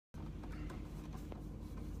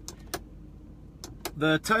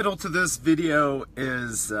The title to this video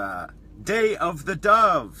is Day of the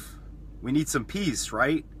Dove. We need some peace,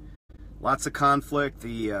 right? Lots of conflict.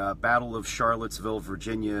 The Battle of Charlottesville,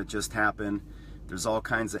 Virginia just happened. There's all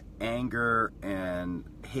kinds of anger and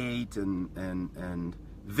hate and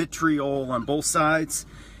vitriol on both sides.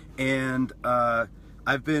 And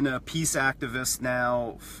I've been a peace activist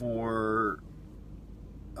now for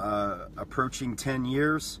approaching 10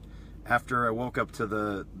 years. After I woke up to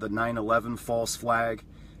the 9/11 false flag.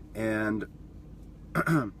 And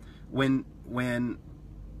when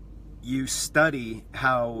you study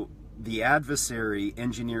how the adversary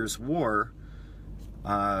engineers war,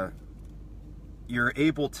 you're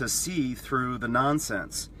able to see through the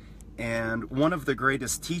nonsense. And one of the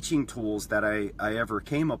greatest teaching tools that I ever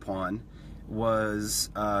came upon was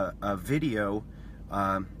a video.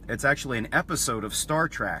 It's actually an episode of Star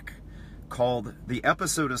Trek. The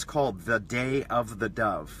episode is called The Day of the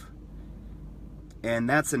Dove. And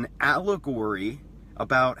that's an allegory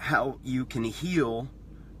about how you can heal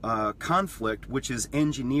conflict which is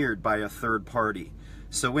engineered by a third party.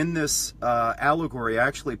 So in this allegory, I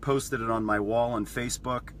actually posted it on my wall on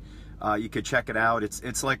Facebook. You could check it out.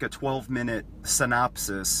 It's like a 12-minute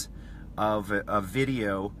synopsis of a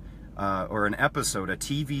video or an episode, a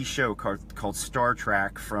TV show called Star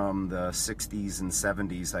Trek from the 60s and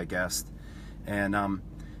 70s, I guess. And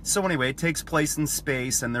so anyway, it takes place in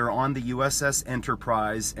space, and they're on the USS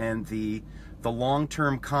Enterprise, and the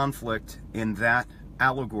long-term conflict in that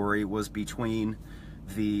allegory was between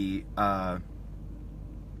the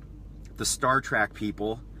Star Trek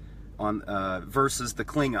people versus the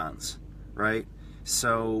Klingons, right?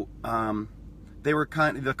 So they were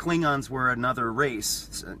the Klingons were another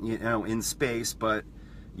race, in space, but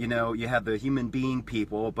you had the human being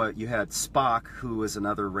people, but you had Spock, who was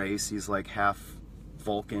another race. He's like half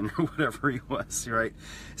Vulcan or whatever he was, right?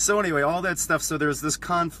 So anyway, all that stuff. So there's this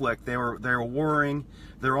conflict. They were warring.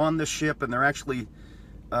 They're on the ship, and they're actually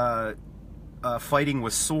fighting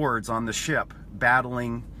with swords on the ship,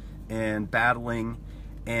 battling. And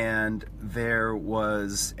there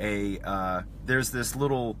was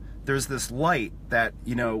there's this light that,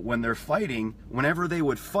 when they're fighting, whenever they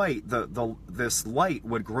would fight, this light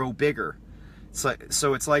would grow bigger.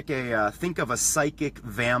 So it's like think of a psychic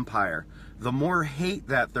vampire. The more hate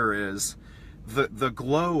that there is, the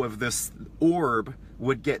glow of this orb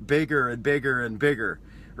would get bigger and bigger and bigger,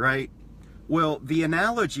 right? Well, the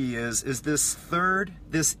analogy is this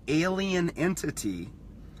alien entity,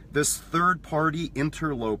 this third-party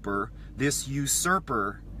interloper, this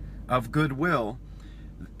usurper of goodwill.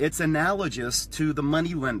 It's analogous to the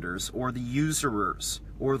moneylenders or the usurers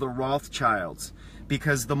or the Rothschilds,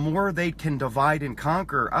 because the more they can divide and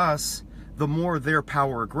conquer us, the more their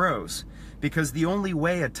power grows. Because the only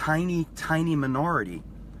way a tiny, tiny minority,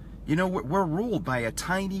 we're ruled by a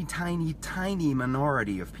tiny, tiny, tiny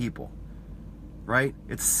minority of people, right?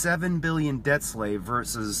 It's 7 billion debt slave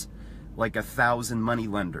versus like 1,000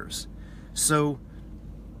 moneylenders. So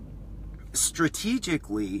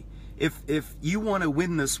strategically, if you want to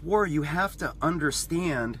win this war, you have to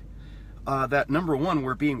understand that, number one,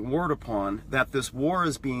 we're being warred upon, that this war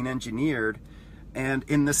is being engineered. And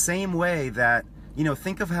in the same way that,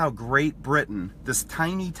 think of how Great Britain, this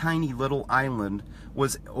tiny, tiny little island,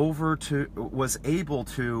 was able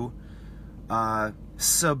to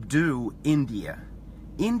subdue India.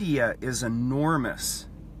 India is enormous.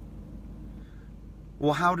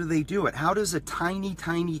 Well, how do they do it? How does a tiny,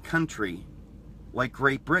 tiny country like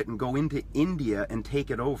Great Britain go into India and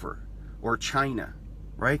take it over? Or China,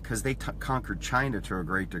 right? Because they conquered China to a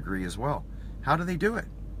great degree as well. How do they do it?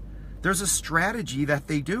 There's a strategy that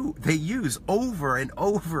they use over and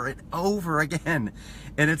over and over again.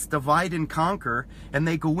 And it's divide and conquer. And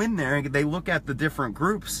they go in there and they look at the different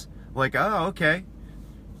groups like, oh, okay,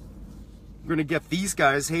 we're going to get these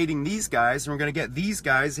guys hating these guys, and we're going to get these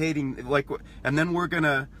guys hating, and then we're going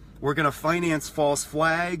to finance false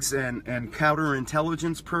flags and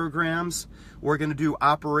counterintelligence programs. We're going to do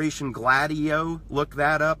Operation Gladio, look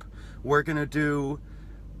that up. We're going to do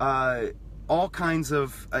all kinds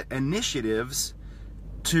of initiatives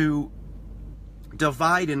to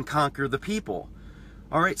divide and conquer the people.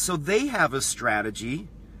 All right, so they have a strategy.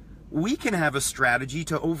 We can have a strategy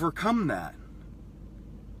to overcome that.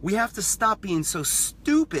 We have to stop being so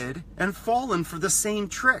stupid and falling for the same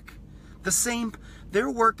trick. They're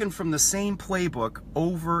working from the same playbook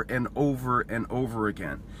over and over and over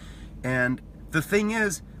again. And the thing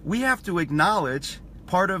is, we have to acknowledge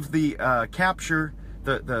part of the capture,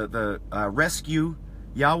 the rescue.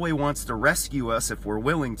 Yahweh wants to rescue us if we're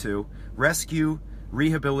willing to. Rescue,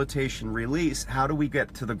 rehabilitation, release. How do we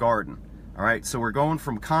get to the garden? All right, so we're going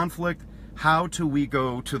from conflict. how do we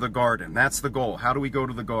go to the garden? That's the goal. How do we go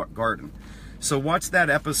to the garden? So watch that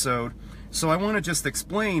episode. So I want to just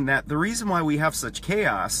explain that the reason why we have such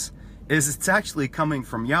chaos is it's actually coming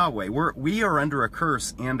from Yahweh. We are under a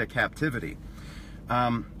curse and a captivity.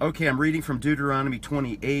 Okay, I'm reading from Deuteronomy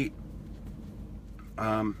 28.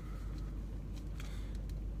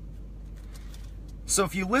 So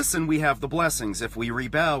if you listen, we have the blessings. If we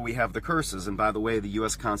rebel, we have the curses. And by the way, the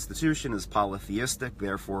U.S. Constitution is polytheistic,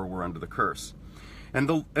 therefore we're under the curse. And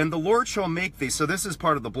the Lord shall make thee, so this is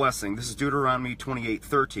part of the blessing. This is Deuteronomy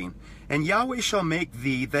 28:13. And Yahweh shall make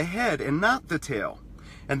thee the head and not the tail.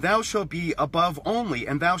 And thou shalt be above only,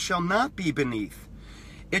 and thou shalt not be beneath.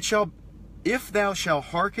 If thou shalt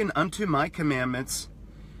hearken unto my commandments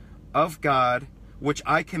of God, which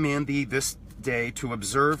I command thee this day to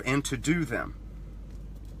observe and to do them.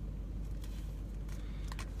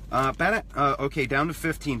 Okay, down to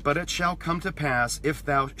 15. But it shall come to pass, if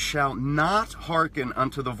thou shalt not hearken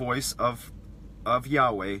unto the voice of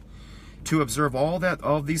Yahweh, to observe all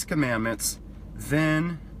these commandments,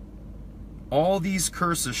 then all these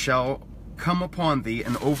curses shall come upon thee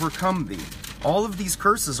and overcome thee. All of these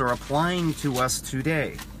curses are applying to us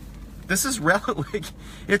today. This is like,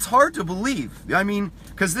 it's hard to believe. I mean,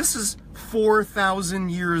 because this is 4,000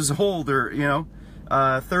 years old, or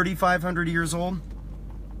 3,500 years old.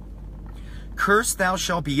 Cursed thou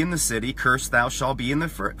shalt be in the city, cursed thou shalt be in the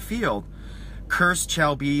field. Cursed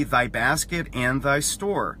shall be thy basket and thy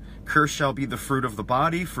store. Cursed shall be the fruit of the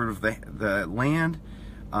body, fruit of the land,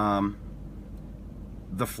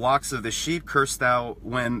 the flocks of the sheep. Cursed thou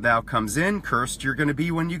when thou comes in, cursed you're going to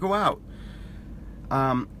be when you go out.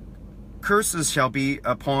 Curses shall be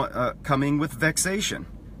upon coming with vexation.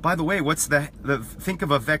 By the way, what's think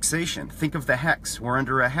of a vexation? Think of the hex. We're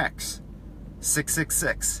under a hex.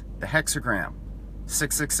 666. The hexagram,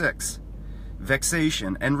 666,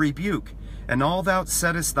 vexation and rebuke, and all thou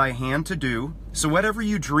settest thy hand to do. So whatever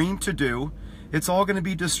you dream to do, it's all going to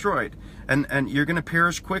be destroyed, and you're going to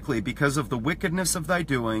perish quickly because of the wickedness of thy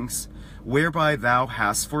doings, whereby thou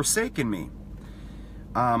hast forsaken me.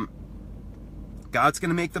 God's going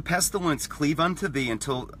to make the pestilence cleave unto thee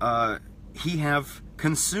until he have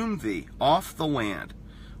consumed thee off the land.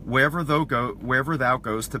 Wherever thou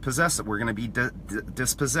goest to possess it, we're going to be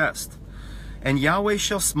dispossessed. And Yahweh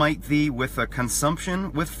shall smite thee with a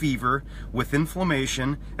consumption, with fever, with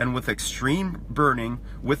inflammation, and with extreme burning,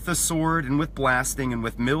 with the sword, and with blasting, and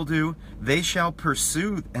with mildew. They shall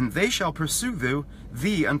pursue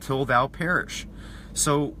thee until thou perish.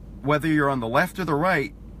 So whether you're on the left or the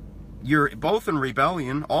right, you're both in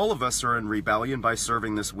rebellion. All of us are in rebellion by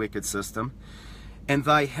serving this wicked system. And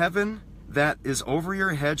thy heaven that is over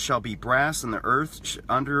your head shall be brass, and the earth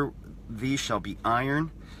under thee shall be iron.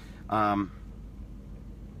 The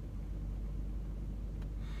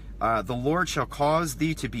Lord shall cause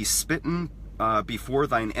thee to be smitten before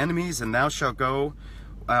thine enemies, and thou shalt go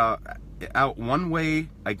out one way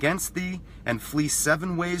against thee, and flee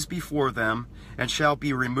 7 ways before them, and shall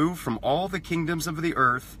be removed from all the kingdoms of the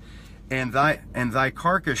earth. And thy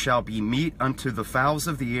carcass shall be meat unto the fowls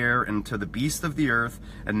of the air, and to the beasts of the earth,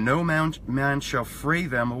 and no man shall fray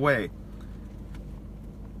them away.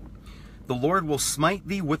 The Lord will smite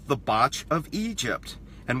thee with the botch of Egypt,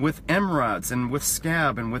 and with emerods, and with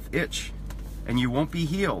scab, and with itch, and you won't be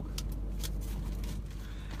healed.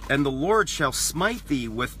 And the Lord shall smite thee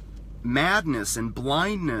with madness, and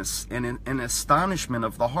blindness, and astonishment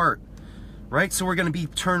of the heart. Right? So we're going to be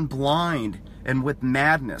turned blind, and with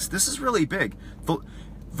madness. This is really big. The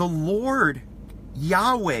Lord,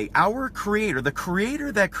 Yahweh, our Creator, the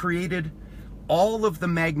Creator that created all of the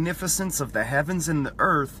magnificence of the heavens and the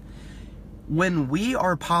earth, when we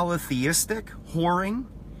are polytheistic, whoring,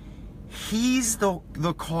 He's the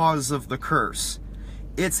cause of the curse.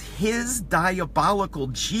 It's His diabolical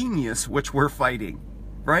genius which we're fighting,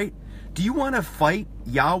 right? Do you want to fight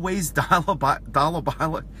Yahweh's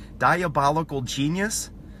diabolical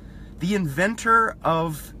genius? The inventor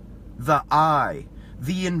of the eye,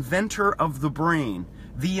 the inventor of the brain,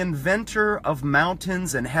 the inventor of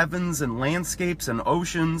mountains and heavens and landscapes and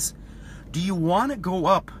oceans. Do you want to go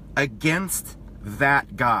up against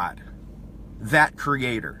that God, that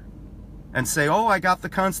Creator, and say, oh, I got the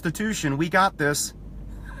Constitution, we got this?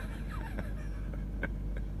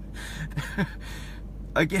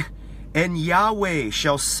 Again. And Yahweh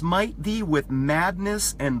shall smite thee with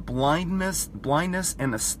madness and blindness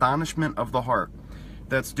and astonishment of the heart.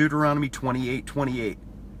 That's Deuteronomy 28:28.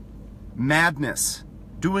 Madness,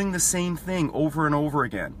 doing the same thing over and over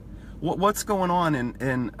again. What's going on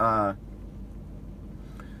in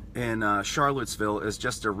Charlottesville is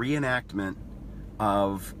just a reenactment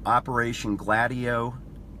of Operation Gladio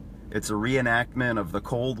It's a reenactment of the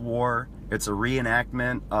Cold War. It's a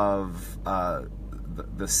reenactment of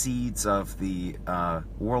the seeds of the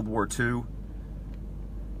World War II,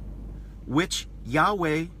 which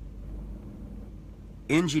Yahweh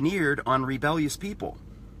engineered on rebellious people.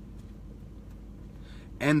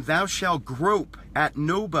 And thou shalt grope at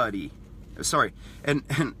nobody. Sorry, and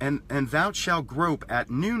thou shalt grope at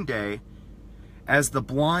noonday, as the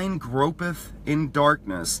blind gropeth in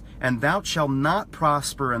darkness, and thou shalt not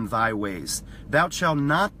prosper in thy ways. Thou shalt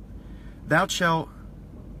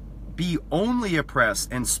be only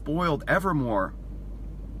oppressed and spoiled evermore,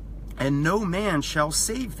 and no man shall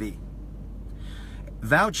save thee.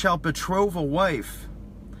 Thou shalt betroth a wife,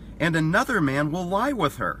 and another man will lie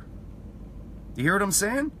with her. You hear what I'm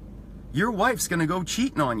saying? Your wife's going to go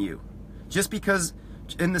cheating on you. Just because,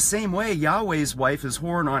 in the same way, Yahweh's wife is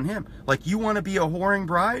whoring on him. Like, you want to be a whoring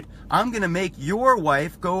bride? I'm going to make your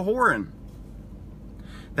wife go whoring.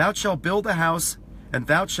 Thou shalt build a house, and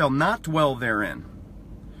thou shalt not dwell therein.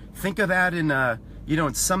 Think of that in,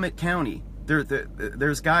 in Summit County.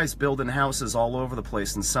 There's guys building houses all over the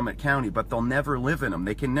place in Summit County, but they'll never live in them.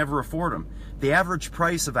 They can never afford them. The average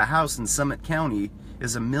price of a house in Summit County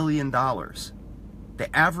is $1 million.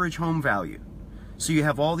 The average home value. So you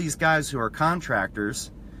have all these guys who are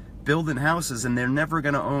contractors building houses, and they're never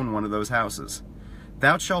going to own one of those houses.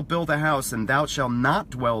 Thou shalt build a house, and thou shalt not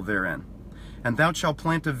dwell therein. And thou shalt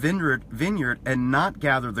plant a vineyard, and not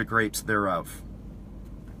gather the grapes thereof.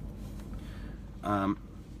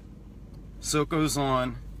 So it goes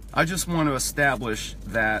on. I just want to establish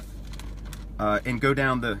that and go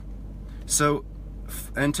down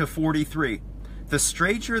into 43. The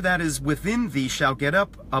stranger that is within thee shall get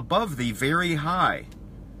up above thee very high.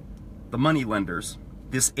 The moneylenders.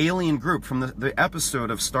 This alien group from the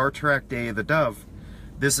episode of Star Trek Day of the Dove.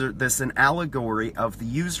 This is an allegory of the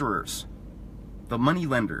usurers. The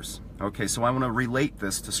moneylenders. Okay, so I want to relate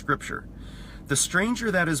this to Scripture. The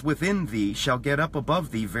stranger that is within thee shall get up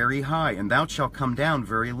above thee very high, and thou shalt come down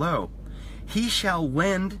very low. He shall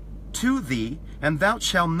lend to thee, and thou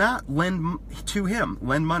shalt not lend to him,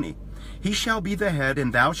 lend money. He shall be the head,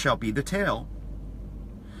 and thou shalt be the tail.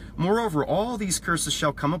 Moreover, all these curses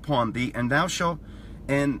shall come upon thee, and thou shall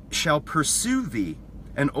pursue thee,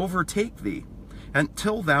 and overtake thee,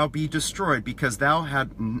 until thou be destroyed, because thou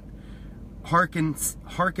hearkenest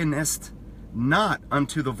not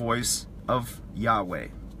unto the voice of Yahweh,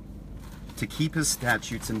 to keep his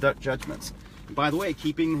statutes and judgments. And by the way,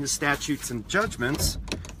 keeping his statutes and judgments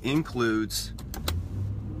includes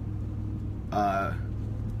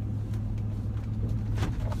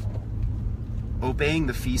obeying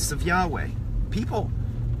the feasts of Yahweh. People,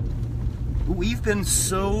 we've been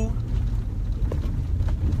so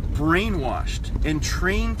brainwashed and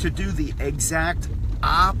trained to do the exact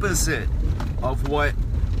opposite of what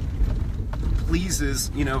pleases,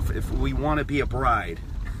 if we want to be a bride.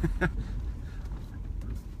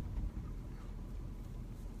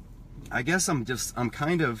 I guess I'm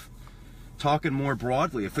kind of talking more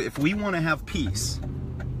broadly. If we want to have peace,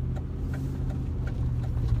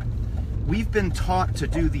 we've been taught to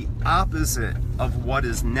do the opposite of what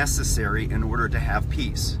is necessary in order to have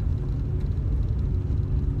peace.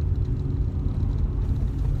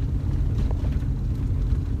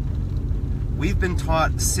 We've been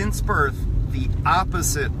taught since birth the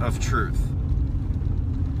opposite of truth.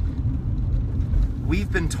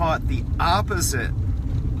 We've been taught the opposite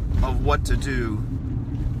of what to do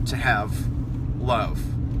to have love,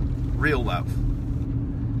 real love.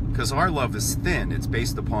 Because our love is thin. It's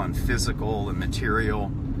based upon physical and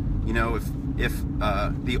material. If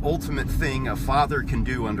the ultimate thing a father can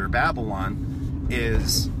do under Babylon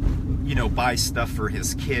is, buy stuff for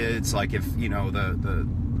his kids, like if,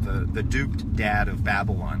 the duped dad of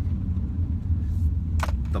Babylon.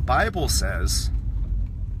 The Bible says,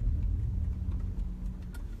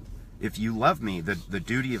 if you love me, the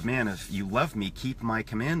duty of man, if you love me, keep my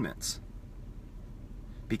commandments.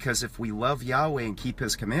 Because if we love Yahweh and keep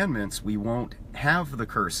his commandments, we won't have the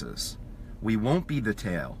curses. We won't be the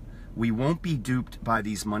tail. We won't be duped by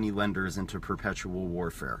these money lenders into perpetual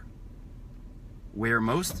warfare. Where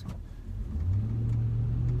most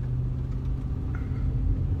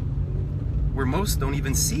don't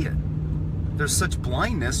even see it. There's such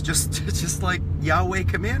blindness, just like Yahweh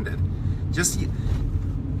commanded.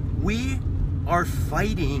 We are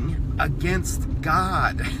fighting against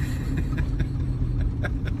God.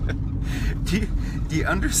 Do you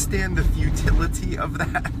understand the futility of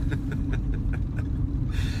that?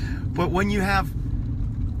 But when you have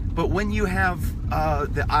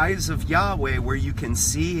the eyes of Yahweh, where you can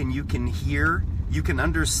see and you can hear, you can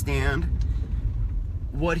understand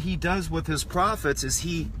what he does with his prophets is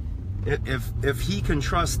he If he can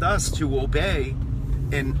trust us to obey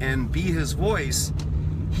and be his voice,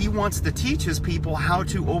 he wants to teach his people how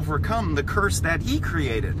to overcome the curse that he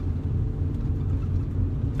created.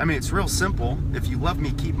 I mean, it's real simple. If you love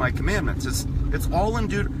me, keep my commandments. It's all in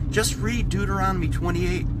just read Deuteronomy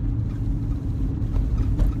 28.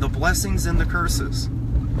 The blessings and the curses.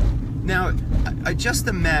 Now, I just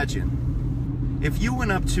imagine if you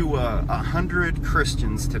went up to 100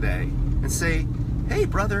 Christians today and say, "Hey,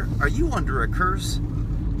 brother, are you under a curse?"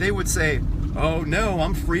 They would say, "Oh, no,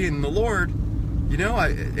 I'm free in the Lord. You know,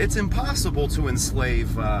 it's impossible to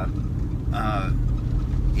enslave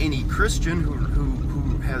any Christian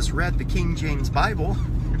who has read the King James Bible,"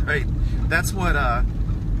 right? That's what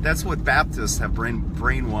Baptists have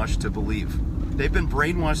brainwashed to believe. They've been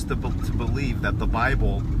brainwashed to believe that the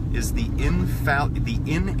Bible is the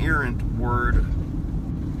inerrant word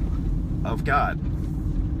of God,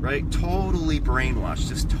 right? Totally brainwashed,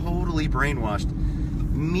 just totally brainwashed.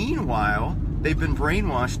 Meanwhile, they've been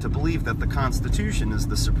brainwashed to believe that the Constitution is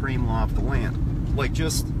the supreme law of the land. Like,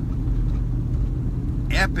 just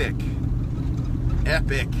epic,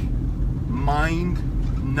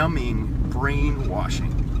 mind-numbing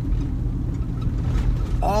brainwashing.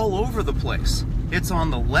 All over the place. It's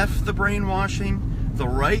on the left, the brainwashing, the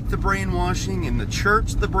right, the brainwashing, in the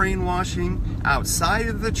church, the brainwashing, outside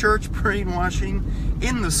of the church, brainwashing,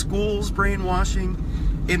 in the schools, brainwashing,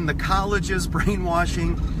 in the colleges,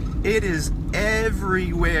 brainwashing. It is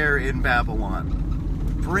everywhere in Babylon.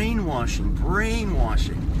 Brainwashing.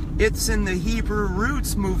 It's in the Hebrew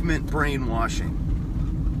roots movement, brainwashing.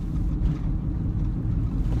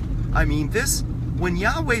 I mean, when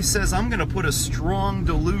Yahweh says, "I'm going to put a strong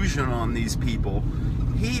delusion on these people,"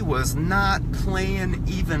 he was not playing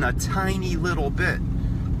even a tiny little bit.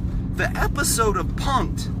 The episode of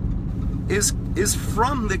Punked is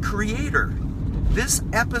from the Creator. This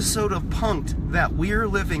episode of Punked that we're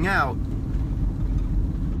living out,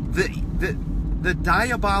 the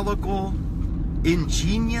diabolical,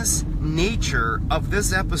 ingenious nature of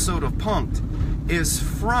this episode of Punked is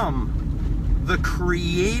from the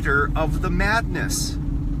Creator of the madness.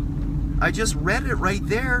 I just read it right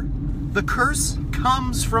there. The curse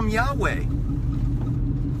comes from Yahweh.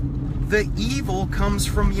 The evil comes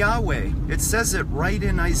from Yahweh. It says it right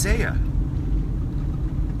in Isaiah.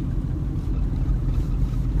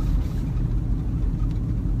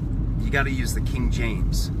 You got to use the King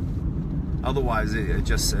James. Otherwise, it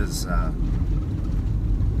just says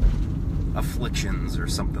afflictions or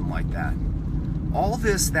something like that. All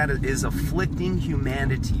this that is afflicting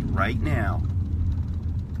humanity right now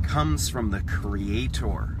comes from the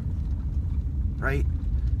Creator, right?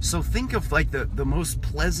 So think of like the most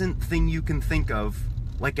pleasant thing you can think of,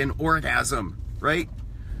 like an orgasm, right?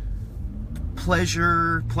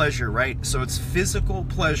 Pleasure, right? So it's physical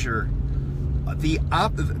pleasure. The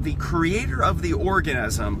Creator of the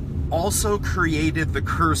organism also created the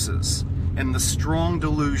curses and the strong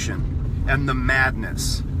delusion and the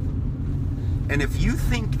madness. And if you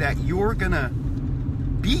think that you're gonna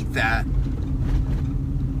beat that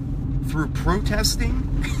through protesting,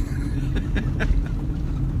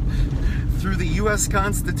 through the U.S.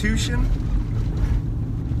 Constitution,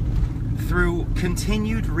 through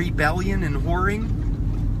continued rebellion and whoring,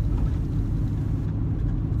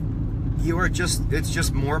 it's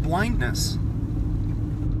just more blindness.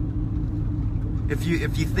 If you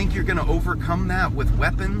think you're gonna overcome that with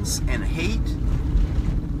weapons and hate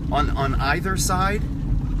on either side,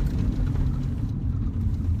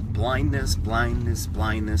 blindness,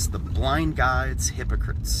 the blind guides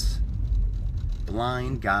hypocrites.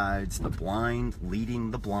 Blind guides the blind,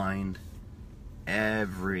 leading the blind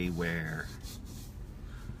everywhere.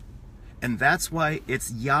 And that's why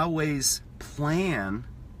it's Yahweh's plan.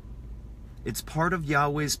 It's part of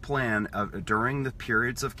Yahweh's plan during the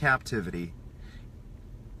periods of captivity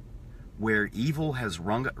where evil has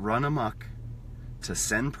run amok, to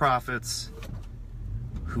send prophets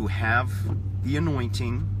who have the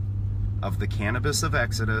anointing of the cannabis of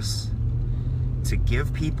Exodus to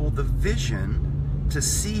give people the vision to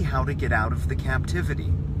see how to get out of the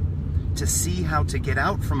captivity, to see how to get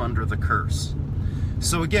out from under the curse.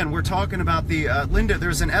 So again, we're talking about the, Linda,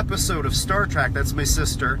 there's an episode of Star Trek, that's my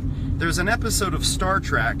sister, there's an episode of Star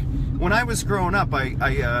Trek. When I was growing up,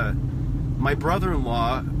 my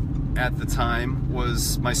brother-in-law at the time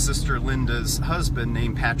was my sister Linda's husband,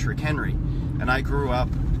 named Patrick Henry. And I grew up,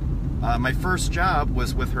 my first job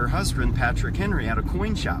was with her husband, Patrick Henry, at a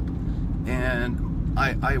coin shop. And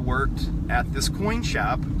I worked at this coin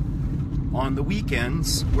shop on the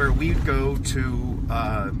weekends where we'd go to,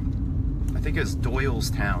 I think it was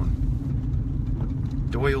Doylestown,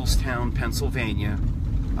 Pennsylvania.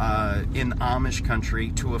 in Amish country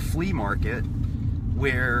to a flea market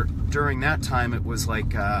where during that time it was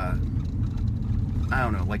like, I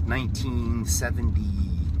don't know, like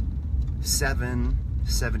 1977,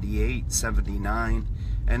 78, 79.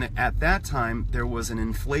 And at that time there was an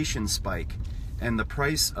inflation spike and the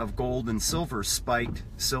price of gold and silver spiked.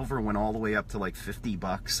 Silver went all the way up to like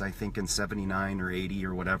 $50, I think, in 79 or 80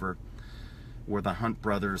 or whatever, where the Hunt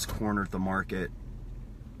brothers cornered the market.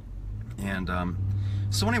 And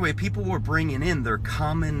so anyway, people were bringing in their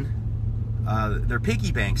their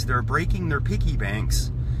piggy banks. They're breaking their piggy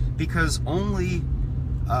banks because only,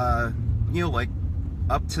 you know, like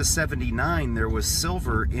up to 79, there was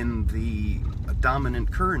silver in the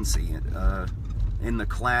dominant currency, in the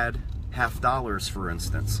clad half dollars, for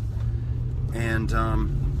instance. And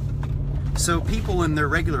so people in their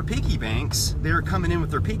regular piggy banks, they're coming in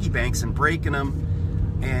with their piggy banks and breaking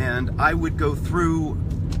them. And I would go through,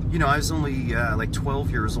 you know, I was only like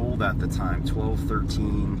 12 years old at the time, 12,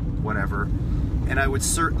 13, whatever, and I would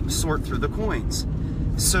sort through the coins.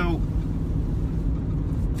 So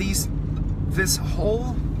this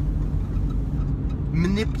whole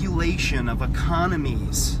manipulation of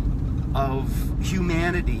economies of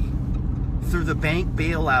humanity through the bank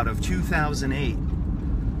bailout of 2008,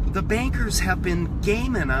 the bankers have been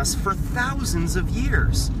gaming us for thousands of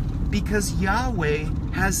years because Yahweh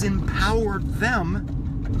has empowered them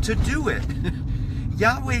to do it.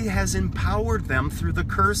 Yahweh has empowered them through the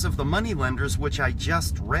curse of the moneylenders, which I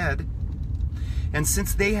just read. And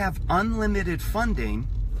since they have unlimited funding,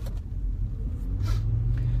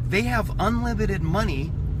 they have unlimited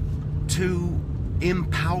money to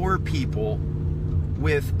empower people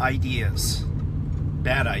with ideas,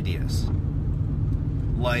 bad ideas,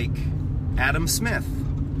 like Adam Smith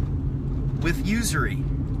with usury.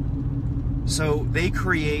 So they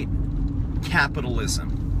create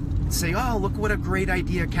capitalism. Say, oh, look what a great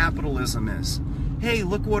idea capitalism is. Hey,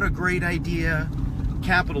 look what a great idea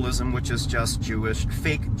capitalism, which is just Jewish,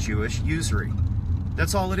 fake Jewish usury.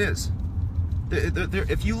 That's all it is.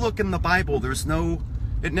 If you look in the Bible,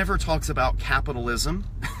 it never talks about capitalism.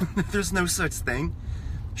 There's no such thing.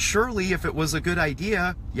 Surely, if it was a good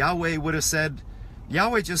idea, Yahweh would have said,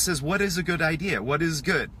 Yahweh just says, what is a good idea? What is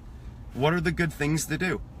good? What are the good things to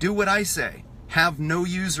do? Do what I say. Have no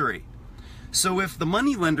usury. So if the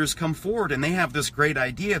moneylenders come forward and they have this great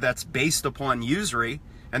idea that's based upon usury,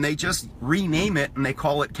 and they just rename it and they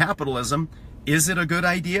call it capitalism, is it a good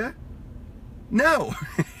idea? No,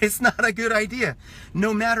 it's not a good idea.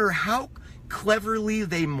 No matter how cleverly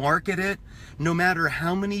they market it, no matter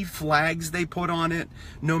how many flags they put on it,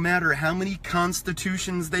 no matter how many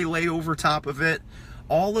constitutions they lay over top of it,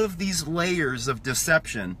 all of these layers of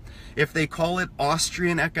deception, if they call it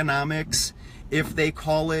Austrian economics, if they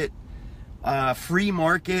call it free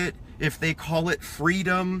market, if they call it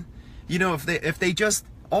freedom, you know, if they just,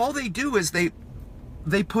 all they do is they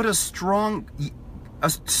put a strong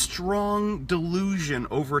delusion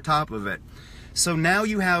over top of it. So now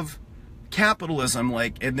you have capitalism,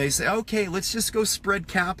 and they say, okay, let's just go spread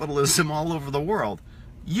capitalism all over the world.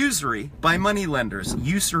 Usury by moneylenders,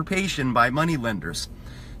 usurpation by moneylenders.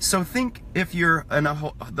 So think if you're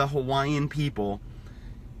the Hawaiian people,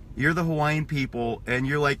 you're the Hawaiian people, and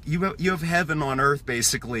you're like, you have heaven on earth,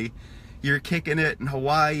 basically. You're kicking it in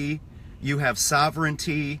Hawaii. You have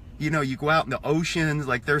sovereignty. You know, you go out in the oceans,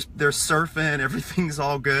 like they're surfing, everything's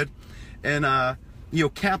all good. And, you know,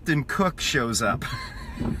 Captain Cook shows up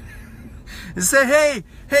and say,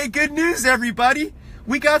 hey, good news, everybody.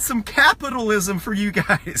 We got some capitalism for you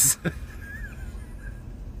guys.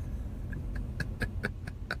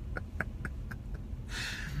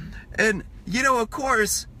 And, you know, of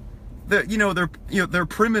course, they're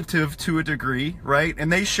primitive to a degree, right?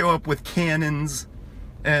 And they show up with cannons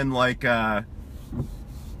and like, I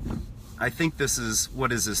think this is,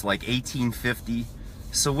 what is this, like 1850?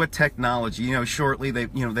 So what technology? You know, shortly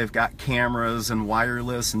they've got cameras and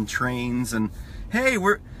wireless and trains and, hey,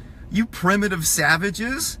 you primitive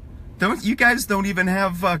savages, you guys don't even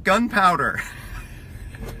have gunpowder.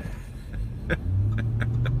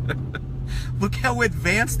 Look how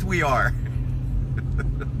advanced we are.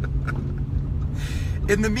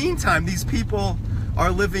 In the meantime, these people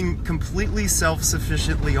are living completely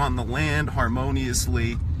self-sufficiently on the land,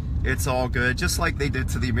 harmoniously. It's all good, just like they did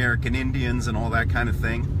to the American Indians and all that kind of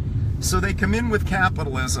thing. So they come in with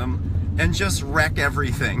capitalism and just wreck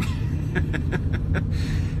everything.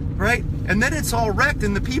 Right? And then it's all wrecked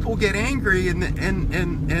and the people get angry and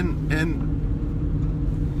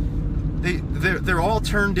they're all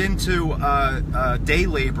turned into day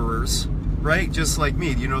laborers, right? Just like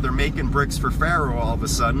me. You know, they're making bricks for Pharaoh all of a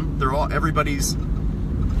sudden. Everybody's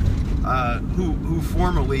who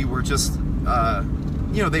formerly were just,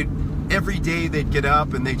 you know, every day they'd get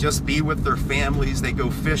up and they'd just be with their families. They'd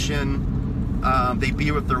go fishing. They'd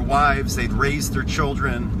be with their wives. They'd raise their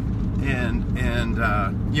children. And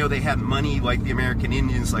you know, they had money like the American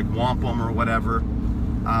Indians, like wampum or whatever.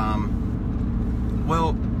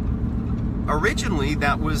 Well, originally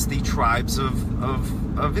that was the tribes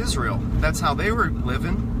of Israel. That's how they were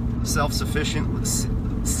living,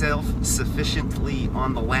 self-sufficiently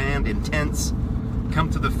on the land in tents. Come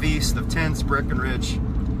to the Feast of Tents, Breckenridge,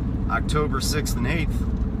 October 6th and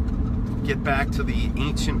 8th. Get back to the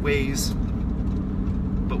ancient ways,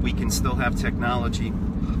 but we can still have technology.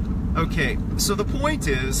 Okay, so the point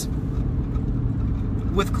is,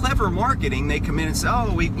 with clever marketing, they come in and say,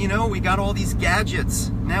 oh, we got all these gadgets.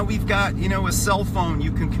 Now we've got, you know, a cell phone.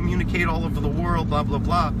 You can communicate all over the world, blah, blah,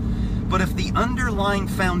 blah. But if the underlying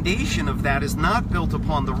foundation of that is not built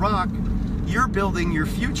upon the rock, you're building your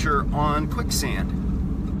future on quicksand.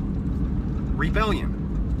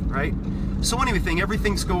 Rebellion, right? So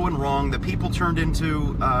everything's going wrong. The people turned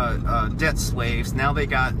into debt slaves. Now they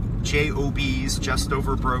got JOBs, just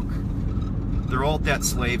over broke. They're all debt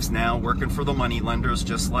slaves now, working for the money lenders,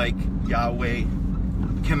 just like Yahweh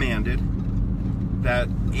commanded that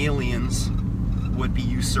aliens would be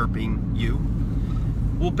usurping you.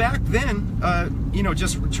 Well, back then, you know,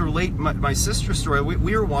 just to relate my sister's story,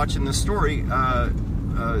 we were watching this story,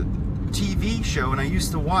 TV show, and I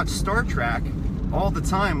used to watch Star Trek all the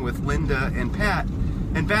time with Linda and Pat.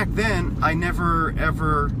 And back then, I never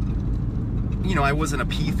ever, you know, I wasn't a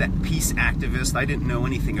peace activist. I didn't know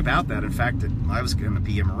anything about that. In fact, I was going to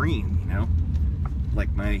be a Marine, you know,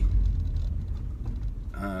 like my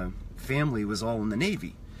family was all in the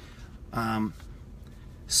Navy.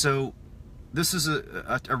 So this is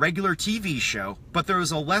a regular TV show, but there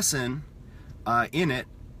was a lesson in it,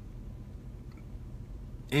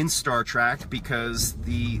 in Star Trek, because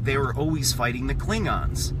they were always fighting the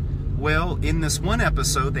Klingons. Well, in this one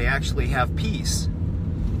episode, they actually have peace.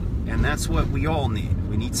 And that's what we all need.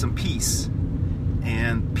 We need some peace.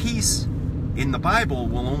 And peace in the Bible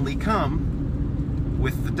will only come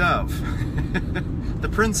with the dove, the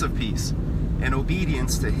Prince of Peace, and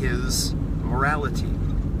obedience to his morality.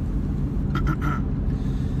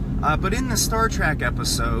 But in the Star Trek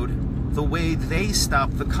episode, the way they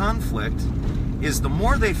stopped the conflict is the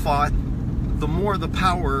more they fought, the more the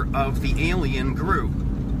power of the alien grew.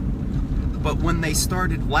 But when they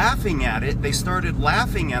started laughing at it, they started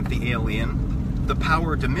laughing at the alien, the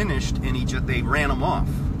power diminished, and they ran him off.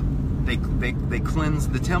 They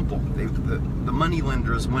cleansed the temple. The money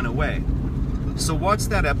lenders went away. So watch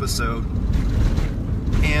that episode.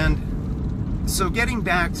 And so getting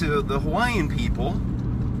back to the Hawaiian people,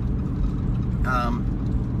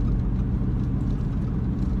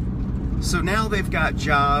 so now they've got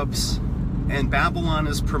jobs, and Babylon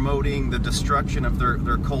is promoting the destruction of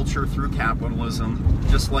their culture through capitalism,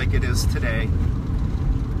 just like it is today.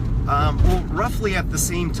 Well, roughly at the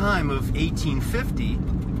same time of 1850,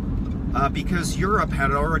 because Europe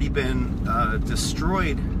had already been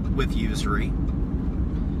destroyed with usury,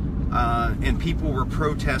 and people were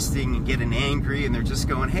protesting and getting angry, and they're just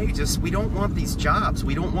going, hey, we don't want these jobs.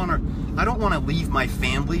 I don't want to leave my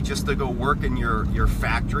family just to go work in your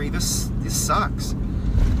factory. This sucks.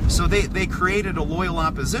 So they created a loyal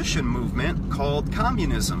opposition movement called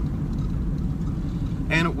communism.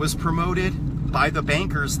 And it was promoted by the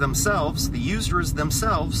bankers themselves, the usurers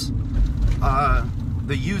themselves.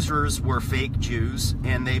 The usurers were fake Jews,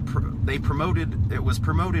 and it was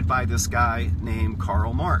promoted by this guy named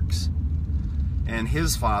Karl Marx. And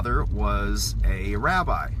his father was a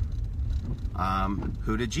rabbi.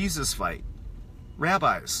 Who did Jesus fight?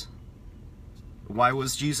 Rabbis. Why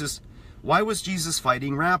was Jesus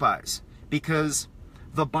fighting rabbis? Because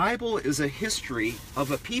the Bible is a history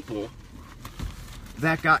of a people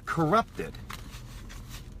that got corrupted.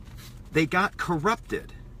 They got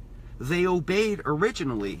corrupted. They obeyed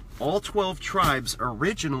originally. All 12 tribes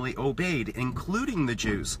originally obeyed, including the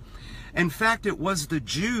Jews. In fact, it was the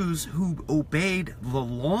Jews who obeyed the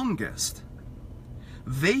longest.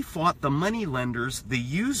 They fought the moneylenders, the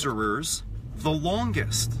usurers, the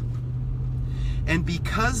longest. And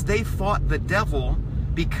because they fought the devil,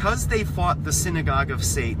 because they fought the synagogue of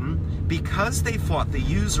Satan, because they fought the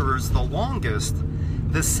usurers the longest,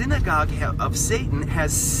 the synagogue of Satan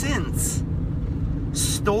has since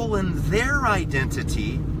stolen their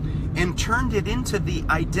identity and turned it into the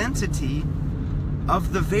identity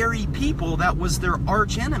of the very people that was their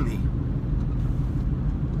arch enemy.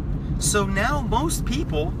 So now most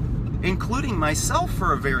people, including myself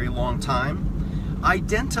for a very long time,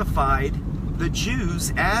 identified the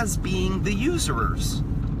Jews as being the usurers.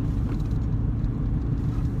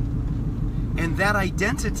 And that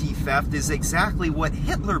identity theft is exactly what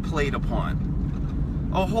Hitler played upon.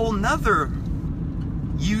 A whole nother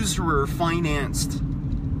usurer-financed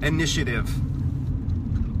initiative.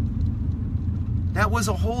 That was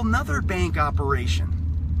a whole nother bank operation.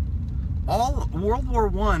 All World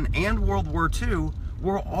War I and World War II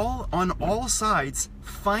were all on all sides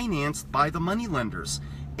financed by the moneylenders,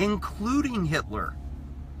 including Hitler,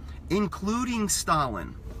 including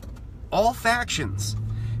Stalin, all factions.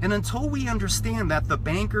 And until we understand that the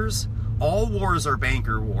bankers, all wars are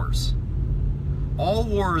banker wars. All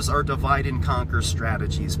wars are divide and conquer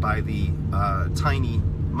strategies by the tiny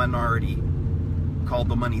minority called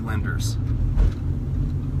the moneylenders.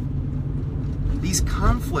 These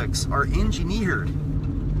conflicts are engineered.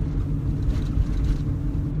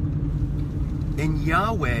 And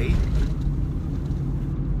Yahweh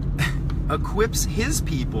equips his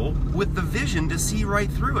people with the vision to see right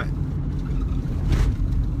through it.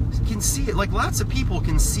 You can see it, like lots of people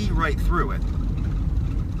can see right through it.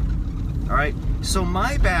 All right, so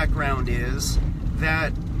my background is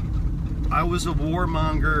that I was a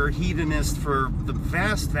warmonger, hedonist for the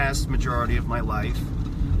vast, vast majority of my life.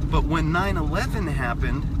 But when 9/11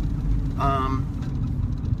 happened,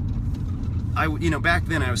 back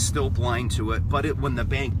then I was still blind to it. But when the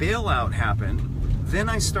bank bailout happened, then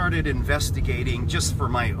I started investigating just for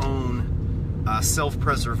my own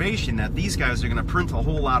self-preservation that these guys are going to print a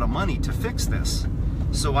whole lot of money to fix this.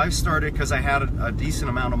 So I started, because I had a decent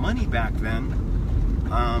amount of money back then.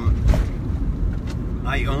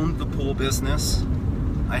 I owned the pool business.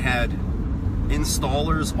 I had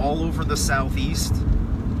installers all over the Southeast.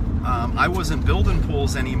 I wasn't building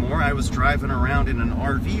pools anymore. I was driving around in an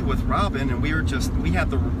RV with Robin, and we had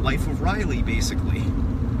the life of Riley, basically.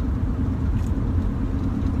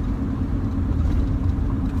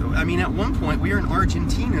 I mean, at one point, we were in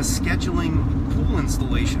Argentina scheduling pool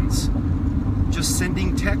installations, just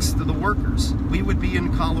sending texts to the workers. We would be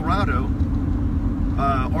in Colorado,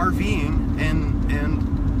 RVing, and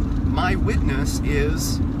my witness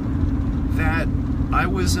is that I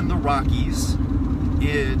was in the Rockies,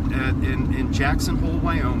 in Jackson Hole,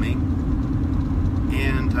 Wyoming,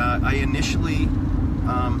 and I initially,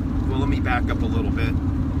 well, let me back up a little bit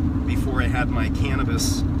before I had my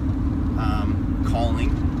cannabis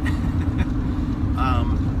calling,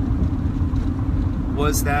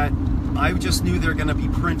 was that I just knew they're going to be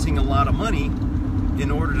printing a lot of money in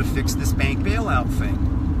order to fix this bank bailout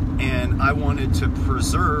thing, and I wanted to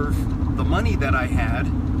preserve the money that I had,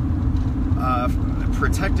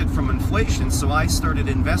 protected from inflation, so I started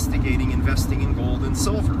investing in gold and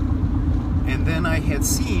silver. And then I had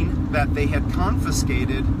seen that they had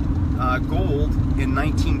confiscated gold in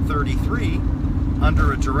 1933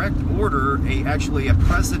 under a direct order, actually a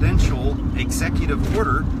presidential executive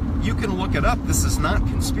order. You can look it up. This is not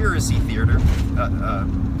conspiracy theory.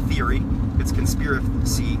 It's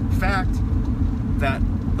conspiracy fact that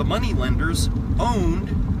the moneylenders owned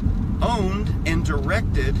and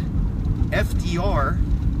directed FDR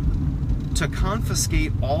to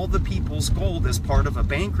confiscate all the people's gold as part of a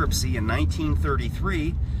bankruptcy in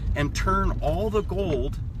 1933 and turn all the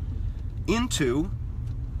gold into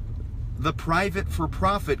the private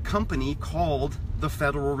for-profit company called the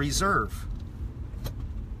Federal Reserve.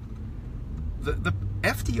 The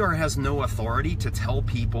FDR has no authority to tell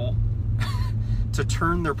people to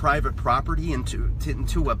turn their private property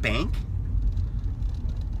into a bank.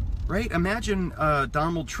 Right? Imagine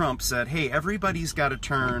Donald Trump said, hey, everybody's got to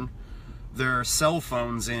turn their cell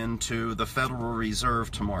phones into the Federal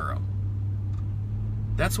Reserve tomorrow.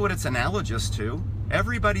 That's what it's analogous to.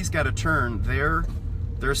 Everybody's got to turn their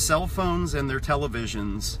cell phones and their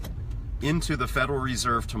televisions into the Federal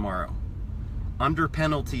Reserve tomorrow, under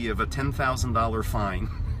penalty of a $10,000 fine.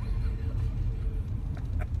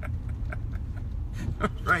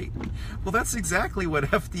 Right? Well, that's exactly what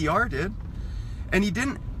FDR did. And he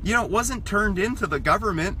didn't, it wasn't turned into the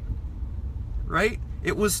government, right?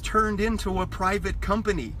 It was turned into a private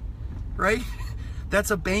company, right? That's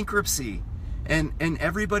a bankruptcy. And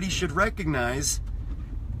everybody should recognize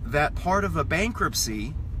that part of a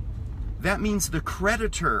bankruptcy, that means the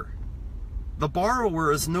creditor, the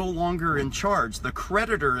borrower is no longer in charge. The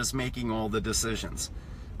creditor is making all the decisions,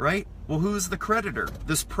 right? Well, who's the creditor?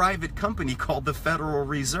 This private company called the Federal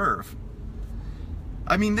Reserve.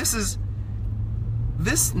 I mean, this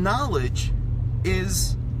knowledge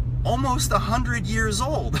is almost 100 years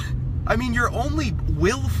old. I mean, you're only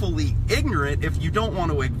willfully ignorant if you don't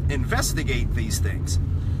want to investigate these things.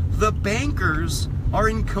 The bankers are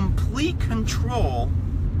in complete control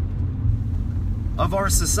of our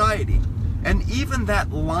society. And even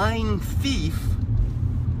that lying thief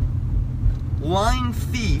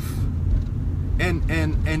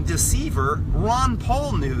and deceiver. Ron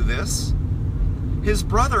Paul knew this. His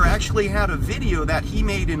brother actually had a video that he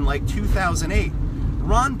made in like 2008.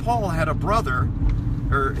 Ron Paul had a brother,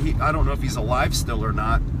 or I don't know if he's alive still or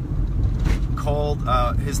not, called,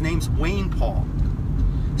 his name's Wayne Paul.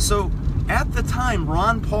 So at the time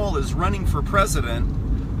Ron Paul is running for president,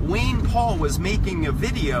 Wayne Paul was making a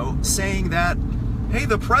video saying that, hey,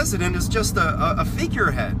 the president is just a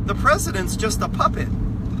figurehead. The president's just a puppet.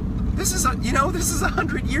 This is this is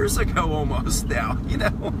 100 years ago almost now, you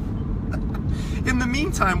know. In the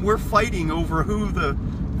meantime, we're fighting over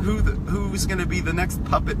who's going to be the next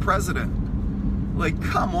puppet president. Like,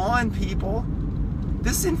 come on, people.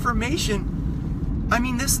 This information, I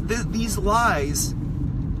mean, these lies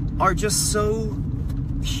are just so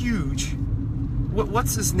huge.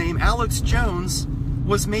 What's his name? Alex Jones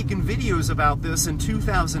was making videos about this in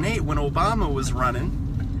 2008 when Obama was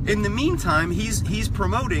running. In the meantime, he's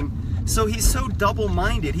promoting. So he's so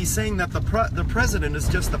double-minded. He's saying that the president is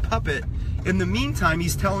just a puppet. In the meantime,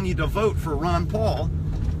 he's telling you to vote for Ron Paul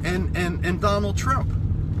and Donald Trump,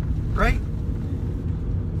 right?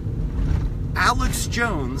 Alex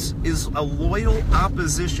Jones is a loyal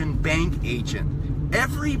opposition bank agent.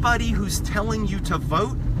 Everybody who's telling you to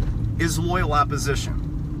vote is loyal opposition,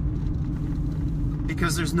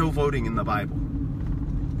 because there's no voting in the Bible.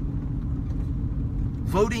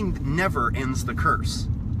 Voting never ends the curse.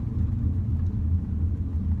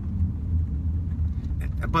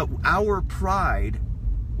 But our pride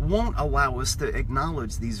won't allow us to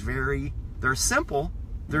acknowledge these they're simple,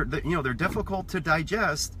 they're difficult to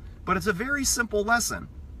digest, but it's a very simple lesson.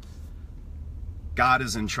 God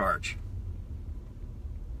is in charge.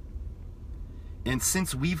 And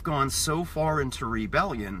since we've gone so far into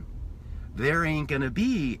rebellion, there ain't gonna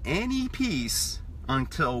be any peace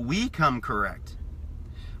until we come correct.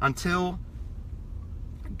 Until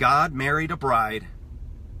God married a bride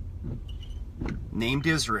named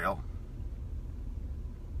Israel,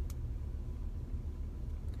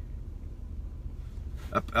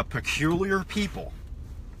 a peculiar people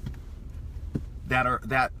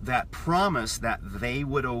that promise that they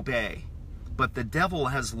would obey. But the devil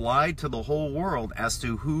has lied to the whole world as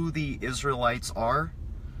to who the Israelites are.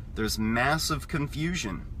 There's massive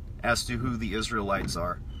confusion as to who the Israelites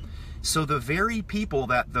are. So the very people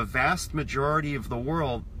that the vast majority of the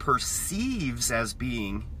world perceives as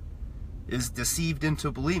being, is deceived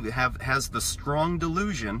into believing, has the strong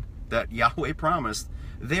delusion that Yahweh promised,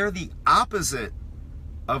 they're the opposite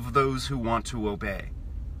of those who want to obey.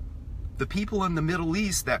 The people in the Middle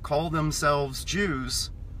East that call themselves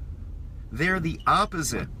Jews, they're the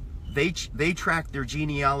opposite. They track their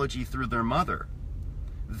genealogy through their mother.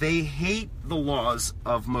 They hate the laws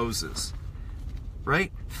of Moses,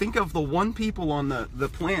 right? Think of the one people on the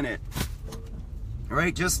planet,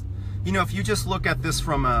 right? Just, if you just look at this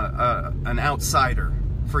from an outsider,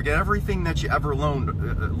 forget everything that you ever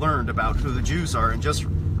learned about who the Jews are, and just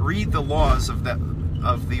read the laws of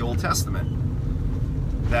the Old Testament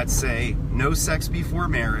that say no sex before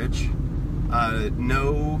marriage,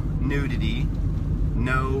 no nudity,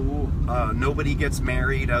 nobody gets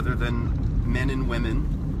married other than men and women,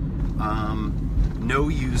 no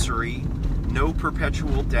usury, no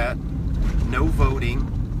perpetual debt, no voting.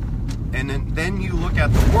 And then you look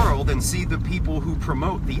at the world and see the people who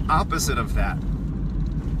promote the opposite of that.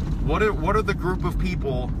 What are the group of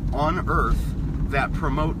people on earth that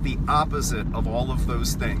promote the opposite of all of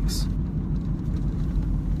those things?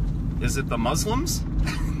 Is it the Muslims?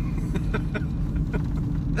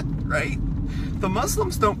 Right? The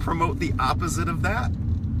Muslims don't promote the opposite of that.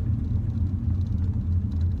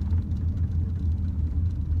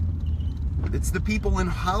 It's the people in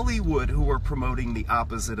Hollywood who are promoting the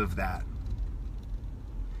opposite of that.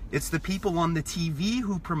 It's the people on the TV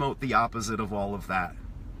who promote the opposite of all of that.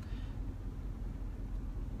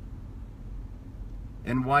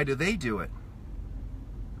 And why do they do it?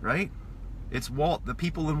 Right? It's the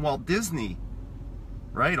people in Walt Disney,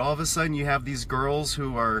 right? All of a sudden you have these girls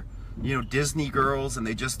who are, Disney girls, and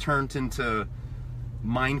they just turned into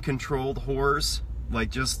mind-controlled whores, like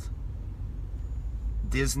just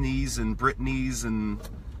Disneys and Britneys and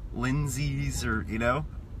Lindsays, or,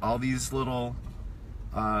 all these little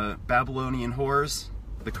Babylonian whores,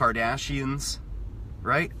 the Kardashians,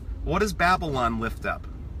 right? What does Babylon lift up?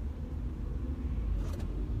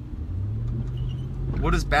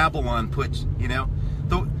 What does Babylon put,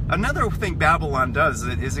 another thing Babylon does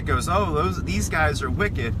is it goes, oh, these guys are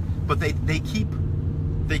wicked, but they keep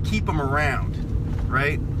them around,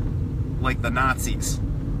 right? Like the Nazis,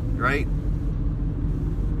 right?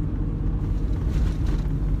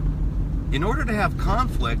 In order to have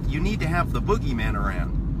conflict, you need to have the boogeyman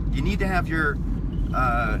around. You need to have your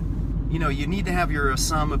you know, you need to have your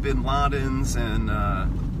Osama bin Ladens and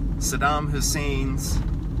Saddam Husseins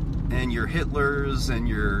and your Hitlers and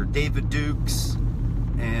your David Dukes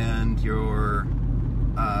and your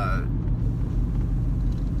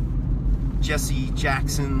Jesse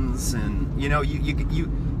Jacksons, and you know,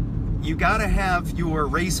 you got to have your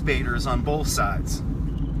race baiters on both sides,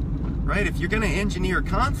 right? If you're going to engineer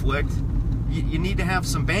conflict, you need to have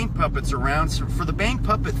some bank puppets around. So for the bank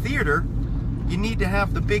puppet theater, you need to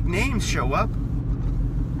have the big names show up,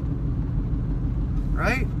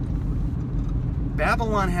 right?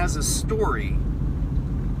 Babylon has a story.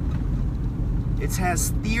 It has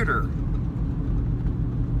theater.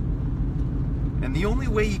 And the only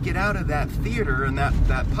way you get out of that theater and that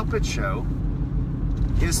puppet show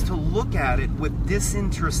is to look at it with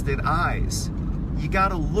disinterested eyes. You got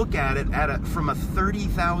to look at it from a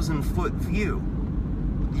 30,000 foot view.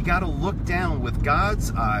 You got to look down with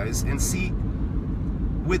God's eyes and see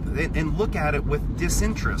and look at it with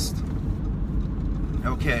disinterest.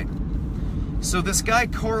 Okay. So this guy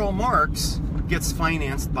Karl Marx gets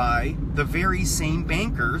financed by the very same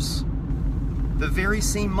bankers, the very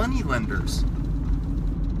same money lenders.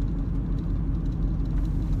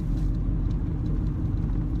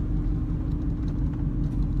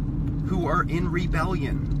 Who are in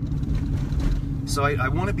rebellion. So I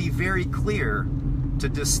want to be very clear to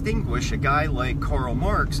distinguish a guy like Karl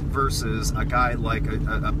Marx versus a guy like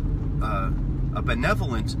a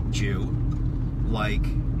benevolent Jew like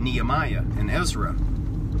Nehemiah and Ezra,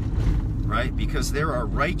 right? Because there are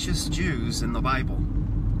righteous Jews in the Bible,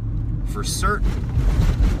 for certain.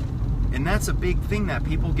 And that's a big thing that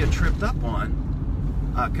people get tripped up on,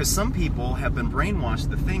 because some people have been brainwashed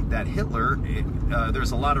to think that Hitler,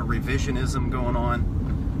 there's a lot of revisionism going on,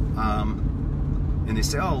 and they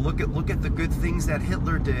say, oh, look at the good things that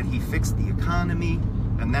Hitler did. He fixed the economy,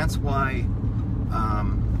 and that's why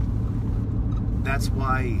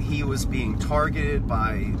he was being targeted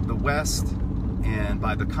by the West and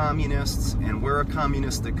by the communists, and we're a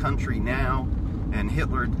communistic country now, and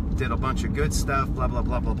Hitler did a bunch of good stuff, blah, blah,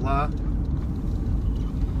 blah, blah, blah.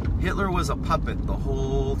 Hitler was a puppet the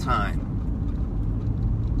whole time.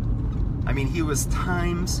 I mean, he was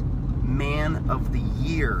Time's Man of the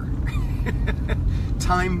Year.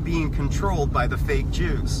 Time being controlled by the fake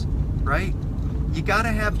Jews, right? You got to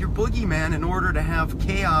have your boogeyman in order to have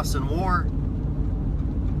chaos and war,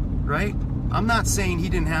 right? I'm not saying he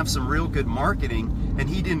didn't have some real good marketing and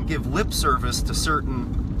he didn't give lip service to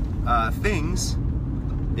certain things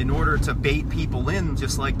in order to bait people in,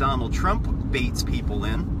 just like Donald Trump baits people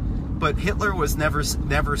in. But Hitler was never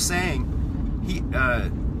saying,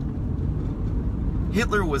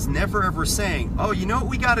 Hitler was never ever saying, oh, you know what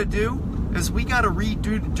we got to do? Is we got to read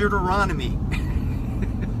Deuteronomy.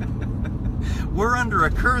 We're under a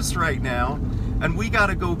curse right now, and we got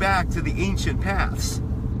to go back to the ancient paths.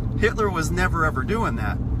 Hitler was never ever doing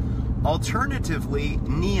that. Alternatively,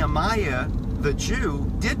 Nehemiah, the Jew,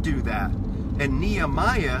 did do that. And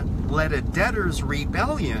Nehemiah led a debtors'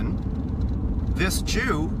 rebellion. This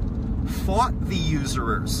Jew fought the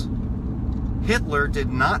usurers. Hitler did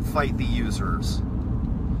not fight the usurers.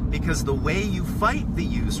 Because the way you fight the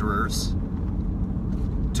usurers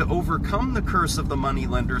to overcome the curse of the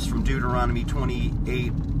moneylenders from Deuteronomy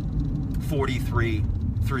 28:43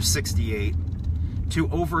 through 68, to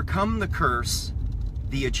overcome the curse,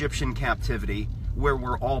 the Egyptian captivity, where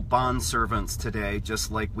we're all bondservants today,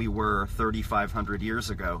 just like we were 3,500 years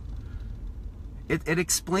ago. It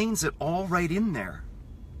explains it all right in there.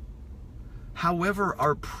 However,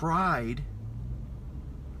 our pride,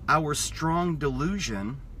 our strong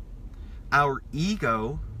delusion, our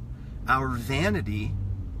ego, our vanity,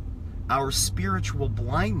 our spiritual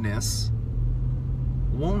blindness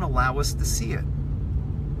won't allow us to see it.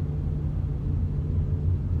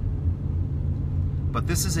 But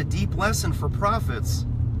this is a deep lesson for prophets.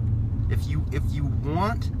 If you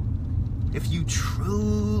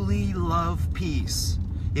truly love peace,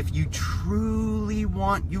 if you truly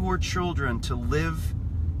want your children to live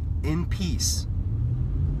in peace,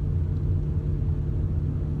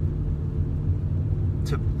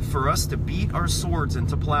 for us to beat our swords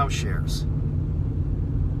into plowshares,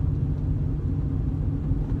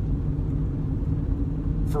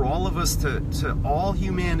 for all of us to all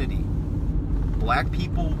humanity, black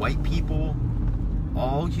people, white people,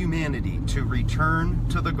 all humanity, to return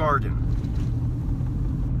to the garden.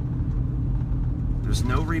 There's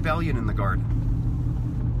no rebellion in the garden.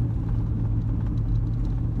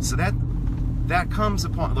 So that comes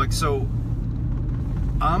upon, like, so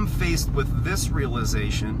I'm faced with this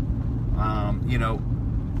realization.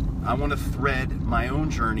 I want to thread my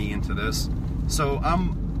own journey into this. So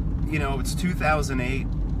I'm you know, it's 2008.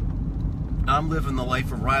 I'm living the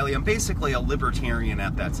life of Riley. I'm basically a libertarian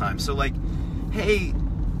at that time. So like, hey,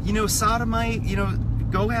 you know, sodomite, you know,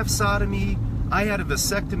 go have sodomy. I had a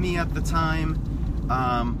vasectomy at the time.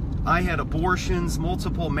 I had abortions,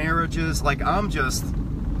 multiple marriages. Like, I'm just,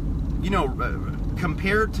 you know,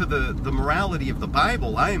 compared to the morality of the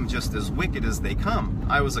Bible, I am just as wicked as they come.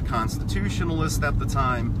 I was a constitutionalist at the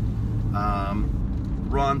time.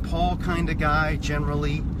 Ron Paul kind of guy,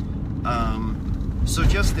 generally. So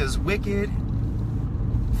just as wicked,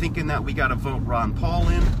 thinking that we got to vote Ron Paul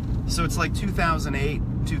in. So it's like 2008,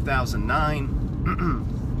 2009.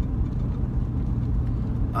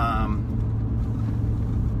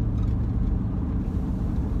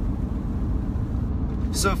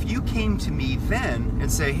 So if you came to me then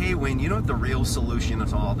and say, hey, Wayne, you know what the real solution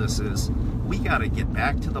to all this is? We got to get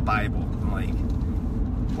back to the Bible. I'm like,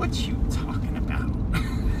 what you talking about?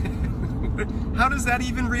 How does that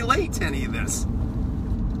even relate to any of this?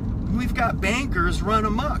 We've got bankers run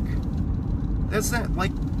amok. That's not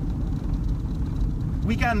like,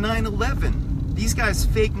 we got 9/11. These guys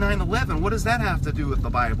fake 9/11. What does that have to do with the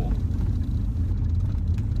Bible?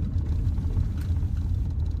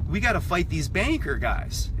 We got to fight these banker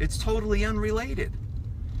guys. It's totally unrelated.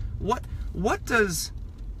 What does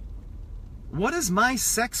my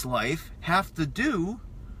sex life have to do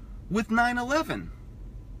with 9/11?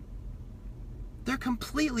 They're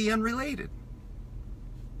completely unrelated.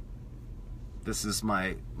 This is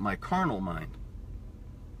my carnal mind.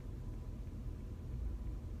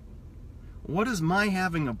 What does my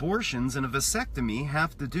having abortions and a vasectomy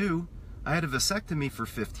have to do? I had a vasectomy for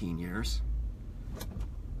 15 years.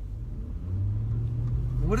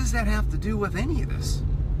 What does that have to do with any of this?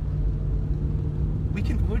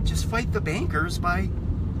 We'll just fight the bankers by,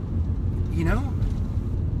 you know,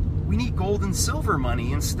 we need gold and silver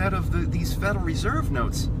money instead of these Federal Reserve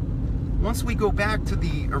notes. Once we go back to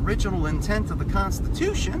the original intent of the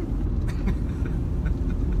Constitution,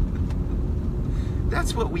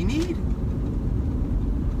 that's what we need.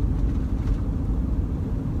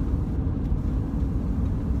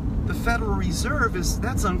 The Federal Reserve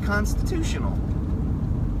that's unconstitutional.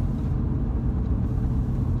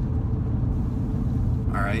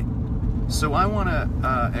 All right. So I want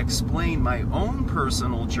to explain my own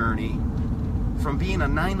personal journey from being a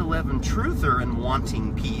 9/11 truther and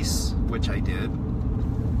wanting peace, which I did,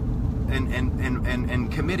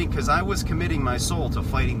 and committing, because I was committing my soul to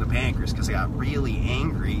fighting the bankers, because I got really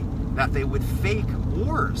angry that they would fake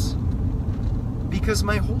wars, because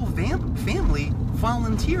my whole family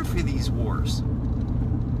volunteered for these wars.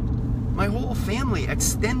 My whole family,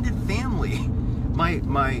 extended family,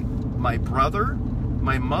 my brother,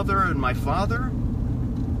 my mother and my father,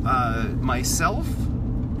 myself,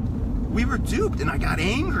 we were duped, and I got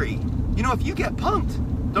angry. You know, if you get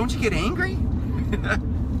punked, don't you get angry?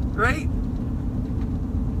 Right?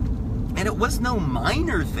 And it was no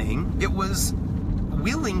minor thing. It was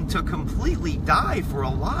willing to completely die for a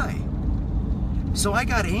lie. So I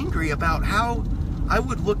got angry about how I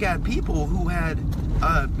would look at people who had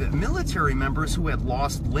military members who had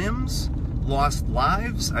lost limbs, lost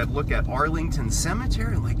lives. I'd look at Arlington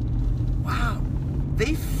Cemetery like, wow,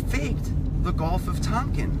 they faked the Gulf of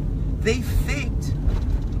Tonkin. They faked,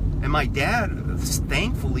 and my dad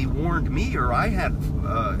thankfully warned me, or I had,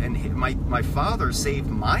 and my father saved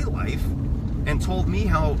my life and told me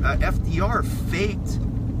how FDR faked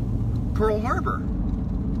Pearl Harbor.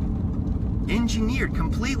 Engineered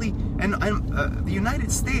completely, and the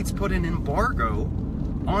United States put an embargo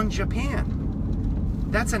on Japan.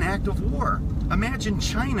 That's an act of war. Imagine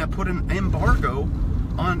China put an embargo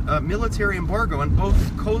on a military embargo on both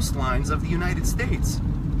coastlines of the United States.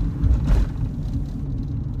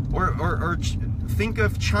 Or think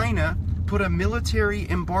of China put a military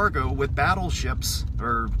embargo with battleships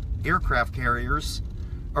or aircraft carriers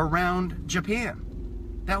around Japan.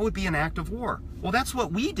 That would be an act of war. Well, that's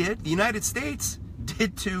what we did. The United States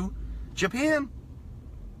did to Japan.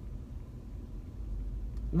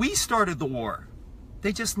 We started the war.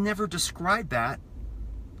 They just never described that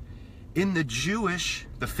in the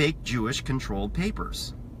fake Jewish controlled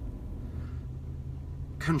papers.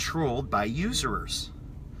 Controlled by usurers.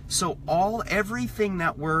 So everything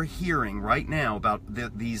that we're hearing right now about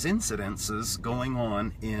these incidences going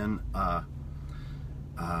on in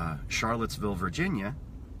Charlottesville, Virginia,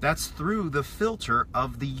 that's through the filter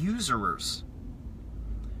of the usurers.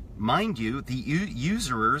 Mind you, the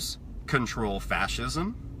usurers control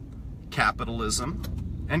fascism, capitalism,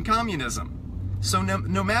 and communism. So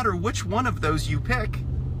no matter which one of those you pick,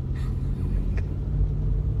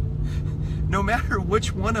 no matter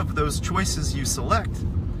which one of those choices you select,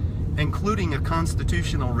 including a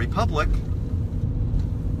constitutional republic,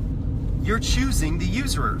 you're choosing the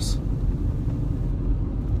usurers.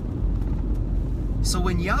 So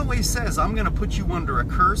when Yahweh says, I'm going to put you under a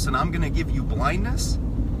curse and I'm going to give you blindness,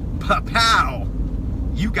 pow,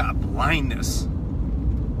 you got blindness.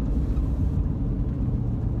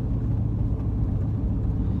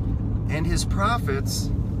 And his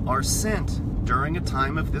prophets are sent during a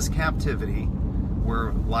time of this captivity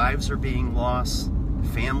where lives are being lost,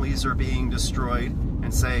 families are being destroyed,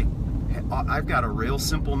 and say, hey, I've got a real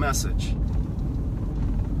simple message.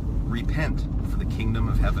 Repent, for the kingdom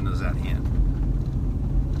of heaven is at hand.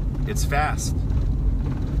 It's fast.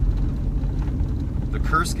 The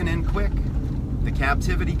curse can end quick. The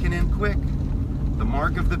captivity can end quick. The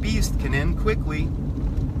mark of the beast can end quickly.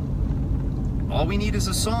 All we need is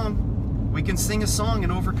a song. We can sing a song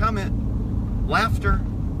and overcome it. Laughter.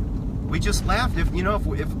 We just laughed. If we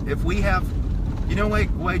have,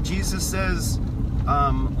 why Jesus says,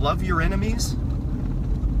 love your enemies?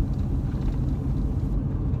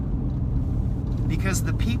 Because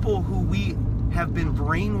the people who we have been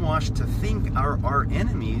brainwashed to think are our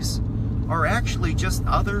enemies are actually just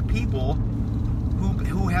other people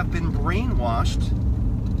who have been brainwashed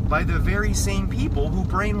by the very same people who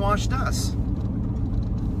brainwashed us.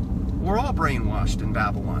 We're all brainwashed in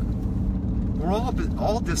Babylon. We're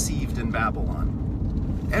all deceived in Babylon.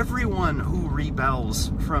 Everyone who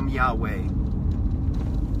rebels from Yahweh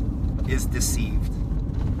is deceived.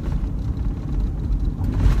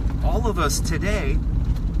 All of us today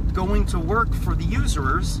going to work for the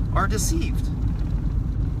usurers are deceived.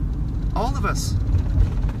 All of us.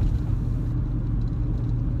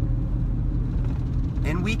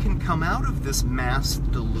 And we can come out of this mass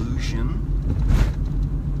delusion,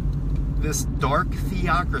 this dark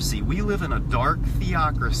theocracy. We live in a dark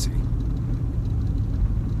theocracy.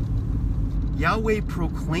 Yahweh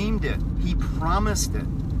proclaimed it. He promised it.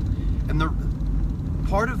 And the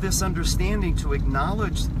part of this understanding to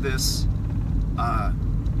acknowledge this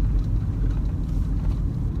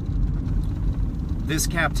this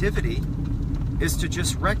captivity is to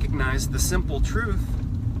just recognize the simple truth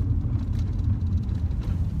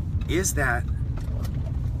is that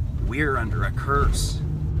we're under a curse.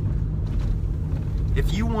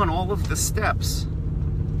 If you want all of the steps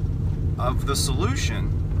of the solution,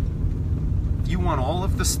 if you want all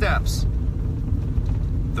of the steps,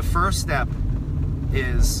 the first step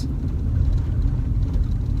is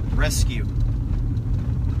rescue.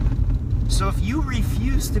 So if you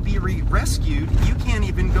refuse to be rescued, you can't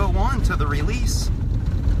even go on to the release.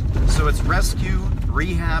 So it's rescue,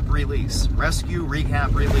 rehab, release. Rescue,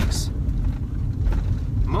 rehab, release.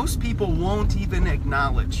 Most people won't even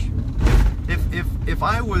acknowledge. If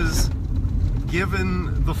I was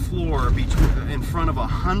given the floor in front of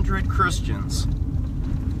 100 Christians,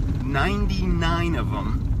 99 of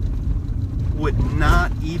them would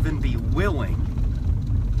not even be willing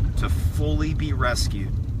to fully be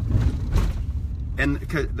rescued. And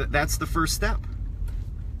that's the first step.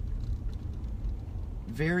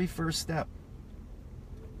 Very first step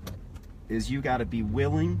is you got to be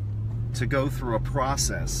willing to go through a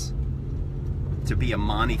process to be a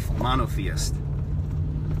monotheist.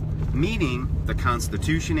 Meaning the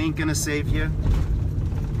Constitution ain't gonna save you,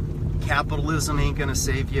 capitalism ain't gonna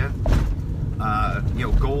save you,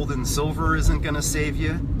 gold and silver isn't gonna save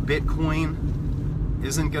you, Bitcoin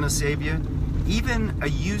isn't gonna save you. Even a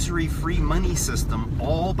usury-free money system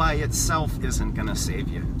all by itself isn't gonna save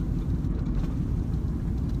you.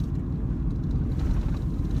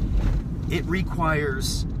 It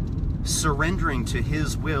requires surrendering to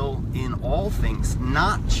His will in all things,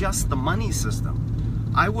 not just the money system.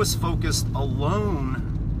 I was focused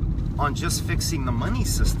alone on just fixing the money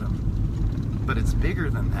system, but it's bigger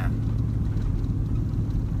than that.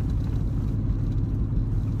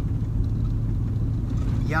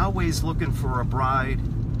 Yahweh's looking for a bride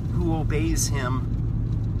who obeys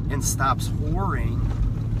Him and stops whoring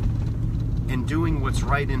and doing what's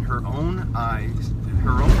right in her own eyes,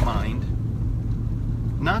 her own mind,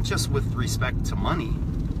 not just with respect to money,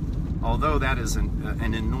 although that is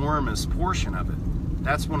an enormous portion of it.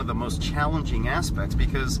 That's one of the most challenging aspects,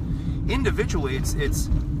 because individually it's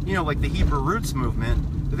like the Hebrew Roots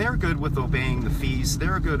movement, they're good with obeying the feast,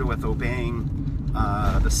 they're good with obeying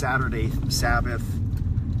the Saturday Sabbath,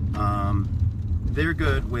 they're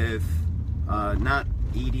good with not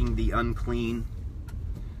eating the unclean,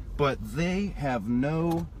 but they have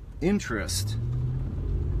no interest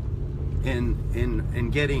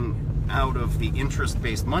in getting out of the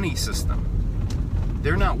interest-based money system.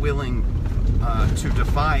 They're not willing to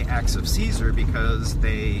defy acts of Caesar because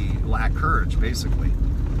they lack courage, basically.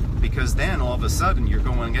 because then all of a sudden you're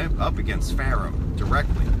going up against Pharaoh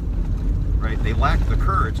directly, right? They lack the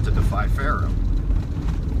courage to defy Pharaoh.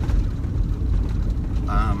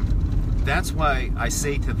 That's why I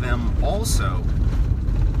say to them also,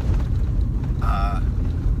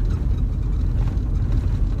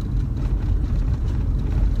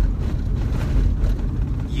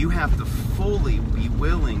 you have to fully be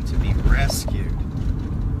willing to be rescued.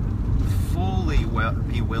 Fully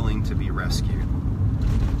be willing to be rescued.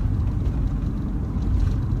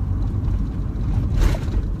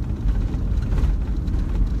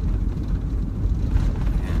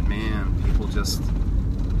 And man, people just...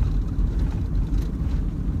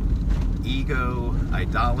 ego,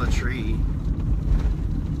 idolatry,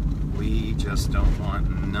 we just don't want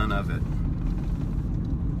none of it.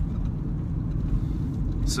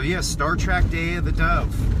 So yes, Star Trek Day of the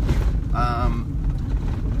Dove.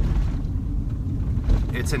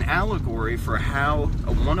 It's an allegory for how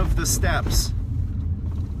one of the steps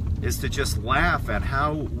is to just laugh at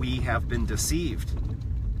how we have been deceived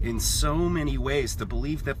in so many ways, to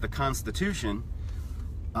believe that the Constitution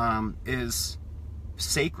is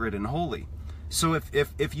sacred and holy. So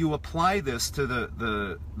if you apply this to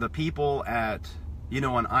the people at, you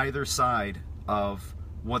know, on either side of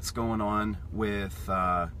what's going on with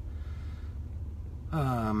the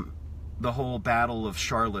whole Battle of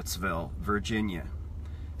Charlottesville, Virginia.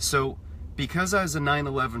 So because I was a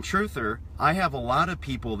 9/11 truther, I have a lot of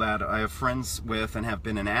people that I have friends with and have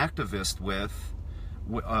been an activist with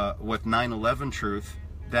 9/11 truth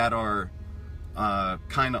that are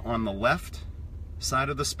kind of on the left side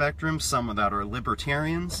of the spectrum, some that are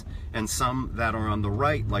libertarians, and some that are on the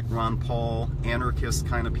right, like Ron Paul, anarchist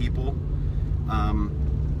kind of people.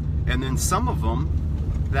 And then some of them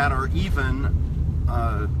that are even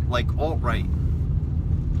like alt-right.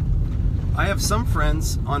 I have some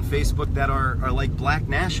friends on Facebook that are like black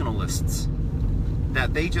nationalists,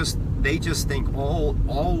 that they just think all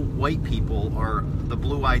white people are the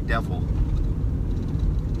blue-eyed devil.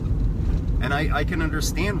 And I can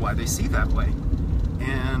understand why they see that way.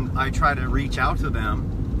 And I try to reach out to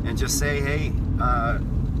them and just say, hey,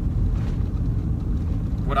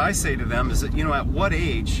 what I say to them is that, you know, at what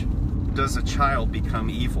age does a child become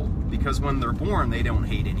evil? Because when they're born, they don't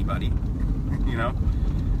hate anybody, you know?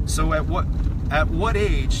 So at what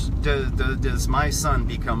age does my son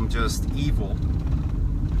become just evil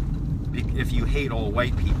if you hate all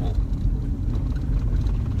white people?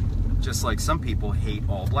 Just like some people hate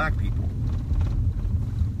all black people.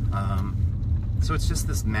 So it's just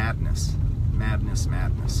this madness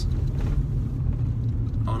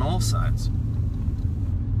on all sides.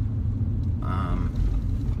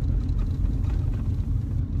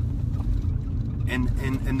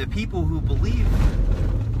 And the people who believe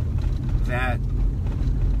that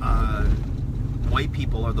white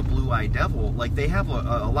people are the blue-eyed devil, like, they have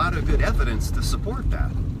a lot of good evidence to support that.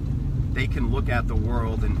 They can look at the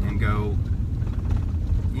world and go,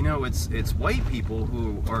 you know, it's white people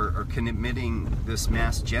who are committing this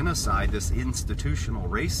mass genocide, this institutional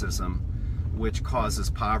racism, which causes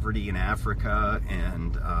poverty in Africa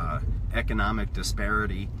and economic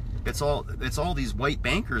disparity. It's all these white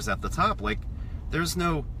bankers at the top. Like, there's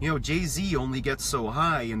no, you know, Jay-Z only gets so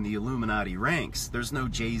high in the Illuminati ranks. There's no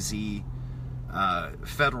Jay-Z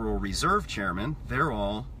Federal Reserve chairman. They're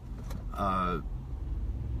all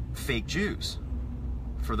fake Jews.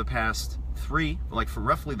 For the past for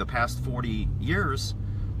roughly the past 40 years,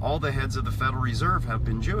 all the heads of the Federal Reserve have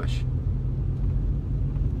been Jewish.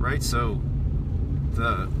 Right? So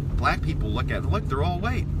the black people look, they're all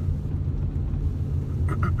white.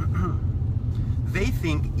 They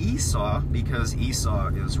think Esau, because Esau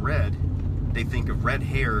is red, they think of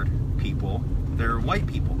red-haired people, they're white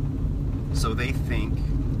people. So they think,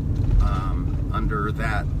 under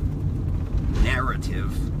that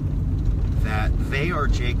narrative, that they are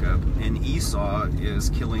Jacob and Esau is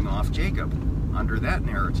killing off Jacob, under that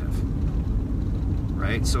narrative.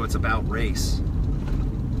 Right? So it's about race.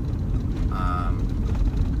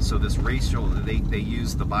 So this racial, they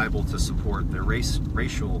use the Bible to support their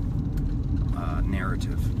racial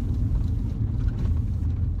narrative.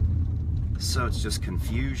 So it's just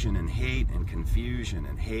confusion and hate and confusion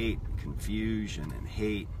and hate, confusion and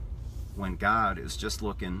hate, when God is just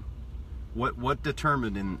looking. What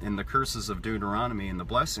determined in the curses of Deuteronomy and the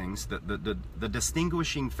blessings, that the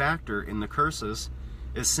distinguishing factor in the curses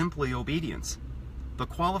is simply obedience. The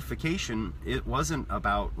qualification, it wasn't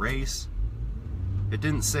about race. It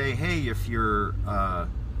didn't say, hey, if you're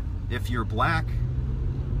black,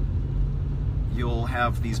 you'll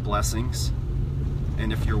have these blessings,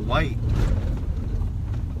 and if you're white,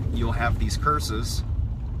 you'll have these curses,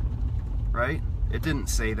 right? It didn't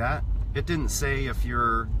say that. It didn't say if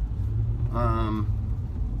you're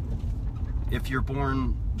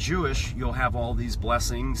born Jewish, you'll have all these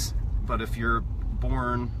blessings, but if you're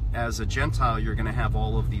born as a Gentile, you're going to have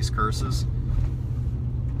all of these curses.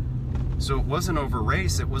 So it wasn't over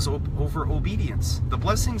race, it was over obedience. The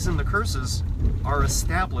blessings and the curses are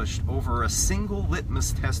established over a single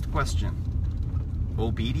litmus test question: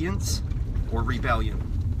 obedience or rebellion.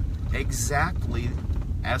 Exactly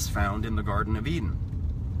as found in the Garden of Eden.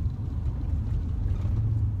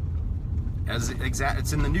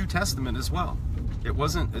 It's in the New Testament as well.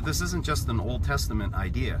 This isn't just an Old Testament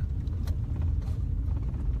idea.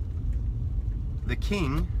 The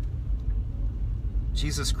King,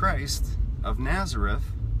 Jesus Christ of Nazareth,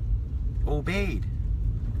 obeyed.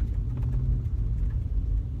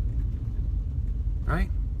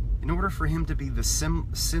 Right? In order for him to be the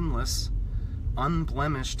sinless,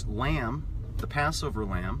 unblemished lamb, the Passover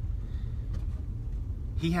lamb,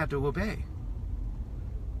 he had to obey.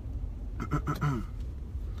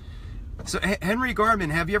 So, Henry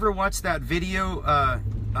Garman, have you ever watched that video,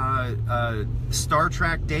 Star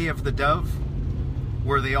Trek Day of the Dove,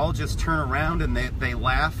 where they all just turn around and they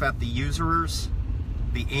laugh at the usurers,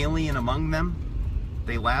 the alien among them?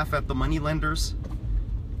 They laugh at the moneylenders,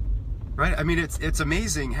 right? I mean, it's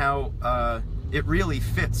amazing how it really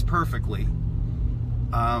fits perfectly.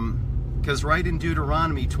 Because right in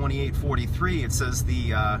Deuteronomy 28:43, it says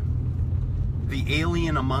the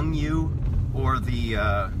alien among you, or the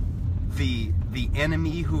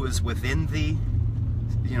enemy who is within thee.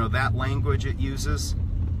 You know, that language it uses.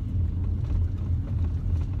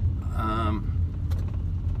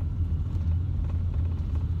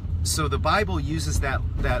 So the Bible uses that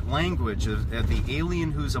language of the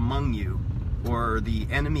alien who's among you, or the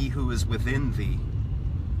enemy who is within thee.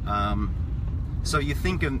 So you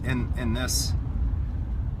think in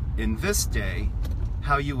this day,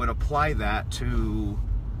 how you would apply that to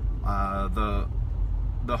the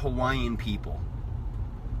Hawaiian people,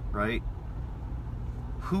 right?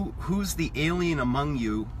 Who's the alien among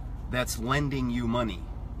you that's lending you money?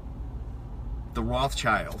 The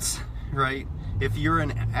Rothschilds, right? If you're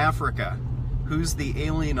in Africa, who's the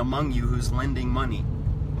alien among you who's lending money?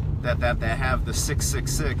 That have the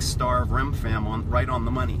 666 Star of Remphan right on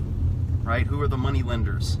the money, right? Who are the money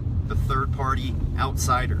lenders? The third-party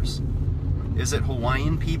outsiders. Is it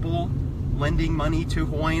Hawaiian people lending money to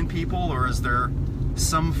Hawaiian people, or is there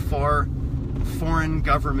some foreign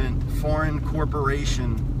government, foreign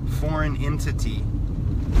corporation, foreign entity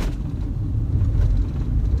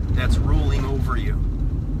that's ruling over you?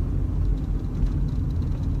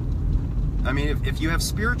 I mean, if you have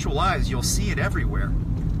spiritual eyes, you'll see it everywhere,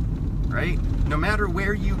 right? No matter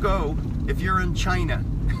where you go, if you're in China,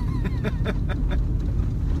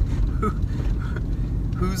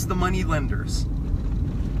 who's the money lenders,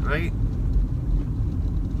 right?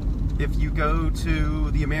 If you go to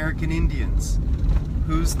the American Indians,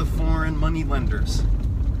 who's the foreign money lenders?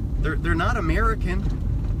 They're not American.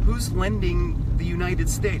 Who's lending the United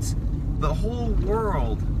States? The whole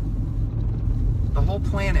world, the whole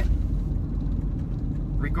planet,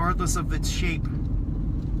 regardless of its shape,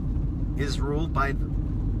 is ruled by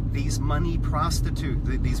these money prostitutes,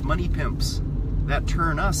 these money pimps that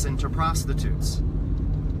turn us into prostitutes.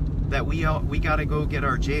 That we got to go get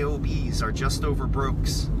our JOBs, our just over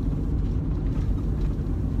brokes.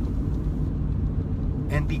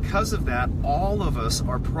 And because of that, all of us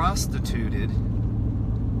are prostituting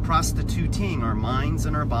our minds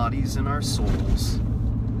and our bodies and our souls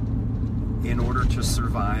in order to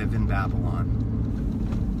survive in Babylon.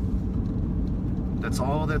 That's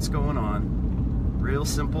all that's going on. Real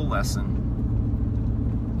simple lesson.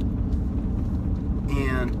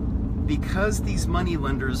 And because these money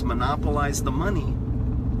lenders monopolize the money,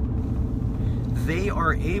 they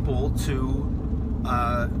are able to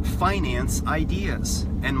finance ideas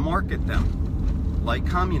and market them, like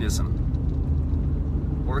communism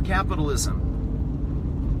or capitalism.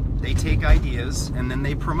 They take ideas and then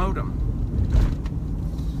they promote them.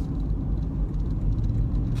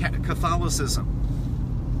 Catholicism,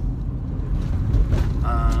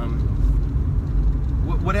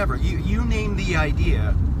 whatever, you name the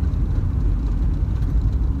idea.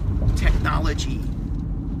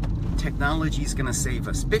 Technology's gonna save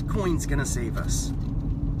us. Bitcoin's gonna save us.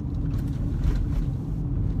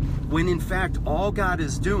 When in fact all God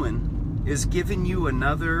is doing is giving you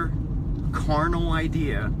another carnal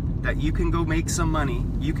idea that you can go make some money,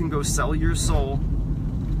 you can go sell your soul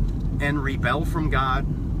and rebel from God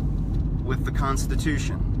with the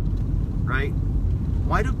Constitution, right?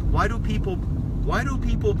 Why do people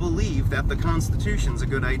believe that the Constitution's a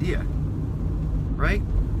good idea, right?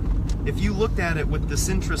 if you looked at it with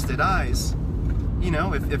disinterested eyes, you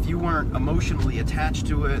know, if you weren't emotionally attached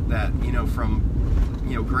to it, that, you know, from,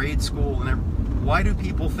 you know, grade school and everything, why do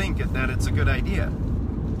people think that it's a good idea?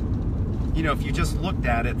 You know, if you just looked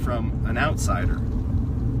at it from an outsider.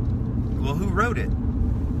 Well, who wrote it?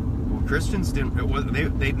 Well, Christians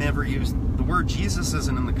didn't. They'd never used the word Jesus.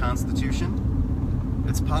 Isn't in the Constitution.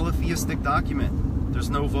 It's a polytheistic document. There's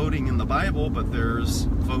no voting in the Bible, but there's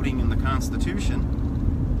voting in the Constitution.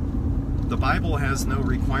 The Bible has no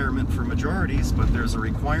requirement for majorities, but there's a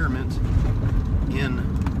requirement in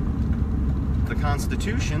the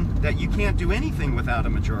Constitution that you can't do anything without a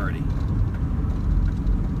majority.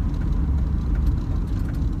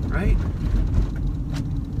 Right?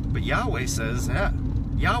 But Yahweh says, yeah,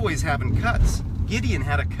 Yahweh's having cuts. Gideon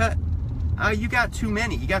had a cut. You got too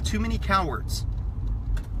many. You got too many cowards.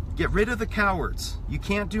 Get rid of the cowards. You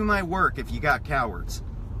can't do my work if you got cowards.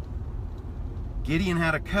 Gideon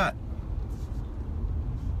had a cut.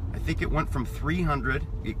 I think it went from 300,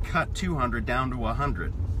 it cut 200 down to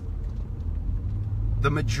 100.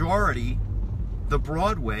 The majority, the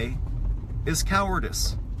Broadway, is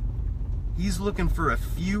cowardice. He's looking for a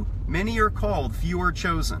few. Many are called, few are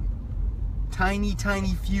chosen. Tiny,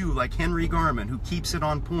 tiny few like Henry Garman, who keeps it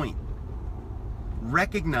on point.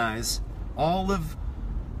 Recognize all of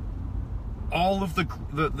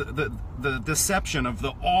the deception of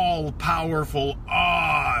the all-powerful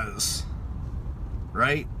Oz.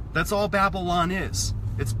 Right? That's all Babylon is.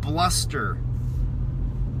 It's bluster.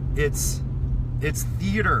 It's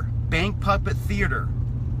theater. Bank puppet theater.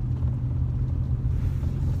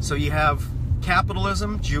 So you have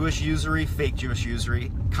capitalism, Jewish usury, fake Jewish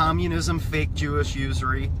usury. Communism, fake Jewish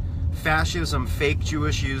usury. Fascism, fake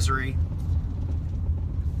Jewish usury.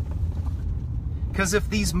 Because if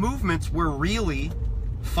these movements were really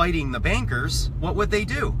fighting the bankers, what would they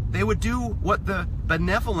do? They would do what the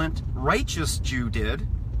benevolent, righteous Jew did,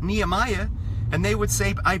 Nehemiah, and they would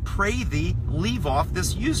say, I pray thee, leave off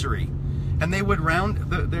this usury. And they would round,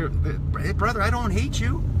 hey brother, I don't hate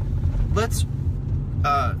you. Let's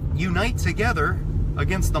unite together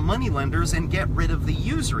against the moneylenders and get rid of the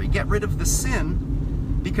usury, get rid of the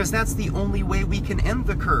sin, because that's the only way we can end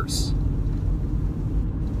the curse.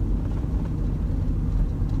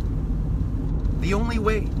 The only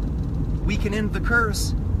way we can end the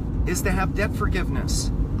curse is to have debt forgiveness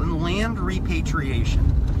and land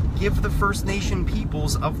repatriation. Give the First Nation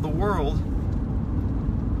peoples of the world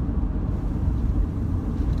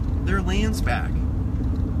their lands back.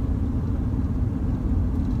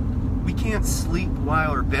 We can't sleep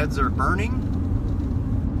while our beds are burning.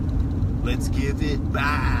 Let's give it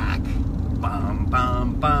back. Bum,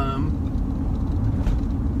 bum, bum.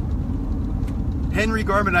 Henry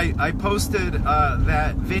Garman, I posted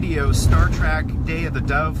that video, Star Trek Day of the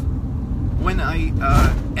Dove. When I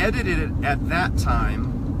edited it at that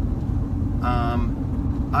time,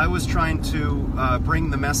 I was trying to bring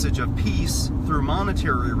the message of peace through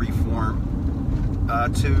monetary reform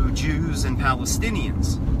to Jews and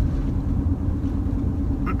Palestinians.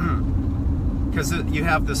 Because you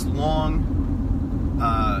have this long,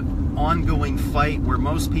 ongoing fight where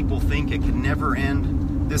most people think it can never end.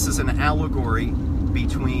 This is an allegory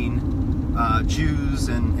between Jews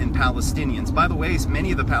and Palestinians. By the way,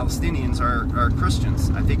 many of the Palestinians are Christians.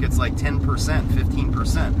 I think it's like 10%,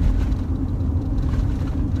 15%.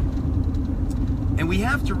 And we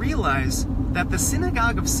have to realize that the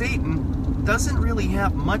synagogue of Satan doesn't really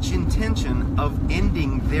have much intention of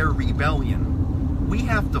ending their rebellion. We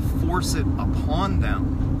have to force it upon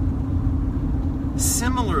them.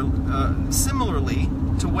 Similarly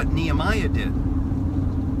to what Nehemiah did.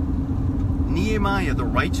 Nehemiah, the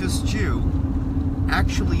righteous Jew,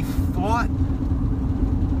 actually fought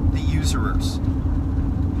the usurers.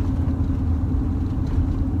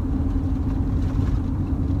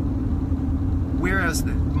 Whereas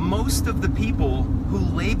most of the people who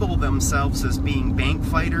label themselves as being bank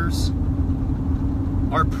fighters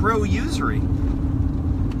are pro-usury.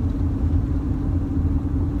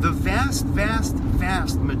 The vast, vast,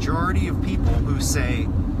 vast majority of people who say,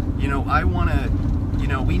 you know, I want to, you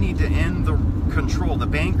know, we need to end the control. The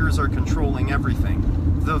bankers are controlling everything.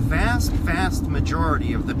 The vast, vast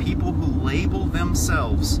majority of the people who label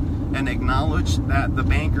themselves and acknowledge that the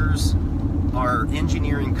bankers are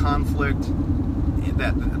engineering conflict,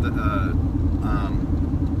 that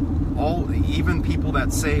even people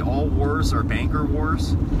that say all wars are banker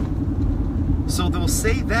wars. So they'll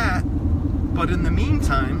say that, but in the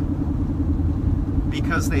meantime,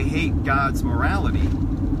 because they hate God's morality,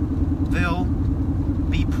 they'll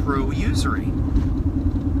be pro-usury.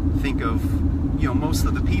 Think of, you know, most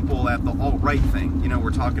of the people at the alt-right thing. You know,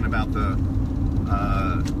 we're talking about the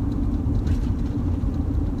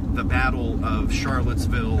the Battle of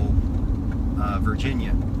Charlottesville,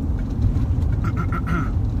 Virginia.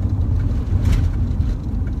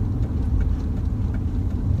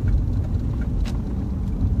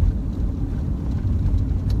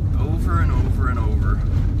 Over and over and over,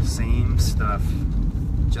 same stuff,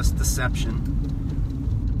 just deception.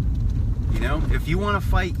 You know, if you want to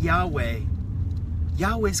fight Yahweh,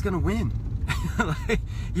 Yahweh's gonna win.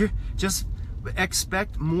 You just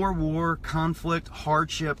expect more war, conflict,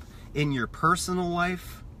 hardship in your personal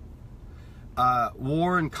life,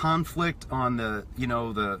 war and conflict on the, you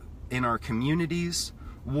know, in our communities,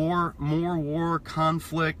 more war,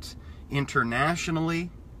 conflict internationally.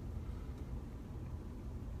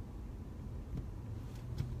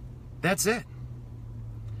 That's it.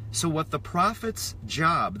 So what the prophet's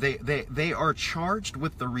job, they are charged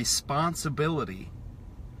with the responsibility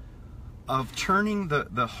of turning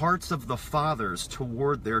the hearts of the fathers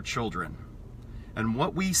toward their children. And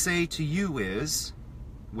what we say to you is,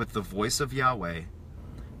 with the voice of Yahweh,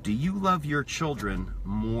 do you love your children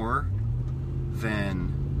more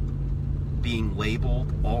than being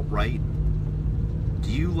labeled alt-right? Do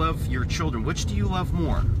you love your children? Which do you love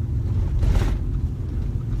more?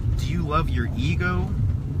 Do you love your ego?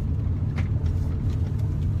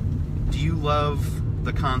 Do you love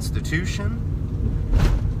the Constitution?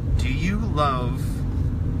 Do you love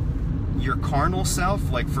your carnal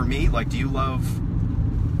self? Like for me, like do you love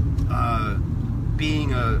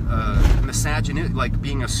being a misogynist, like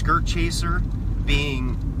being a skirt chaser,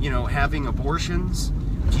 being, you know, having abortions?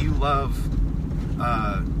 Do you love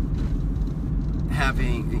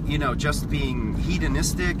having, you know, just being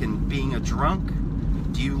hedonistic and being a drunk?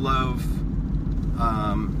 Do you love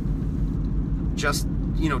just,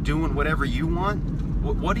 you know, doing whatever you want?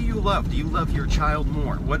 What do you love? Do you love your child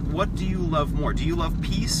more? What do you love more? Do you love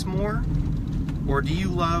peace more? Or do you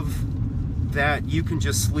love that you can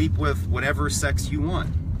just sleep with whatever sex you want?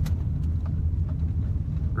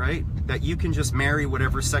 Right? That you can just marry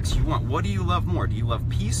whatever sex you want. What do you love more? Do you love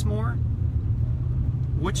peace more?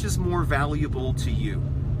 Which is more valuable to you?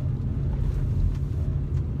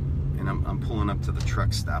 And I'm pulling up to the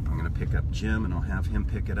truck stop. I'm going to pick up Jim and I'll have him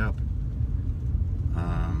pick it up.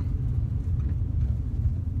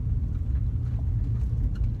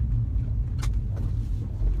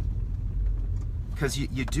 Because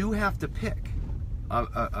you do have to pick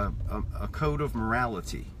a code of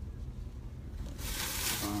morality.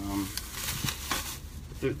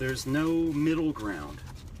 There's no middle ground.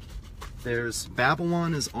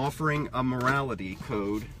 Babylon is offering a morality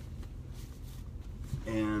code,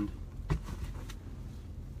 and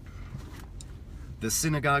the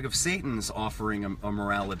synagogue of Satan is offering a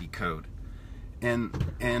morality code, and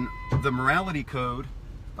the morality code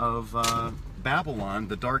of Babylon,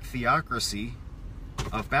 the dark theocracy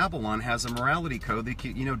of Babylon, has a morality code that,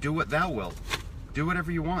 you know, do what thou wilt, do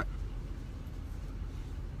whatever you want.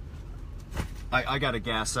 I got to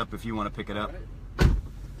gas up if you want to pick it up.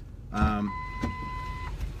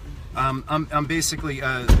 I'm basically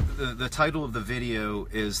the title of the video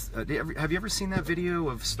is have you ever seen that video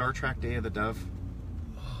of Star Trek Day of the Dove?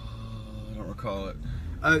 I don't recall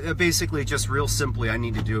it. Basically, just real simply, I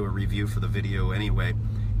need to do a review for the video anyway.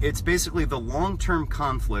 It's basically the long-term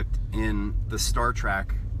conflict in the Star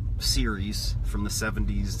Trek series from the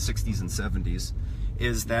 70s, 60s, and 70s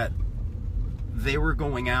is that they were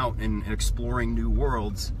going out and exploring new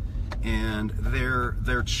worlds, and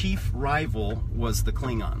their chief rival was the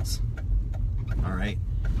Klingons. All right,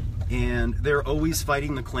 and they're always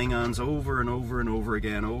fighting the Klingons over and over and over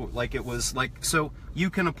again. Oh, like it was like, so you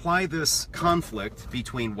can apply this conflict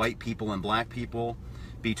between white people and black people,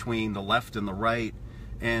 between the left and the right,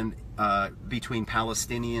 and between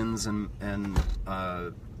Palestinians and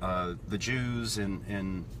the Jews,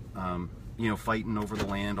 and you know, fighting over the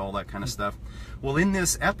land, all that kind of stuff. Well, in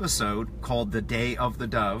this episode called The Day of the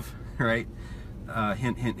Dove, right?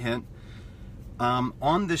 Hint, hint, hint.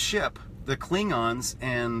 On the ship, the Klingons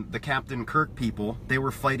and the Captain Kirk people, they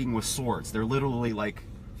were fighting with swords. They're literally like,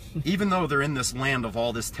 even though they're in this land of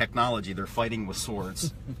all this technology, they're fighting with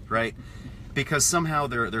swords, right? Because somehow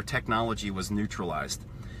their technology was neutralized.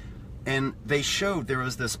 And they showed there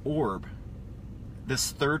was this orb,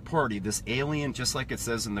 this third party, this alien, just like it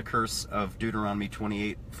says in the curse of Deuteronomy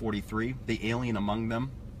 28:43, the alien among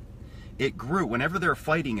them. It grew. Whenever they're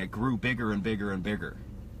fighting, it grew bigger and bigger and bigger.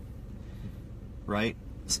 Right?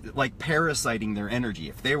 Like parasiting their energy.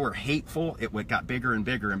 If they were hateful, it got bigger and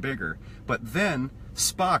bigger and bigger. But then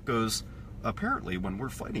Spock goes, apparently when we're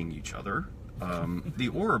fighting each other, the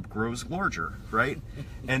orb grows larger, right?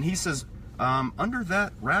 And he says, under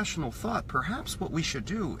that rational thought, perhaps what we should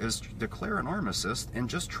do is declare an armistice and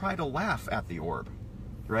just try to laugh at the orb,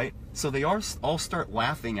 right? So they all start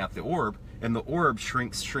laughing at the orb, and the orb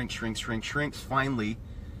shrinks, finally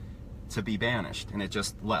to be banished, and it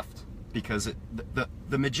just left because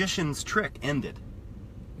the magician's trick ended.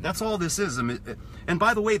 That's all this is. And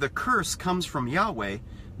by the way, the curse comes from Yahweh,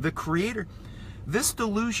 the Creator. This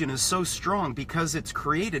delusion is so strong because it's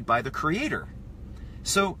created by the Creator.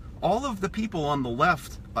 So all of the people on the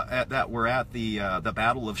left that were at the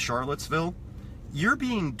Battle of Charlottesville, you're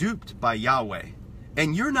being duped by Yahweh,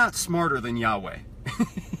 and you're not smarter than Yahweh.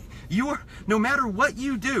 You are, no matter what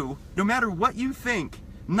you do, no matter what you think,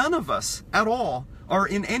 none of us at all are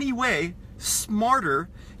in any way smarter.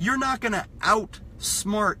 You're not going to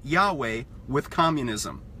outsmart Yahweh with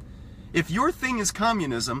communism. If your thing is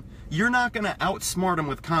communism, you're not going to outsmart him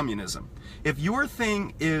with communism. If your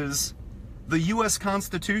thing is the U.S.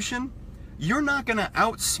 Constitution, you're not going to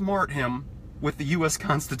outsmart him with the U.S.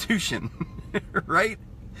 Constitution, right?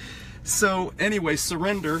 So anyway,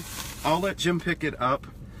 surrender. I'll let Jim pick it up.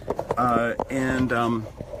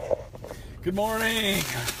 Good morning,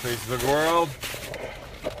 face of the world.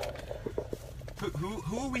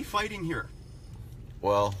 Who are we fighting here?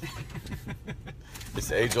 Well, it's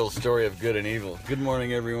the age-old story of good and evil. Good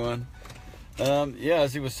morning, everyone. Yeah,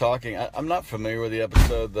 as he was talking, I'm not familiar with the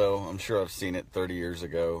episode, though. I'm sure I've seen it 30 years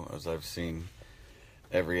ago, as I've seen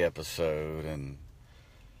every episode. And,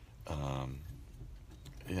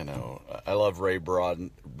 you know, I love Ray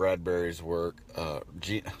Bradbury's work.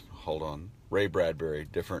 Ray Bradbury,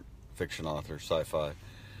 different fiction author, sci-fi.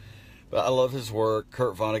 But I love his work,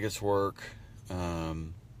 Kurt Vonnegut's work,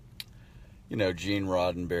 you know, Gene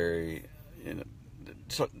Roddenberry. You know,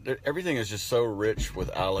 so everything is just so rich with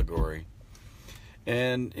allegory.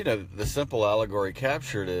 And, you know, the simple allegory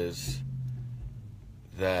captured is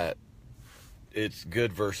that it's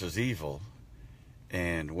good versus evil.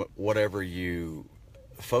 And whatever you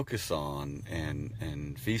focus on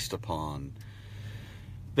and feast upon,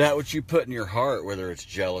 that which you put in your heart, whether it's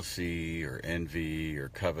jealousy or envy or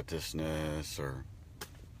covetousness or,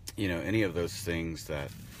 you know, any of those things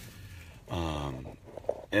that,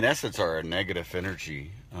 in essence, are a negative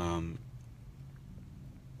energy,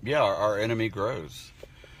 our enemy grows.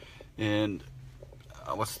 And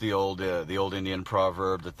what's the old Indian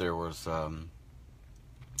proverb that there was an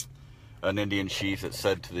Indian chief that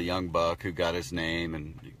said to the young buck who got his name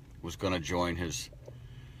and was going to join his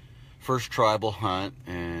first tribal hunt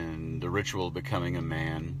and the ritual of becoming a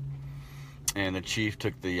man. And the chief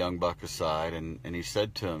took the young buck aside and he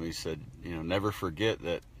said to him, he said, you know, never forget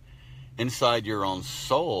that inside your own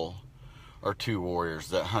soul are two warriors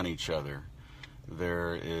that hunt each other.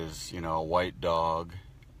 There is, you know, a white dog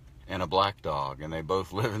and a black dog, and they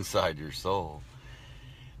both live inside your soul.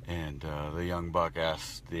 And the young buck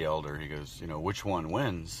asked the elder, he goes, you know, which one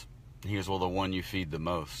wins? He goes, well, the one you feed the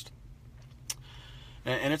most.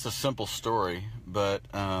 And it's a simple story, but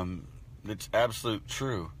it's absolute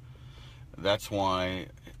true. That's why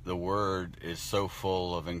the word is so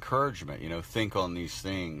full of encouragement. You know, think on these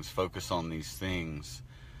things, focus on these things.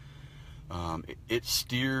 It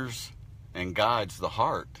steers and guides the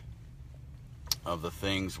heart of the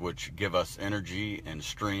things which give us energy and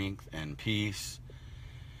strength and peace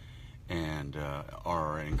and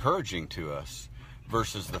are encouraging to us,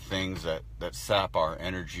 versus the things that sap our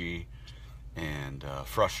energy and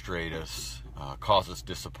frustrate us, cause us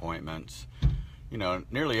disappointments. You know,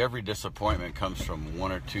 nearly every disappointment comes from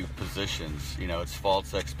one or two positions. You know, it's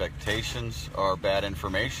false expectations or bad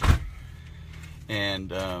information.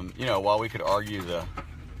 And, you know, while we could argue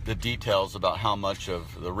the details about how much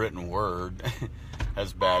of the written word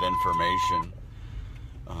has bad information,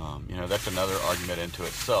 you know, that's another argument into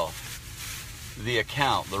itself. The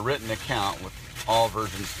written account with all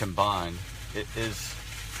versions combined, it is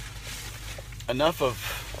enough of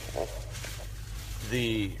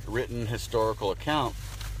the written historical account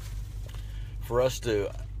for us to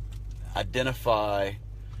identify,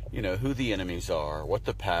 you know, who the enemies are, what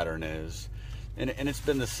the pattern is. And it's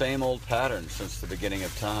been the same old pattern since the beginning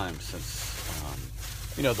of time, since,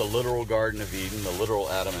 you know, the literal Garden of Eden, the literal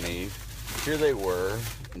Adam and Eve. Here they were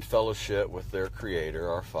in fellowship with their Creator,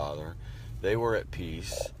 our Father. They were at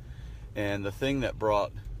peace. And the thing that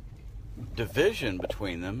brought division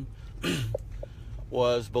between them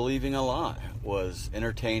was believing a lie, was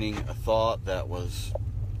entertaining a thought that was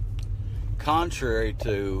contrary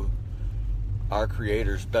to our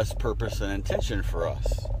Creator's best purpose and intention for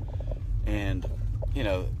us. And, you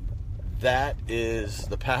know, that is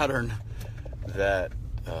the pattern that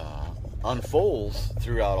unfolds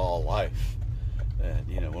throughout all life. And,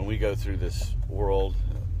 you know, when we go through this world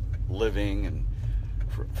living and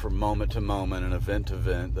from moment to moment and event to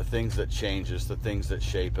event, the things that change us, the things that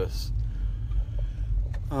shape us,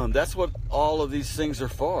 That's what all of these things are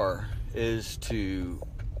for, is to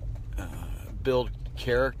build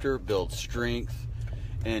character, build strength,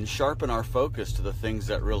 and sharpen our focus to the things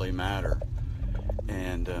that really matter.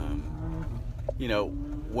 And,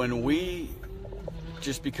 when we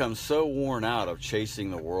just become so worn out of chasing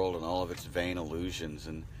the world and all of its vain illusions,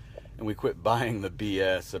 and we quit buying the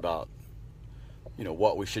BS about,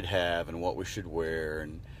 what we should have and what we should wear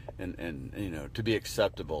and to be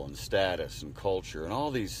acceptable and status and culture and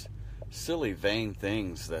all these silly, vain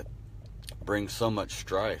things that bring so much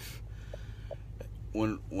strife.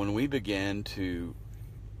 When we begin to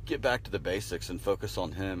get back to the basics and focus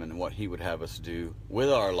on Him and what He would have us do with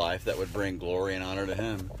our life that would bring glory and honor to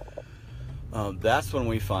Him, that's when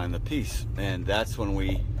we find the peace, and that's when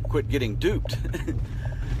we quit getting duped.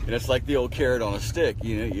 And it's like the old carrot on a stick.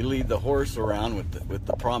 You lead the horse around with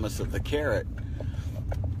the promise of the carrot.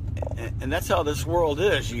 And that's how this world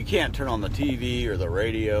is. You can't turn on the TV or the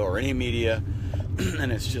radio or any media,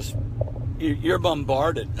 and it's just, you're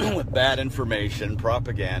bombarded with bad information,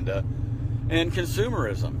 propaganda, and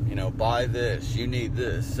consumerism. Buy this, you need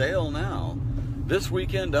this, sale now, this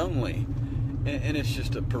weekend only. And it's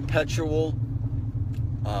just a perpetual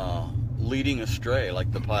leading astray,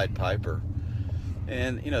 like the Pied Piper.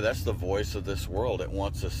 And, that's the voice of this world. It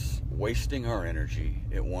wants us wasting our energy.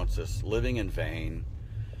 It wants us living in vain.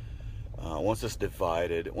 Wants us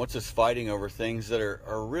divided. It wants us fighting over things that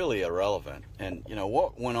are really irrelevant. And,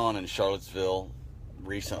 what went on in Charlottesville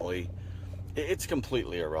recently, it's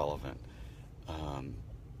completely irrelevant.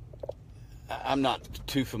 I'm not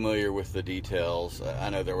too familiar with the details. I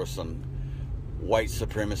know there was some white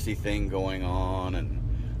supremacy thing going on and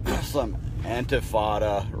some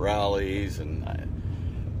Antifada rallies,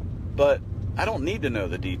 but I don't need to know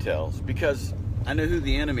the details, because I know who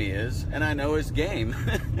the enemy is and I know his game.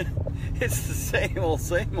 It's the same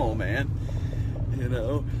old, man.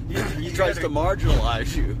 He tries to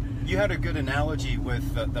marginalize you. You had a good analogy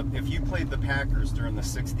with if you played the Packers during the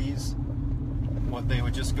 60s, what they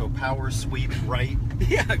would just go power sweep right.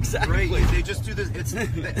 Yeah, exactly. Right. They just do this. It's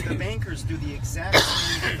the bankers do the exact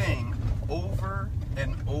same thing over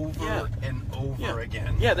and over and over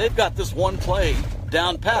again. Yeah, they've got this one play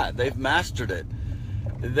down pat. They've mastered it.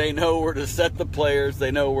 They know where to set the players.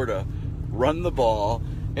 They know where to run the ball,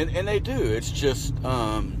 and they do. It's just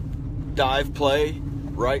dive play,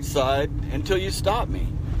 right side, until you stop me.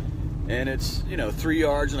 And it's 3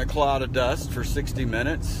 yards in a cloud of dust for 60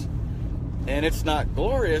 minutes. And it's not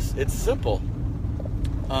glorious, it's simple.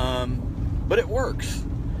 But it works.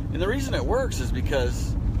 And the reason it works is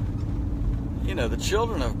because, the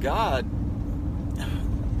children of God,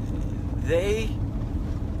 they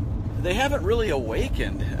haven't really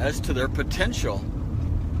awakened as to their potential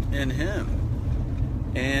in Him.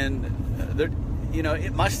 And they're,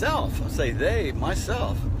 myself, I say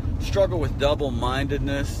myself, struggle with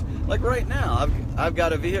double-mindedness. Like right now, I've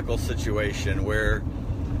got a vehicle situation where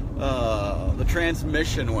the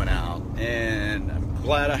transmission went out, and I'm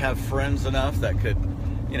glad I have friends enough that could,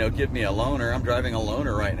 give me a loaner. I'm driving a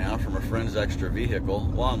loaner right now from a friend's extra vehicle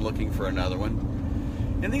while I'm looking for another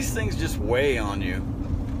one. And these things just weigh on you.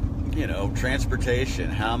 Transportation.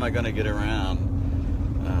 How am I going to get around?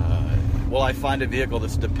 Will I find a vehicle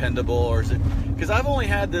that's dependable, or is it? Because I've only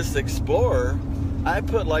had this Explorer. I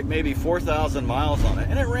put like maybe 4,000 miles on it,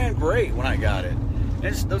 and it ran great when I got it. And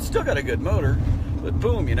it's still got a good motor. But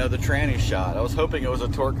boom, the tranny shot. I was hoping it was a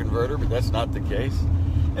torque converter, but that's not the case.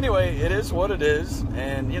 Anyway, it is what it is.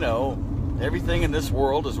 And, everything in this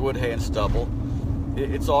world is wood, hay, and stubble.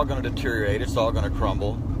 It's all going to deteriorate. It's all going to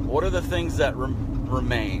crumble. What are the things that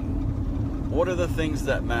remain? What are the things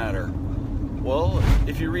that matter? Well,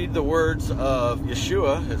 if you read the words of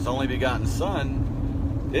Yeshua, His only begotten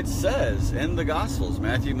Son, it says in the Gospels,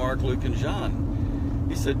 Matthew, Mark, Luke, and John,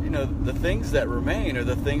 He said, the things that remain are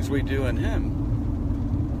the things we do in Him.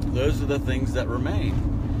 Those are the things that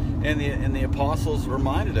remain. And the apostles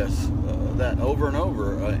reminded us that over and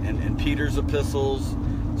over in Peter's epistles,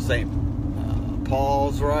 St.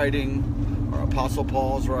 Paul's writing, or Apostle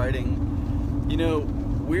Paul's writing.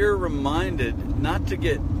 We're reminded not to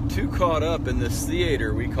get too caught up in this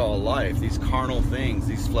theater we call life, these carnal things,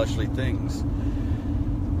 these fleshly things.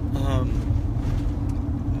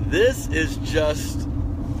 This is just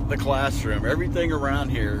the classroom. Everything around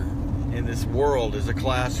here in this world is a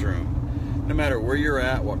classroom. No matter where you're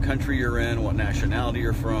at, what country you're in, what nationality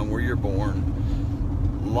you're from, where you're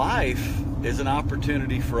born, life is an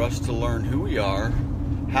opportunity for us to learn who we are,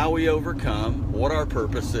 how we overcome, what our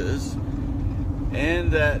purpose is,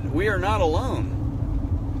 and that we are not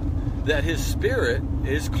alone. That His Spirit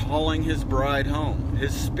is calling His bride home.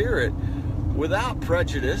 His Spirit, without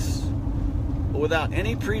prejudice, without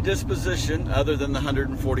any predisposition other than the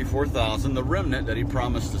 144,000, the remnant that he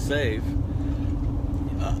promised to save,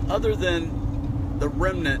 other than the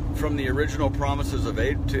remnant from the original promises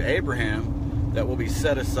to Abraham that will be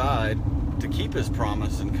set aside to keep his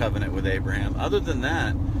promise and covenant with Abraham. Other than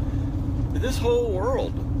that, this whole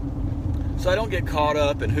world. So I don't get caught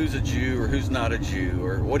up in who's a Jew or who's not a Jew,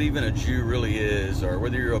 or what even a Jew really is, or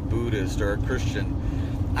whether you're a Buddhist or a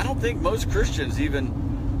Christian. I don't think most Christians even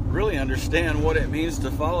really understand what it means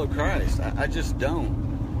to follow Christ. I just don't.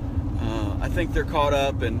 I think they're caught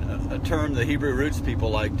up in a term the Hebrew roots people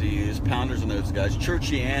like to use, Pounders and those guys,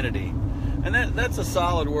 churchianity. And that's a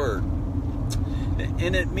solid word.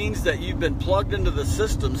 And it means that you've been plugged into the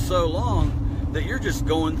system so long that you're just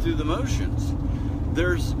going through the motions.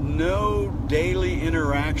 There's no daily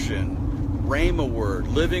interaction, rhema word,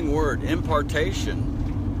 living word, impartation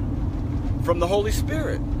from the Holy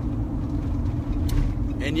Spirit.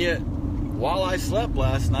 And yet, while I slept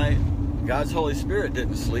last night, God's Holy Spirit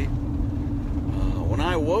didn't sleep. When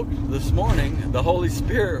I woke this morning, the Holy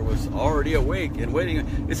Spirit was already awake and waiting.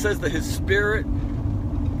 It says that His Spirit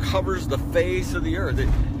covers the face of the earth.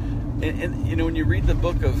 And you know, when you read the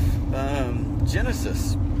book of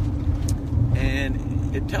Genesis,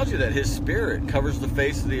 and it tells you that His Spirit covers the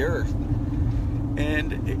face of the earth.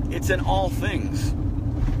 And it's in all things,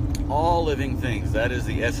 all living things. That is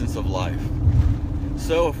the essence of life.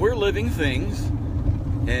 So if we're living things,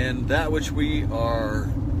 and that which we are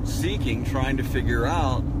seeking, trying to figure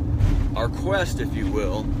out, our quest, if you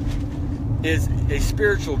will, is a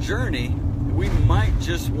spiritual journey, we might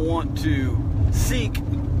just want to seek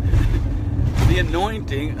the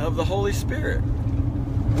anointing of the Holy Spirit.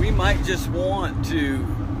 We might just want to,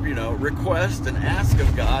 you know, request and ask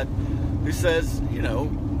of God, who says, you know,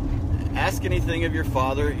 ask anything of your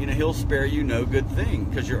Father, you know, He'll spare you no good thing,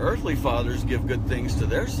 because your earthly fathers give good things to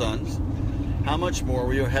their sons. How much more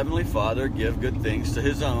will your heavenly Father give good things to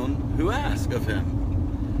His own who ask of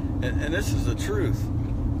Him? And this is the truth.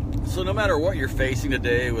 So no matter what you're facing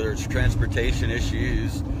today, whether it's transportation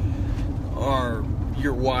issues, or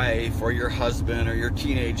your wife, or your husband, or your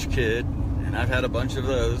teenage kid, and I've had a bunch of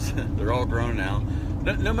those, they're all grown now.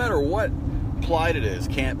 No matter what plight it is,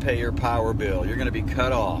 can't pay your power bill, you're going to be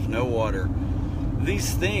cut off, no water.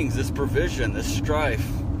 These things, this provision, this strife,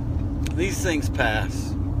 these things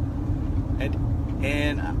pass.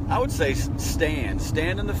 And I would say stand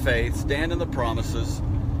in the faith, stand in the promises,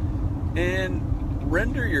 and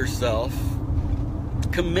render yourself,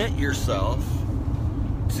 commit yourself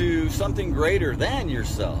to something greater than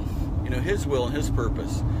yourself. You know, His will and His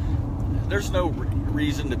purpose. There's no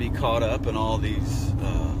reason to be caught up in all these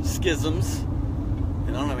schisms.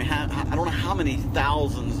 And I don't know how many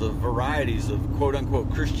thousands of varieties of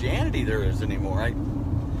quote-unquote Christianity there is anymore. I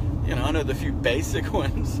know the few basic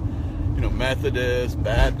ones. You know, Methodists,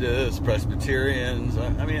 Baptists, Presbyterians.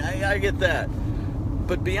 I get that.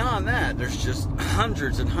 But beyond that, there's just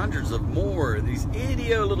hundreds and hundreds of more of these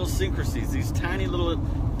idiosyncrasies, these tiny little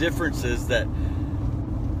differences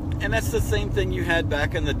and that's the same thing you had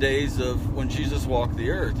back in the days of when Jesus walked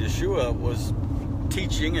the earth. Yeshua was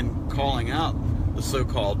teaching and calling out the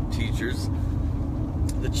so-called teachers,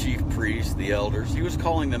 the chief priests, the elders. He was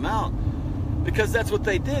calling them out because that's what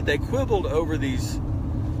they did. They quibbled over these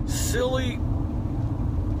silly,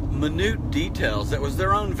 minute details that was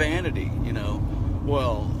their own vanity, you know.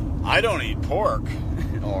 Well, I don't eat pork,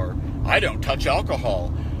 or I don't touch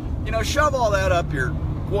alcohol. You know, shove all that up your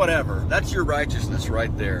whatever. That's your righteousness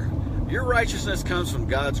right there. Your righteousness comes from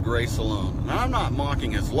God's grace alone. Now, I'm not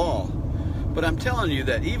mocking His law, but I'm telling you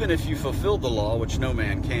that even if you fulfilled the law, which no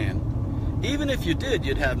man can, even if you did,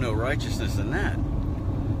 you'd have no righteousness in that.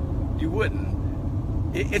 You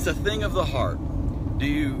wouldn't. It's a thing of the heart. Do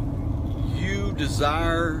you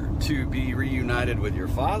desire to be reunited with your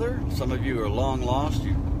father? Some of you are long lost.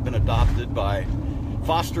 You've been adopted by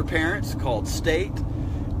foster parents called state,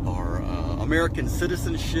 or American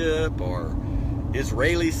citizenship, or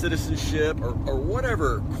Israeli citizenship, or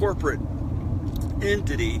whatever corporate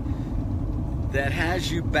entity that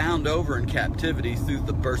has you bound over in captivity through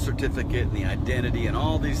the birth certificate and the identity and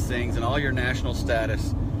all these things and all your national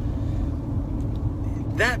status.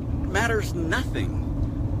 That matters nothing.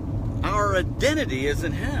 Our identity is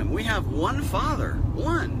in Him. We have one Father,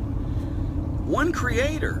 one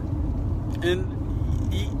Creator.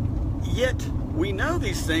 And yet we know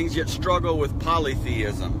these things, yet struggle with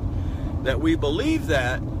polytheism. That we believe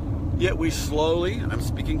that, yet we slowly, and I'm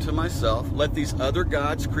speaking to myself, let these other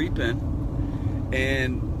gods creep in.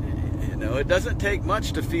 And, you know, it doesn't take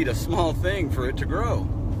much to feed a small thing for it to grow.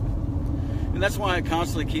 And And that's why I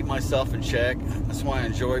constantly keep myself in check. That's why I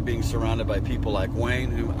enjoy being surrounded by people like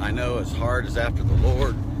Wayne, who I know is hard is after the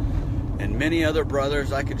Lord, and many other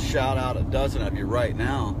brothers. I could shout out a dozen of you right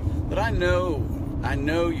now, but I know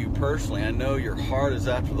you personally. I know your heart is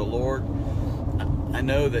after the Lord. I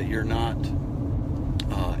know that you're not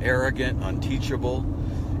arrogant, unteachable,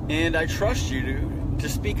 and I trust you to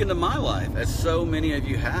speak into my life, as so many of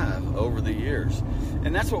you have over the years.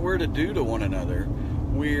 And that's what we're to do to one another.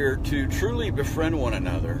 We're to truly befriend one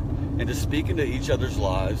another and to speak into each other's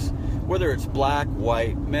lives, whether it's black,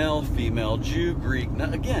 white, male, female, Jew, Greek.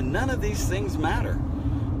 Again, none of these things matter.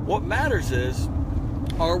 What matters is,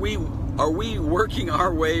 are we working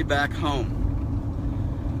our way back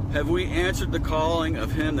home? Have we answered the calling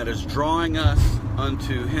of Him that is drawing us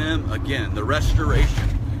unto Him? Again, the restoration.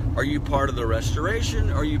 Are you part of the restoration,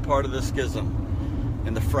 or are you part of the schism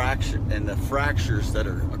and the fractures that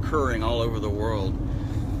are occurring all over the world?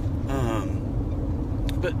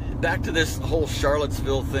 But back to this whole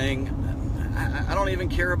Charlottesville thing, I don't even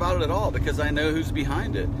care about it at all, because I know who's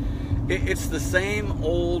behind it. It's the same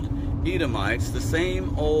old Edomites, the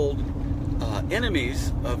same old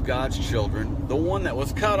enemies of God's children, the one that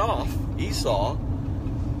was cut off, Esau,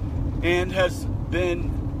 and has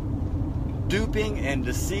been duping and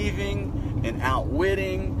deceiving and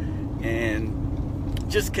outwitting and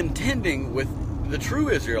just contending with the true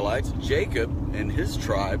Israelites, Jacob and his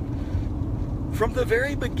tribe, from the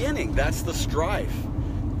very beginning. That's the strife.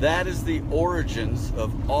 That is the origins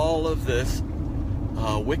of all of this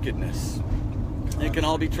wickedness. It can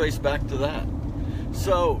all be traced back to that.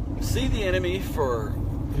 So see the enemy for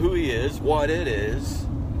who he is, what it is,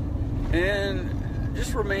 and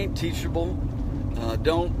just remain teachable.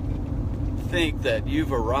 Don't think that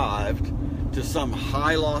you've arrived to some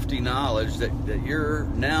high lofty knowledge that you're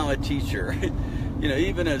now a teacher. You know,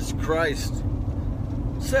 even as Christ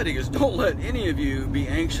said, He goes, don't let any of you be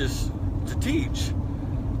anxious to teach.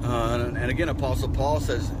 And again, Apostle Paul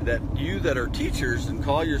says that you that are teachers and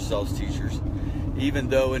call yourselves teachers, even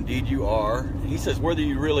though indeed you are, he says whether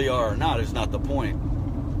you really are or not is not the point.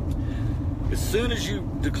 As soon as you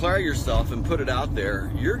declare yourself and put it out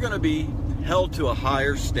there, you're going to be held to a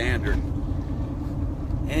higher standard.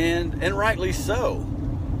 And rightly so.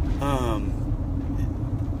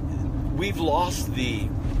 We've lost the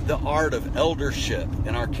art of eldership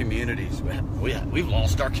in our communities. We've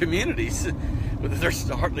lost our communities. There's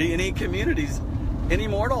hardly any communities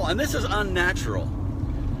anymore at all. And this is unnatural.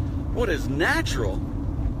 What is natural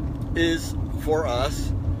is for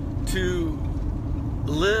us to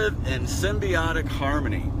live in symbiotic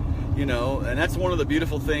harmony. You know, and that's one of the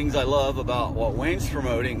beautiful things I love about what Wayne's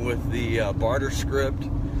promoting with the barter script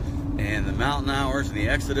and the mountain hours and the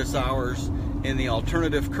Exodus hours and the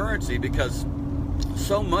alternative currency, because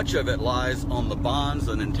so much of it lies on the bonds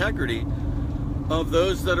and integrity of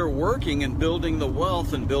those that are working and building the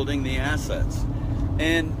wealth and building the assets.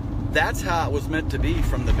 And that's how it was meant to be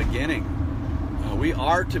from the beginning. We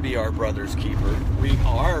are to be our brother's keeper. We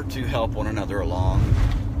are to help one another along.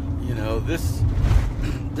 You know, this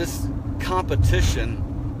competition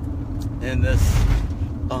and this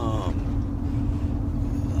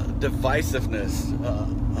divisiveness,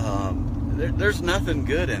 there's nothing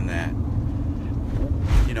good in that.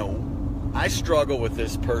 You know, I struggle with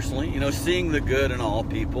this personally, you know, seeing the good in all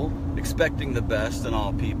people, expecting the best in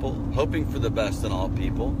all people, hoping for the best in all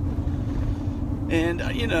people.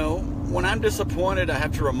 And, you know, when I'm disappointed, I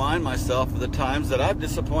have to remind myself of the times that I've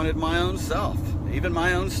disappointed my own self, even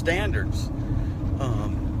my own standards.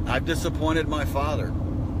 I've disappointed my father.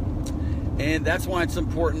 And that's why it's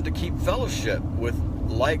important to keep fellowship with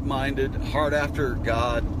like-minded, hard after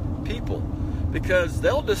God people, because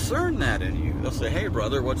they'll discern that in you. They'll say, hey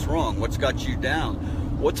brother, what's wrong? What's got you down?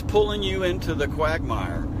 What's pulling you into the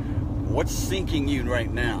quagmire? What's sinking you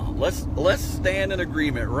right now? Let's stand in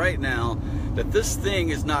agreement right now that this thing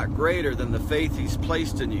is not greater than the faith He's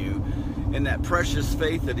placed in you, and that precious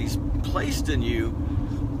faith that He's placed in you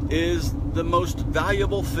is the most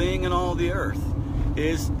valuable thing in all the earth,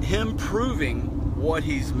 is Him proving what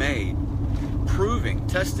He's made. Proving,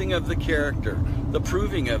 testing of the character, the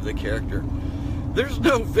proving of the character. There's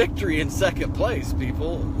no victory in second place,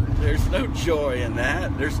 people. There's no joy in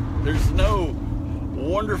that. There's no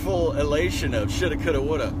wonderful elation of shoulda, coulda,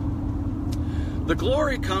 woulda. The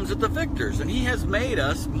glory comes at the victors, and He has made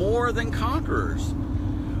us more than conquerors.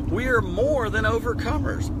 We are more than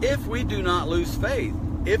overcomers if we do not lose faith,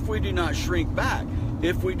 if we do not shrink back,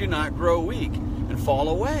 if we do not grow weak and fall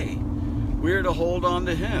away. We are to hold on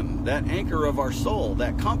to Him, that anchor of our soul,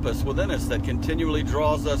 that compass within us that continually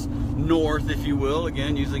draws us north, if you will,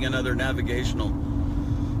 again using another navigational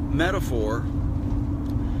metaphor,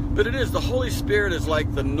 But it is, the Holy Spirit is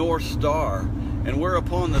like the North Star, and we're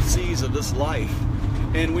upon the seas of this life.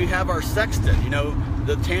 And we have our sextant, you know,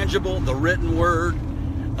 the tangible, the written word.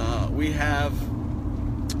 We have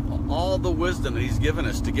all the wisdom that He's given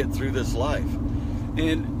us to get through this life.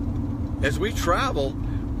 And as we travel,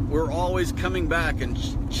 we're always coming back and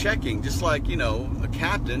checking, just like, you know, a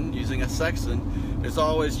captain using a sextant is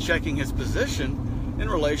always checking his position in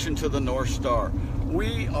relation to the North Star.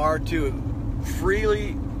 We are to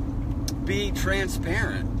freely be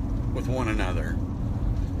transparent with one another.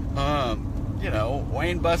 You know,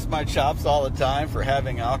 Wayne busts my chops all the time for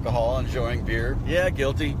having alcohol, enjoying beer. Yeah,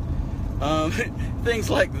 guilty.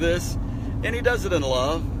 Things like this. And he does it in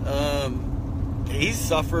love. He's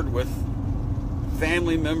suffered with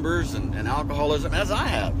family members and alcoholism, as I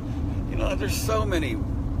have. You know, there's so many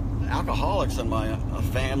alcoholics in my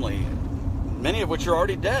family, many of which are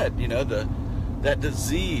already dead. You know, that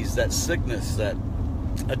disease, that sickness, that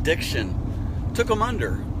addiction took them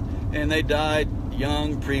under, and they died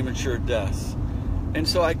young, premature deaths. And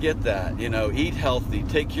so I get that. You know, eat healthy,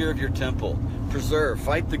 take care of your temple, preserve,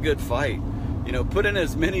 fight the good fight. You know, put in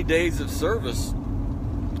as many days of service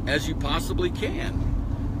as you possibly can.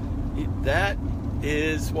 That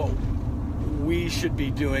is what we should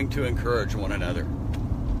be doing to encourage one another.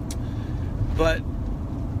 But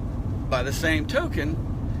by the same token,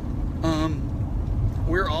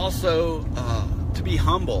 we're also to be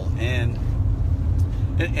humble and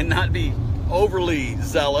not be overly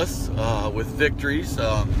zealous with victories.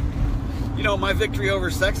 You know, my victory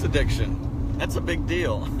over sex addiction, that's a big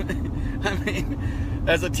deal. I mean,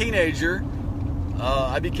 as a teenager,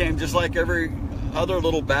 I became just like every other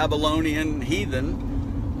little Babylonian heathen,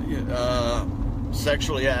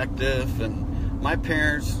 sexually active, and my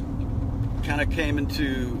parents kind of came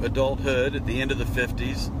into adulthood at the end of the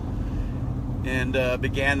 50s and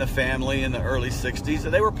began the family in the early 60s.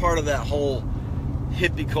 And they were part of that whole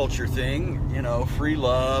hippie culture thing, you know, free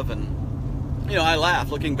love. And, you know, I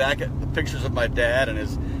laugh looking back at the pictures of my dad and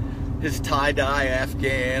his tie-dye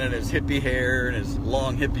Afghan and his hippie hair and his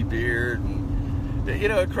long hippie beard. And, you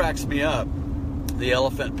know, it cracks me up. The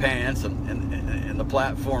elephant pants and the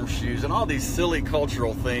platform shoes and all these silly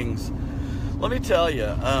cultural things. Let me tell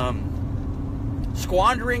you,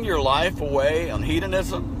 squandering your life away on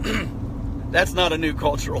hedonism, that's not a new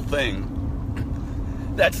cultural thing.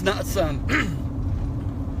 That's not some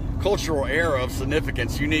cultural era of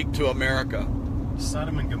significance unique to America.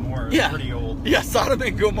 Sodom and Gomorrah is pretty old. Yeah, Sodom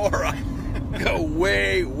and Gomorrah go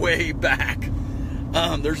way, way back.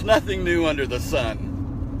 There's nothing new under the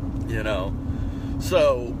sun, you know.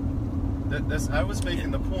 So I was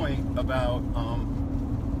making the point about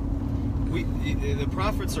the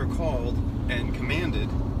prophets are called and commanded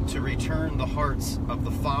to return the hearts of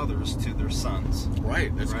the fathers to their sons.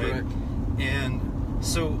 Right, that's correct. And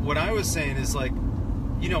so what I was saying is, like,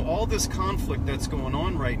 you know, all this conflict that's going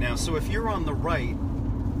on right now. So if you're on the right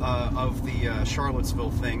of the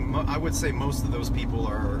Charlottesville thing, I would say most of those people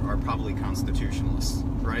are probably constitutionalists,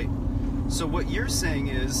 right? So what you're saying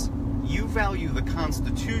is you value the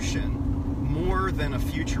Constitution more than a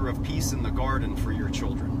future of peace in the garden for your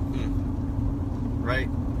children, right?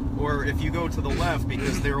 Or if you go to the left,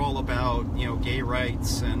 because they're all about, you know, gay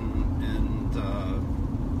rights and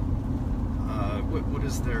what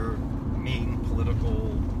is their main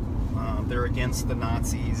political? They're against the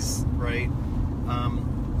Nazis, right?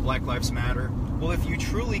 Black Lives Matter. Well, if you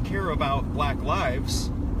truly care about Black lives,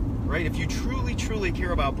 right? If you truly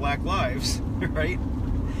care about Black lives, right?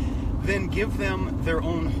 Then give them their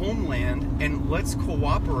own homeland and let's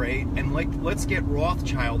cooperate and let's get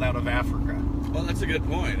Rothschild out of Africa. Well, that's a good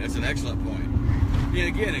point. That's an excellent point. Yeah,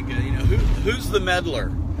 again, you know, who's the meddler?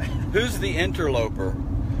 Who's the interloper?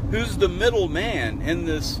 Who's the middleman in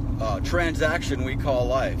this transaction we call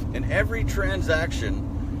life? In every transaction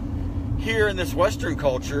here in this Western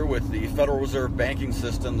culture with the Federal Reserve banking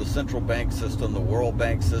system, the central bank system, the World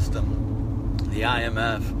Bank system, the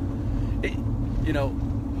IMF, you know,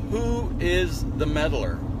 who is the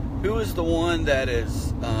meddler? Who is the one that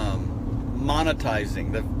is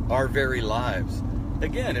monetizing our very lives?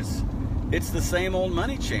 Again, it's the same old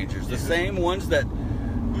money changers, the same ones that...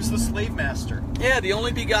 Who's the slave master? Yeah, the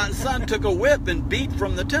only begotten son took a whip and beat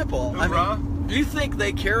from the temple. I mean, do you think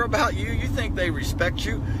they care about you? You think they respect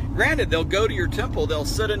you? Granted, they'll go to your temple, they'll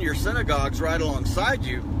sit in your synagogues right alongside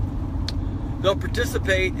you. They'll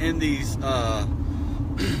participate in these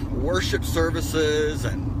worship services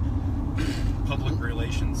and public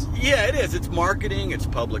relations. Yeah, it is. It's marketing, it's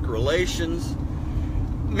public relations.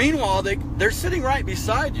 Meanwhile, they're sitting right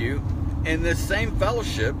beside you in this same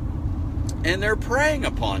fellowship, and they're preying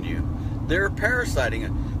upon you. They're parasiting.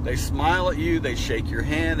 They smile at you, they shake your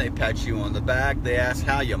hand, they pat you on the back, they ask,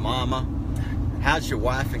 how you mama? How's your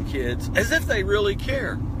wife and kids? As if they really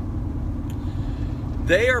care.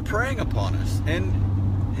 They are preying upon us. And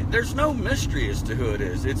there's no mystery as to who it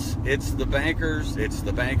is. It's the bankers, it's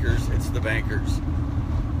the bankers, it's the bankers.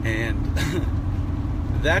 And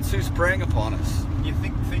that's who's preying upon us. You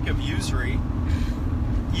think of usury.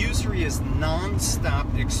 Usury is non-stop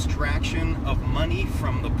extraction of money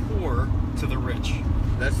from the poor to the rich.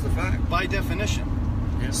 That's the fact. By definition.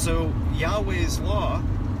 Yeah. So Yahweh's law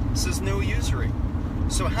says no usury.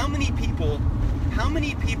 So how many people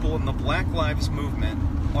in the Black Lives Movement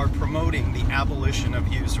are promoting the abolition of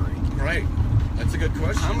usury? Right. That's a good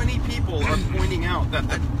question. How many people are pointing out that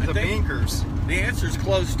the bankers... The answer's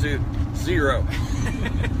close to 0.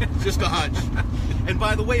 Just a hunch. And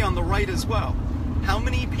by the way, on the right as well, how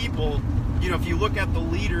many people, if you look at the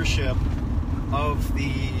leadership of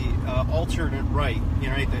the alternate right,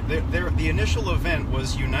 the initial event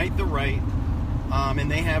was Unite the Right, and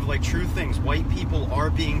they have like true things. White people are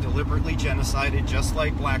being deliberately genocided, just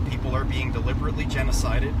like black people are being deliberately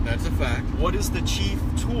genocided. That's a fact. What is the chief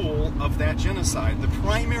tool of that genocide? The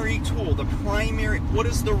primary tool, what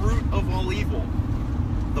is the root of all evil?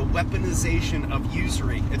 The weaponization of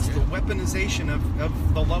usury. It's the weaponization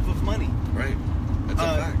of the love of money. Right. That's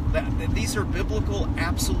a fact. These are biblical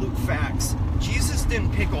absolute facts. Jesus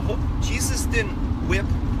didn't Jesus didn't whip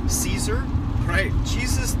Caesar. Right.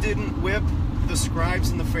 Jesus didn't whip the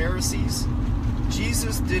scribes and the Pharisees.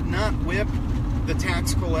 Jesus did not whip the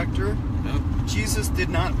tax collector. No. Jesus did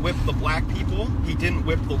not whip the black people. He didn't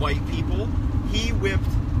whip the white people. He whipped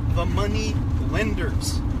the money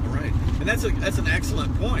lenders. Right. And that's an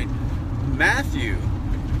excellent point. Matthew,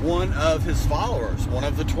 one of his followers, one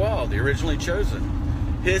of the 12, the originally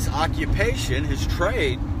chosen, his occupation, his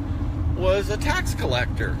trade, was a tax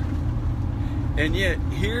collector. And yet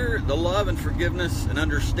here the love and forgiveness and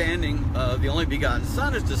understanding of the only begotten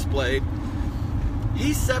Son is displayed.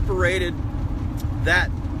 He separated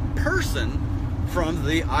that person from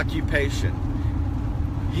the occupation.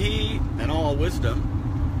 He, in all wisdom,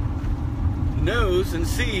 knows and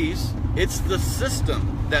sees it's the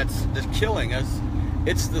system that's killing us.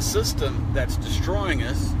 It's the system that's destroying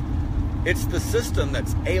us. It's the system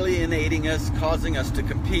that's alienating us, causing us to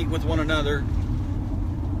compete with one another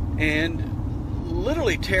and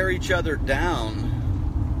literally tear each other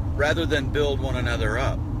down rather than build one another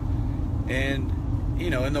up. And,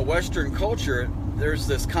 in the Western culture, there's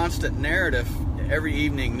this constant narrative, every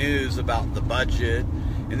evening news about the budget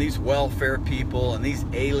and these welfare people and these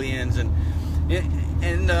aliens and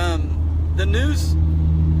the news,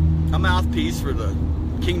 a mouthpiece for the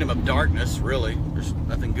kingdom of darkness, really. There's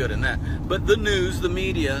nothing good in that. But the news, the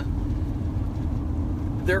media,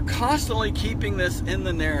 they're constantly keeping this in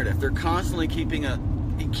the narrative. They're constantly keeping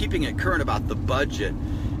it current about the budget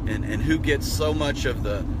and who gets so much of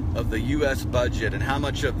the U.S. budget and how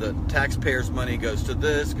much of the taxpayers' money goes to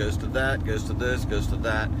this, goes to that, goes to this, goes to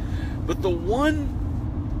that. But the one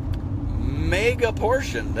mega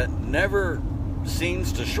portion that never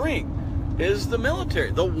seems to shrink is the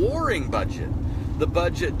military, the warring budget, the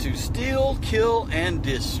budget to steal, kill, and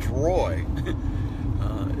destroy.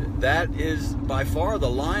 That is by far the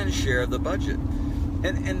lion's share of the budget.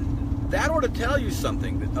 And that ought to tell you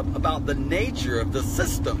something about the nature of the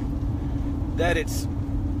system, that its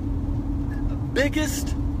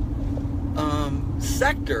biggest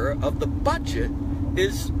sector of the budget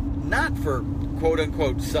is not for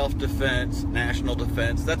quote-unquote self-defense, national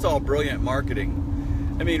defense. That's all brilliant marketing.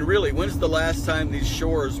 I mean, really, when's the last time these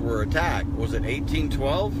shores were attacked? Was it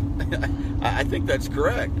 1812? I think that's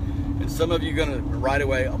correct. And some of you are going to right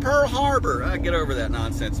away, Pearl Harbor. Get over that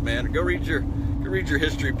nonsense, man. Go read your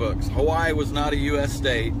history books. Hawaii was not a U.S.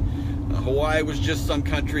 state. Hawaii was just some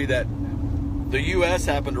country that the U.S.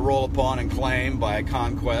 happened to roll upon and claim by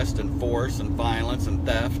conquest and force and violence and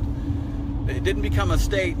theft. It didn't become a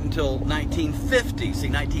state until 1950. See,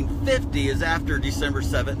 1950 is after December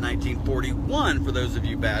 7th, 1941, for those of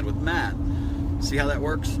you bad with math. See how that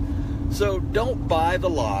works? So don't buy the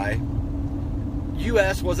lie.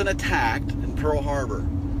 U.S. wasn't attacked in Pearl Harbor.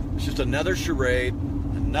 It's just another charade,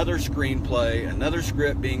 another screenplay, another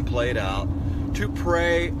script being played out to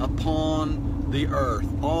prey upon the earth.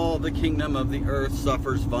 All the kingdom of the earth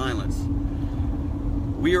suffers violence.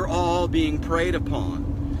 We are all being preyed upon.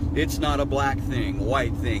 It's not a black thing,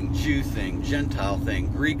 white thing, Jew thing, Gentile thing,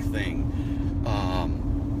 Greek thing.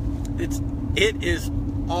 It is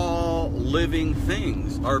all living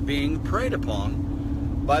things are being preyed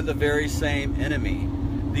upon by the very same enemy.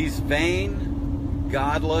 These vain,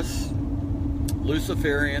 godless,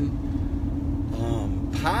 Luciferian,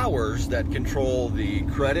 powers that control the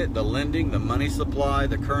credit, the lending, the money supply,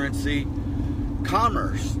 the currency,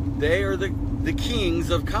 commerce. They are the kings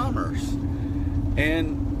of commerce.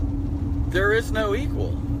 And there is no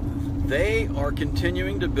equal. They are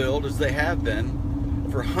continuing to build, as they have been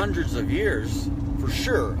for hundreds of years, for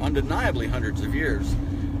sure, undeniably hundreds of years.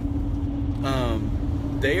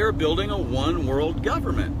 They are building a one world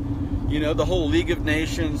government. You know, the whole League of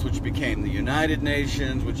Nations, which became the United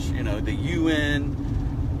Nations, which, you know, the UN.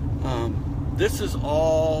 This is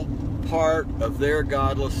all part of their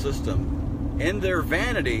godless system. In their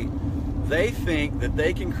vanity, they think that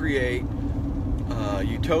they can create a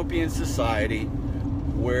utopian society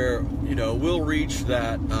where, you know, we'll reach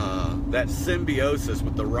that that symbiosis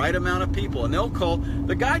with the right amount of people, and they'll call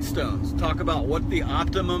the Guidestones talk about what the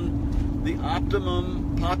optimum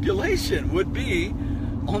population would be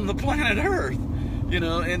on the planet Earth, you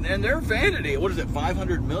know, and their vanity. What is it?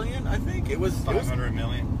 500 million? I think it was 500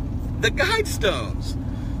 million. The Guidestones,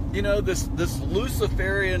 you know, this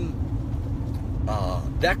Luciferian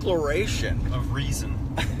declaration Of reason.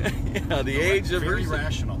 yeah, the age of very reason.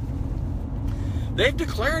 rational. They've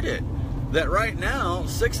declared it that right now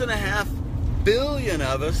 6.5 billion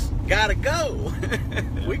of us gotta go.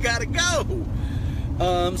 We gotta go.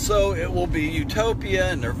 So it will be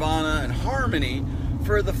utopia and nirvana and harmony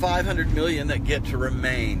for the 500 million that get to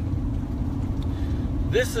remain.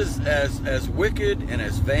 This is as wicked and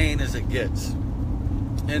as vain as it gets.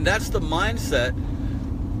 And that's the mindset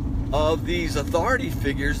of these authority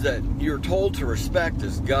figures that you're told to respect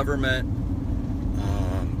as government,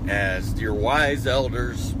 as your wise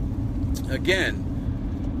elders.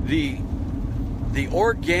 Again, the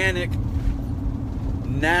organic,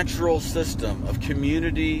 natural system of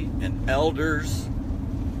community and elders,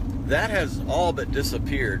 that has all but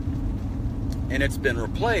disappeared. And it's been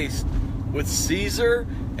replaced with Caesar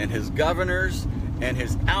and his governors and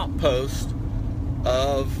his outpost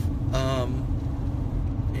of,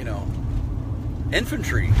 you know,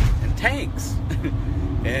 infantry and tanks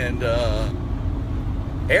and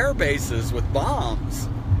air bases with bombs.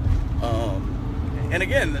 And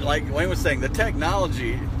again, like Wayne was saying, the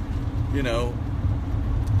technology, you know,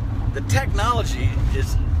 the technology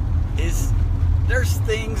is there's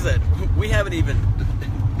things that we haven't even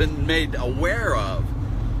been made aware of.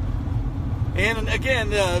 And again,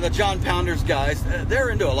 the John Pounders guys, they're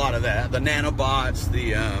into a lot of that. The nanobots,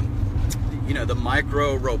 you know, the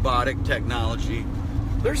micro robotic technology.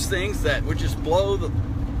 There's things that would just blow the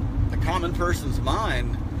common person's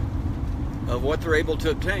mind of what they're able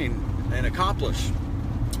to obtain and accomplish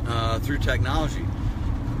through technology.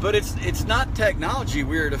 But it's not technology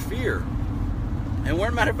we're to fear. And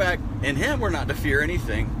we're, matter of fact, in him we're not to fear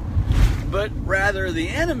anything. But rather the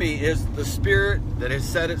enemy is the spirit that has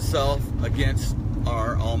set itself against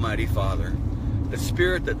our Almighty Father. The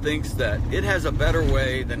spirit that thinks that it has a better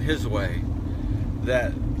way than his way.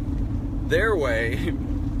 That their way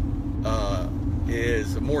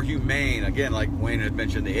is more humane. Again, like Wayne had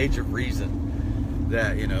mentioned, the age of reason.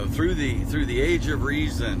 That, you know, through the age of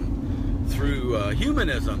reason, through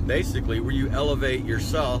humanism, basically, where you elevate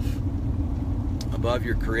yourself above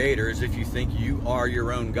your creator, as if you think you are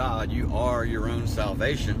your own God, you are your own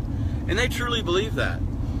salvation. And they truly believe that.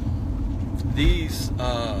 These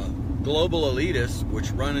global elitists,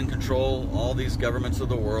 which run and control all these governments of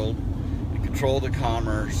the world, and control the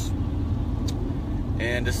commerce,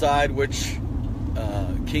 and decide which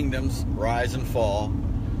kingdoms rise and fall,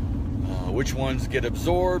 which ones get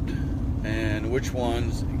absorbed, and which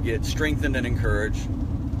ones get strengthened and encouraged.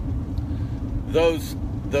 Those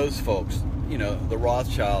folks, you know, the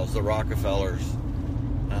Rothschilds, the Rockefellers,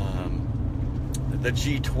 the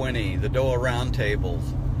G20, the Doha Roundtables.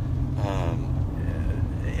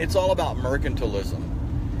 It's all about mercantilism.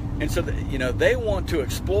 And so, you know, they want to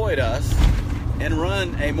exploit us and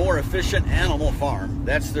run a more efficient animal farm.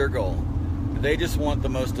 That's their goal. They just want the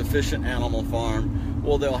most efficient animal farm.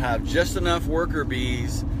 Well, they'll have just enough worker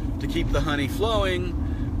bees to keep the honey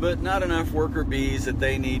flowing, but not enough worker bees that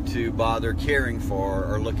they need to bother caring for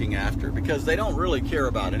or looking after, because they don't really care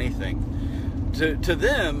about anything. To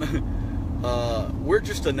them, we're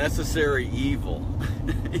just a necessary evil,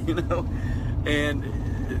 you know, and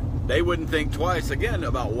they wouldn't think twice again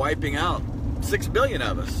about wiping out 6 billion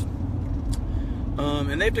of us.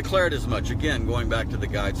 And they've declared as much, again, going back to the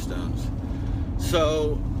Guidestones.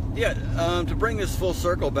 So, yeah, to bring this full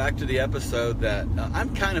circle back to the episode that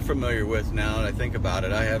I'm kind of familiar with now that I think about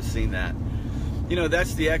it, I have seen that. You know,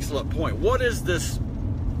 that's the excellent point. What is this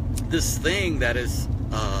thing that is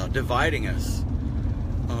dividing us?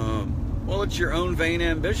 Well, it's your own vain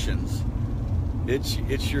ambitions.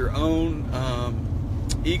 It's your own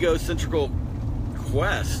egocentric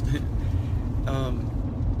quest.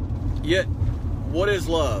 Yet, what is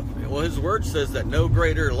love? Well, his word says that no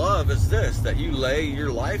greater love is this, that you lay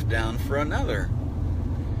your life down for another.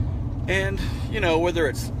 And, you know, whether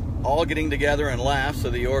it's all getting together and laugh so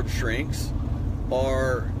the orb shrinks,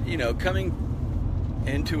 or, you know, coming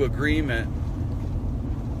into agreement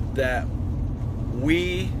that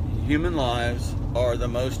we, human lives, are the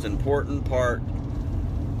most important part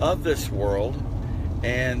of this world,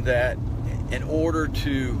 and that in order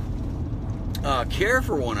to care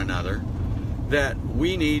for one another, that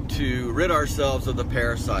we need to rid ourselves of the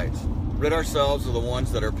parasites, rid ourselves of the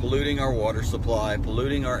ones that are polluting our water supply,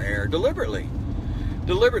 polluting our air deliberately.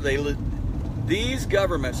 These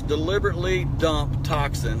governments deliberately dump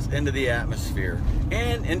toxins into the atmosphere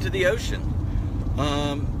and into the ocean.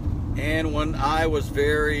 And when I was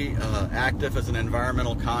very active as an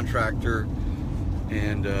environmental contractor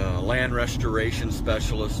and land restoration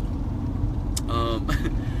specialist,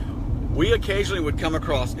 we occasionally would come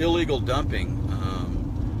across illegal dumping,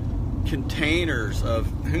 containers of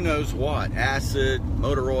who knows what, acid,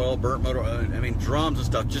 motor oil, burnt motor oil, I mean drums and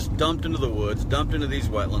stuff, just dumped into the woods, dumped into these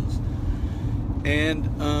wetlands. And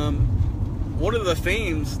one of the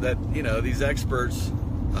themes that, you know, these experts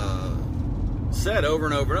said over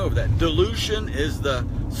and over and over, that dilution is the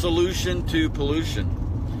solution to pollution.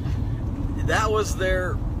 That was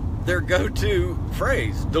their go-to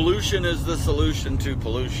phrase. Dilution is the solution to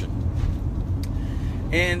pollution.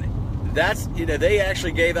 And that's, you know, they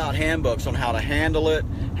actually gave out handbooks on how to handle it,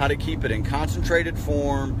 how to keep it in concentrated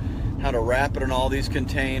form, how to wrap it in all these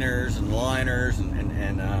containers and liners, and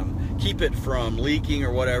keep it from leaking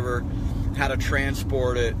or whatever, how to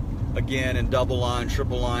transport it, again, in double line,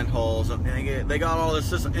 triple line hulls. And they got all this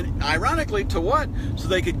system. And ironically, to what? So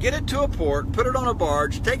they could get it to a port, put it on a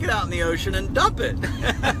barge, take it out in the ocean, and dump it.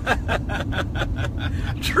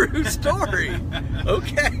 True story.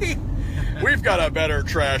 Okay? We've got a better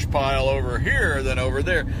trash pile over here than over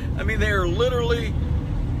there. I mean, they are literally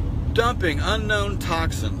dumping unknown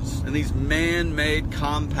toxins and these man-made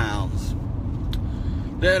compounds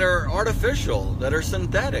that are artificial, that are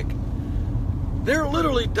synthetic. They're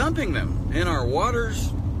literally dumping them in our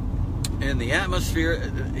waters, in the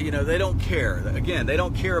atmosphere. You know, they don't care. Again, they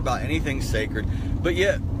don't care about anything sacred, but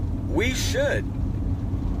yet we should.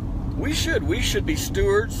 We should be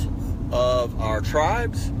stewards of our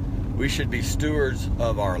tribes. We should be stewards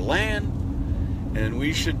of our land, and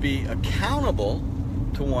we should be accountable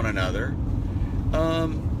to one another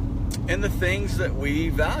in the things that we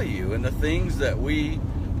value and the things that we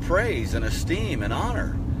praise and esteem and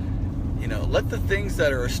honor. You know, let the things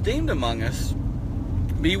that are esteemed among us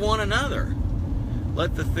be one another.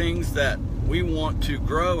 Let the things that we want to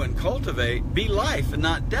grow and cultivate be life and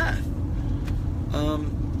not death.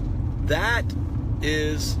 That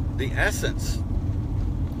is the essence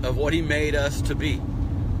of what he made us to be.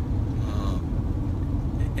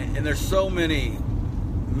 And there's so many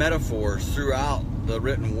metaphors throughout the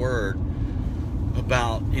written word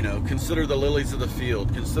about, you know, consider the lilies of the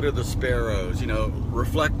field, consider the sparrows, you know,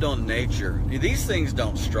 reflect on nature. These things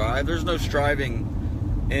don't strive. There's no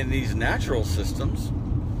striving in these natural systems.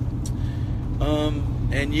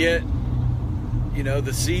 And yet, you know,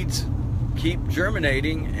 the seeds keep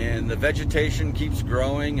germinating and the vegetation keeps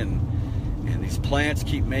growing, and these plants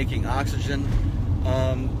keep making oxygen.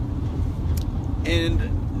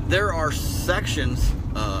 And there are sections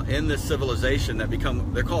in this civilization that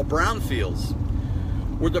they're called brownfields,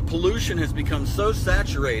 where the pollution has become so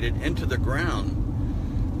saturated into the ground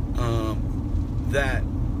that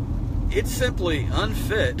it's simply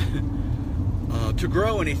unfit to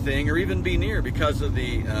grow anything or even be near because of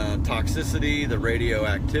the toxicity, the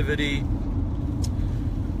radioactivity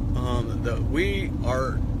that we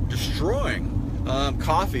are destroying.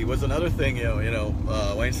 Coffee was another thing.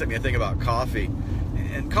 Wayne sent me a thing about coffee,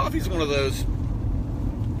 and coffee is one of those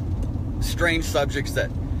strange subjects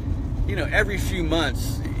that, you know, every few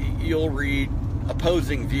months you'll read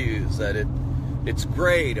opposing views that it's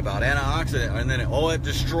great about antioxidant, and then it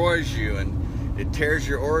destroys you and it tears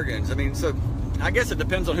your organs. I mean, so I guess it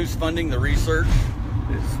depends on who's funding the research,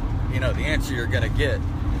 is, you know, the answer you're going to get.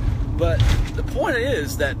 But the point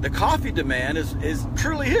is that the coffee demand is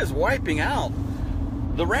truly wiping out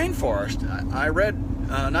the rainforest. I read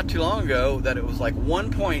not too long ago that it was like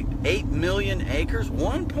 1.8 million acres.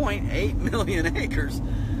 1.8 million acres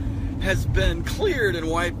has been cleared and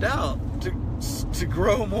wiped out to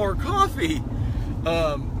grow more coffee.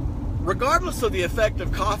 Regardless of the effect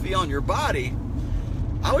of coffee on your body,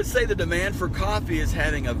 I would say the demand for coffee is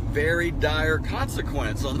having a very dire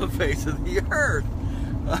consequence on the face of the earth.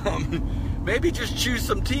 Maybe just choose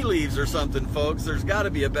some tea leaves or something, folks. There's got to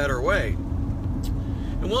be a better way.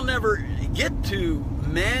 And we'll never get to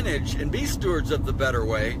manage and be stewards of the better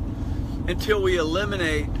way until we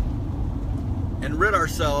eliminate and rid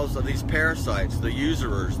ourselves of these parasites, the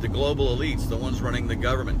usurers, the global elites, the ones running the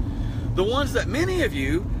government. The ones that many of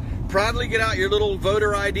you proudly get out your little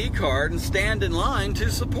voter ID card and stand in line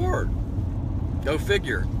to support. Go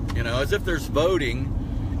figure, you know, as if there's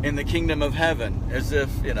voting in the kingdom of heaven, as if,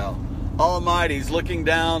 you know, Almighty's looking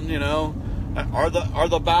down, you know, are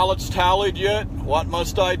the ballots tallied yet? What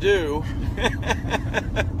must I do?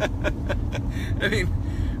 I mean,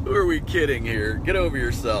 who are we kidding here? Get over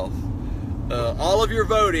yourself. All of your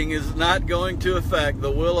voting is not going to affect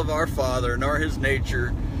the will of our Father, nor His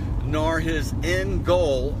nature, nor His end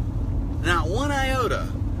goal. Not one iota.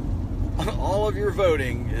 All of your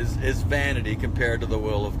voting is vanity compared to the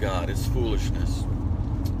will of God. It's foolishness.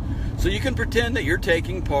 So you can pretend that you're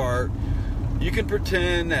taking part. You can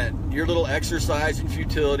pretend that your little exercise in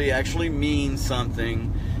futility actually means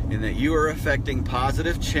something, and that you are affecting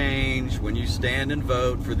positive change when you stand and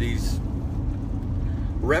vote for these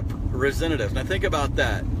representatives. Now think about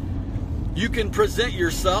that. You can present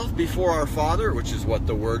yourself before our Father, which is what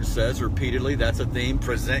the Word says repeatedly. That's a theme.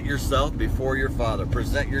 Present yourself before your Father.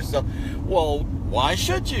 Present yourself. Well, why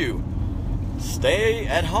should you? Stay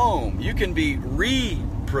at home. You can be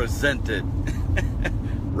represented.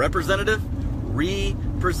 Representative?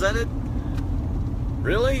 Represented?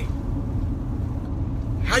 Really?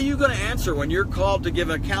 How are you going to answer when you're called to give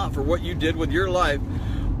an account for what you did with your life?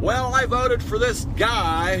 Well, I voted for this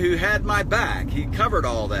guy who had my back. He covered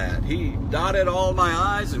all that. He dotted all my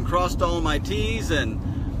I's and crossed all my T's, and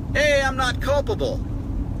hey, I'm not culpable.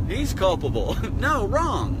 He's culpable. No,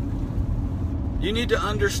 wrong. You need to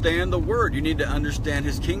understand the Word. You need to understand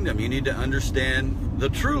His kingdom. You need to understand the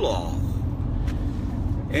true law.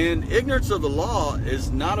 And ignorance of the law is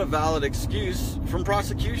not a valid excuse from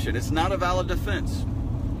prosecution. It's not a valid defense.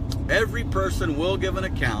 Every person will give an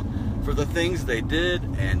account for the things they did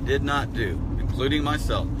and did not do, including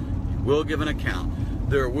myself. You will give an account.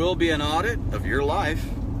 There will be an audit of your life.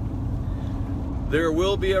 There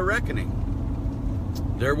will be a reckoning.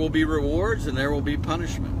 There will be rewards and there will be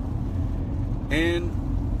punishment. And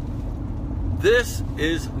this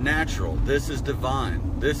is natural. This is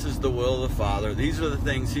divine. This is the will of the Father. These are the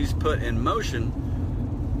things He's put in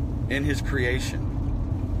motion in His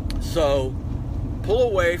creation. So pull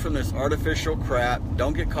away from this artificial crap.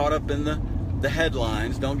 Don't get caught up in the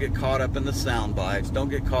headlines. Don't get caught up in the sound bites. Don't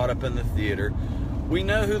get caught up in the theater. We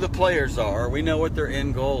know who the players are. We know what their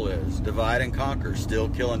end goal is. Divide and conquer. Steal,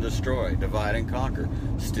 kill, and destroy. Divide and conquer.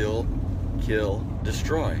 Steal, kill,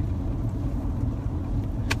 destroy.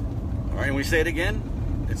 All right, and we say it again.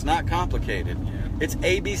 It's not complicated. Yeah. It's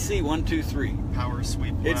ABC 1, 2, 3. Power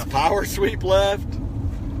sweep left. It's power sweep left,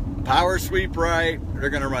 power sweep right.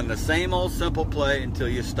 They're going to run the same old simple play until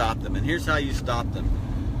you stop them. And here's how you stop them.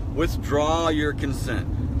 Withdraw your consent.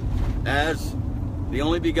 As the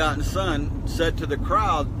only begotten Son said to the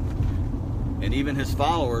crowd, and even His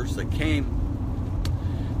followers that came,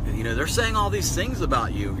 you know, they're saying all these things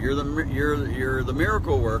about you. You're the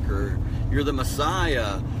miracle worker. You're the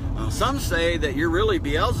Messiah. Some say that you're really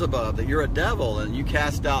Beelzebub, that you're a devil, and you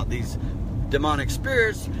cast out these demonic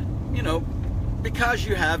spirits, you know, because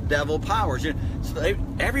you have devil powers. So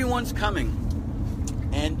everyone's coming.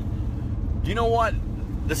 And you know what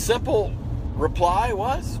the simple reply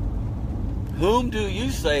was? Whom do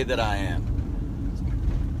you say that I am?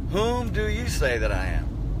 Whom do you say that I am?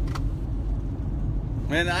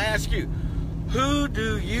 And I ask you, who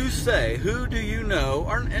do you say? Who do you know?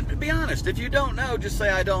 And be honest, if you don't know, just say,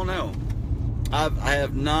 I don't know. I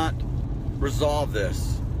have not resolved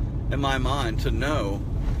this in my mind to know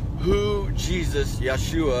who Jesus,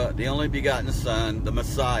 Yeshua, the only begotten Son, the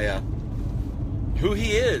Messiah, who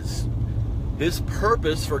He is. His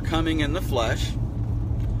purpose for coming in the flesh.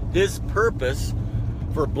 His purpose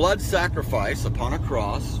for blood sacrifice upon a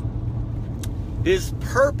cross. His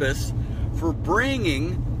purpose for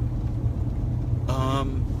bringing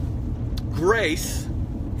grace,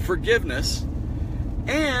 forgiveness,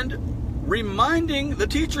 and reminding the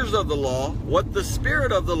teachers of the law what the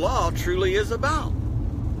spirit of the law truly is about.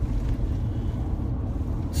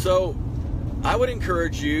 So I would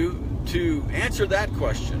encourage you to answer that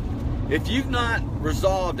question. If you've not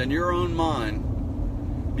resolved in your own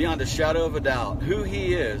mind, beyond a shadow of a doubt, who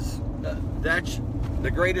He is, that's the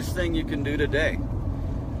greatest thing you can do today,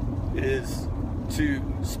 is to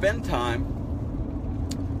spend time,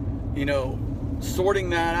 you know, sorting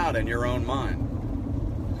that out in your own mind.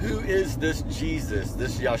 Who is this Jesus,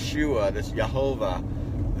 this Yeshua, this Jehovah,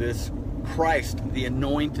 this Christ, the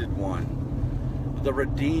Anointed One, the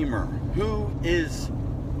Redeemer? Who is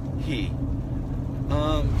He?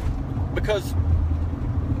 Because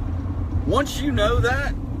once you know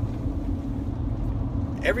that,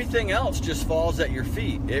 everything else just falls at your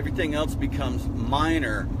feet. Everything else becomes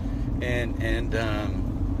minor and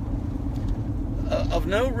of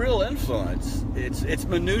no real influence. It's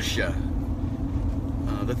minutia.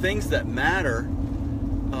 The things that matter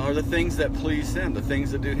are the things that please Him, the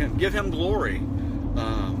things that do Him, give Him glory,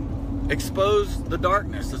 expose the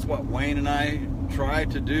darkness. That's what Wayne and I try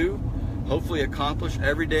to do, hopefully accomplish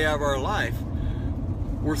every day of our life.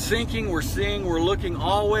 We're thinking, we're seeing, we're looking,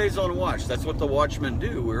 always on watch. That's what the watchmen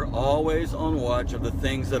do. We're always on watch of the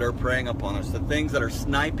things that are preying upon us, the things that are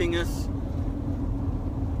sniping us,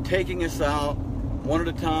 taking us out one at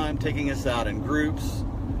a time, taking us out in groups,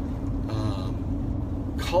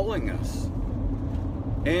 calling us.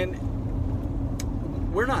 And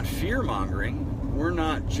we're not fear-mongering. We're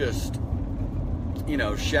not just,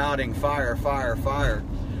 shouting fire, fire, fire.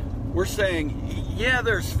 We're saying, yeah,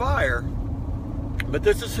 there's fire, but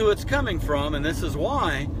this is who it's coming from, and this is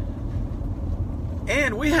why.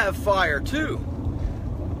 And we have fire too.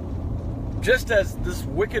 Just as this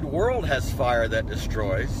wicked world has fire that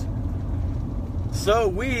destroys, so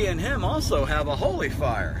we in Him also have a holy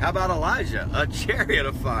fire. How about Elijah? A chariot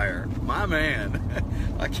of fire. My man.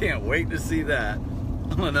 I can't wait to see that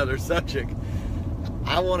on another subject.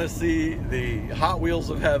 I want to see the Hot Wheels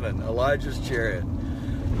of heaven, Elijah's chariot.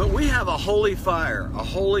 But we have a holy fire, a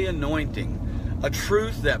holy anointing, a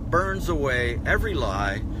truth that burns away every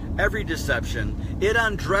lie, every deception. It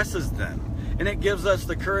undresses them. And it gives us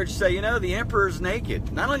the courage to say, the emperor's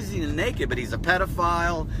naked. Not only is he naked, but he's a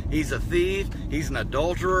pedophile, he's a thief, he's an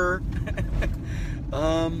adulterer.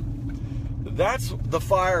 That's the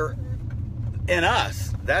fire in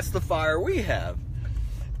us. That's the fire we have.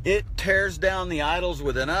 It tears down the idols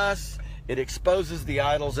within us. It exposes the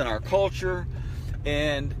idols in our culture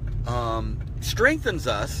and strengthens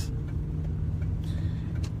us.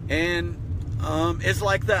 And it's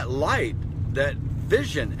like that light, that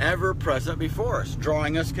vision ever present before us,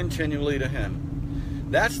 drawing us continually to Him.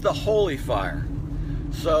 That's the holy fire.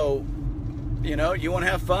 So, you want to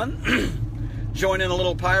have fun? Join in a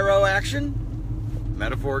little pyro action,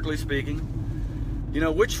 metaphorically speaking.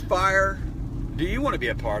 Which fire do you want to be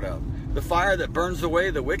a part of? The fire that burns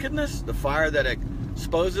away the wickedness? The fire that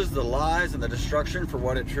exposes the lies and the destruction for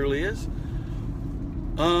what it truly is?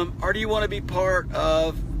 Or do you want to be part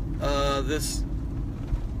of this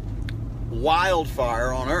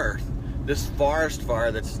wildfire on earth, this forest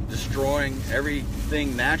fire that's destroying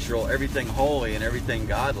everything natural, everything holy, and everything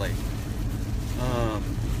godly?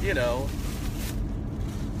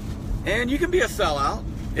 And you can be a sellout.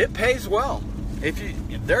 It pays well.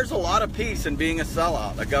 There's a lot of peace in being a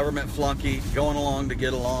sellout, a government flunky, going along to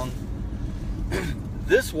get along.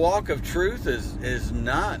 This walk of truth is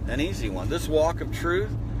not an easy one. This walk of truth,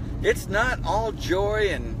 it's not all joy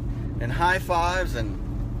and high fives and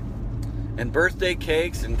birthday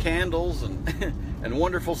cakes and candles and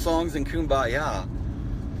wonderful songs and kumbaya.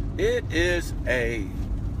 It is a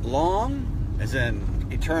long, as in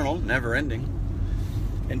eternal, never ending,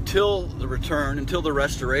 until the return, until the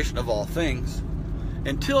restoration of all things.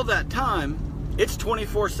 Until that time, it's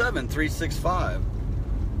 24/7, 365.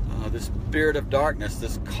 This spirit of darkness,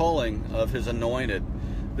 this culling of His anointed,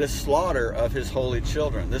 this slaughter of His holy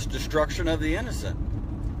children, this destruction of the innocent.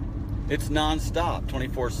 It's nonstop,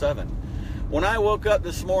 24/7. When I woke up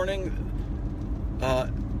this morning,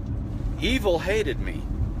 evil hated me.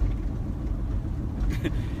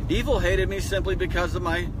 Evil hated me simply because of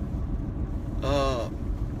my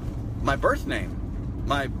birth name,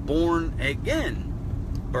 my born again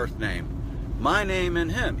birth name, my name in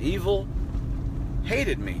Him. Evil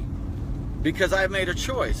hated me because I've made a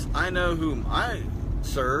choice. I know whom I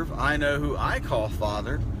serve. I know who I call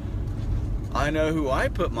Father. I know who I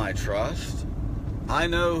put my trust. I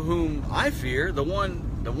know whom I fear. The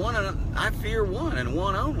one I fear, one and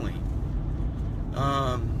one only.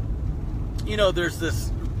 There's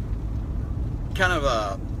this kind of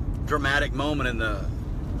a dramatic moment in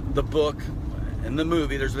the book, in the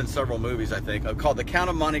movie. There's been several movies, I think, called The Count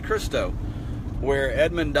of Monte Cristo, where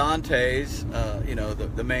Edmond Dantes,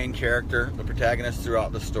 the main character, the protagonist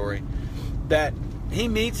throughout the story, that he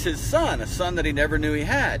meets his son, a son that he never knew he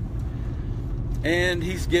had. And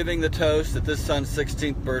he's giving the toast at this son's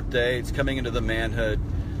 16th birthday. It's coming into the manhood.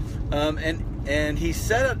 And he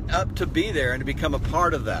set it up to be there and to become a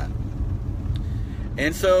part of that.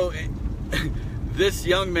 And so this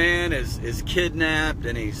young man is kidnapped,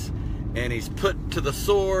 and he's put to the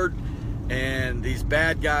sword, and these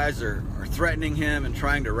bad guys are threatening him and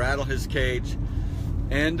trying to rattle his cage.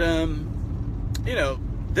 And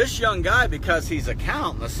this young guy, because he's a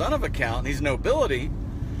count, the son of a count, he's nobility,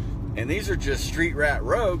 and these are just street rat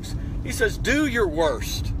rogues, he says, do your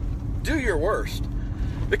worst. Do your worst.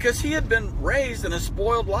 Because he had been raised in a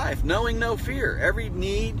spoiled life, knowing no fear. Every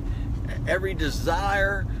need, every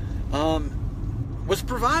desire was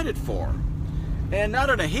provided for. And not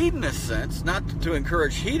in a hedonist sense, not to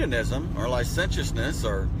encourage hedonism or licentiousness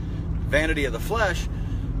or vanity of the flesh,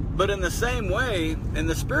 but in the same way, in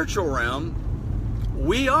the spiritual realm,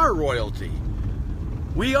 we are royalty.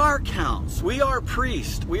 We are counts. We are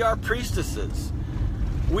priests. We are priestesses.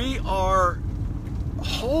 We are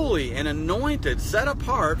holy and anointed, set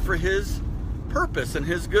apart for His purpose and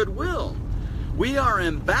His goodwill. We are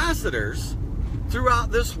ambassadors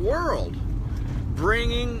throughout this world,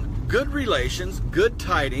 bringing good relations, good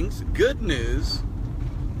tidings, good news,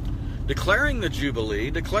 declaring the Jubilee,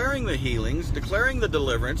 declaring the healings, declaring the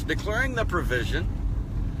deliverance, declaring the provision.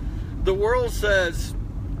 The world says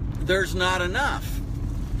there's not enough.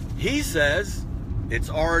 He says it's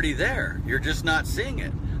already there. You're just not seeing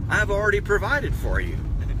it. I've already provided for you.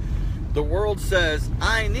 The world says,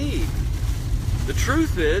 I need. The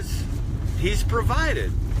truth is, He's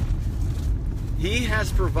provided. He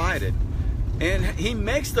has provided. And He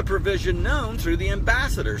makes the provision known through the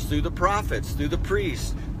ambassadors, through the prophets, through the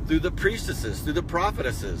priests, through the priestesses, through the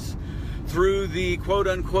prophetesses, through the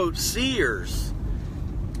quote-unquote seers,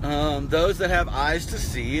 those that have eyes to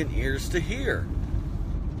see and ears to hear.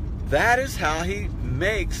 That is how He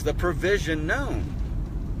makes the provision known.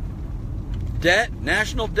 Debt,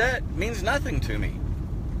 national debt, means nothing to me.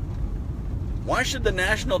 Why should the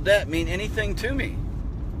national debt mean anything to me?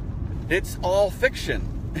 It's all fiction.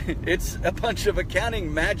 It's a bunch of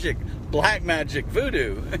accounting magic, black magic,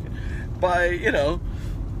 voodoo, by,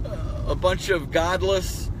 a bunch of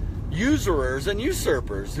godless usurers and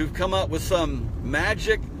usurpers who've come up with some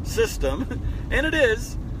magic system, and it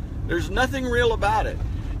is. There's nothing real about it.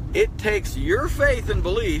 It takes your faith and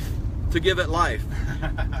belief to give it life.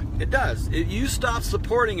 It does. If you stop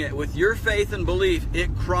supporting it with your faith and belief,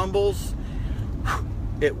 it crumbles,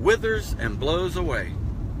 it withers and blows away.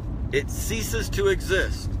 It ceases to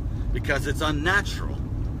exist because it's unnatural.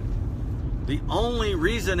 The only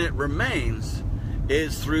reason it remains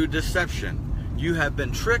is through deception. You have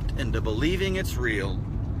been tricked into believing it's real.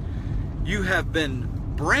 You have been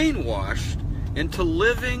brainwashed into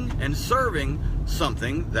living and serving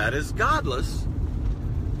something that is godless.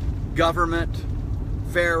 Government,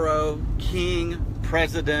 pharaoh, king,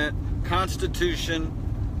 president, constitution,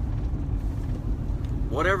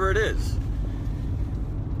 whatever it is.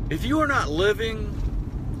 If you are not living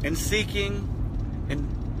and seeking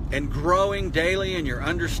and growing daily in your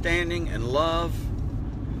understanding and love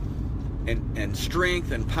and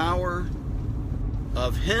strength and power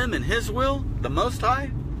of Him and His will, the Most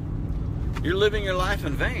High, you're living your life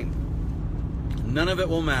in vain. None of it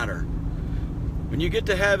will matter. When you get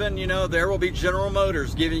to heaven, there will be General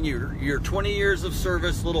Motors giving you your 20 years of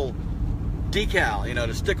service little decal,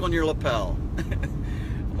 to stick on your lapel.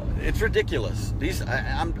 It's ridiculous.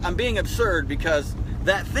 I'm being absurd because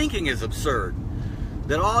that thinking is absurd.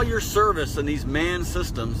 That all your service in these man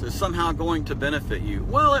systems is somehow going to benefit you.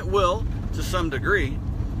 Well, it will to some degree,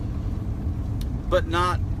 but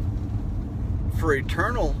not for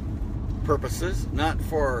eternal purposes, not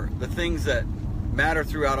for the things that matter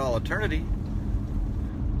throughout all eternity.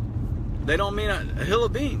 They don't mean a hill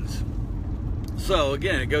of beans. So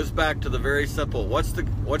again, it goes back to the very simple. What's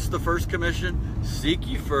the first commission? Seek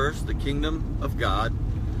ye first the kingdom of God,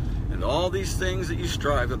 and all these things that you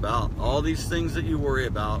strive about, all these things that you worry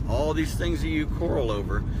about, all these things that you quarrel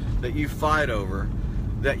over, that you fight over,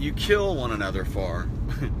 that you kill one another for,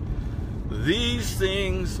 these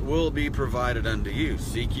things will be provided unto you.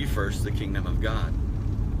 Seek ye first the kingdom of God.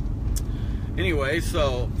 Anyway,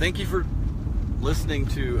 so thank you for listening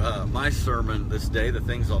to my sermon this day, the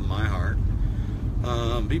things on my heart.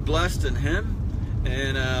 Be blessed in Him,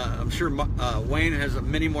 and I'm sure Wayne has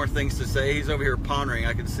many more things to say. He's over here pondering.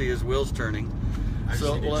 I can see his wheels turning.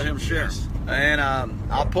 So we'll let him share. Yes. And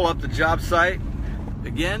I'll pull up the job site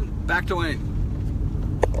again. Back to Wayne.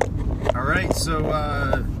 All right, so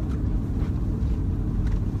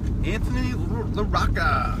Anthony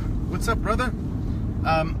LaRocca, what's up, brother?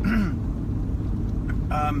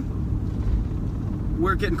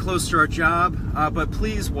 We're getting close to our job, but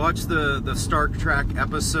please watch the Star Trek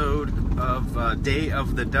episode of Day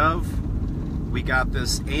of the Dove. We got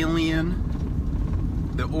this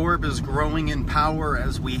alien. The orb is growing in power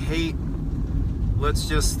as we hate. Let's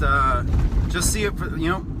just see it.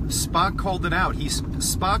 Spock called it out.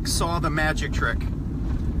 Spock saw the magic trick.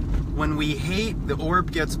 When we hate, the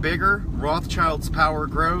orb gets bigger. Rothschild's power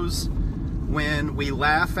grows. When we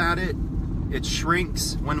laugh at it, it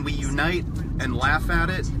shrinks. When we unite and laugh at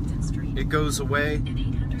it, it goes away.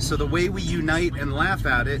 So the way we unite and laugh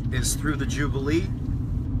at it is through the Jubilee.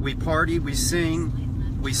 We party, we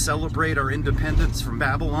sing, we celebrate our independence from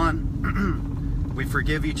Babylon. We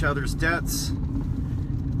forgive each other's debts.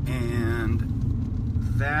 And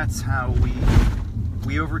that's how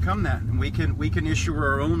we overcome that. And we can issue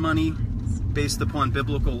our own money based upon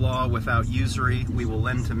biblical law without usury. We will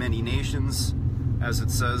lend to many nations, as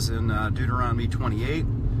it says in Deuteronomy 28,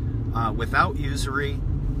 without usury,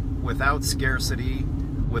 without scarcity,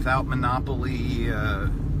 without monopoly.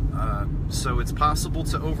 So it's possible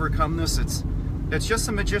to overcome this. It's just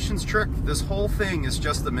a magician's trick. This whole thing is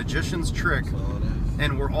just the magician's trick,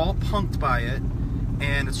 and we're all punked by it.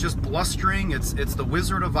 And it's just blustering. It's the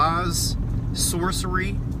Wizard of Oz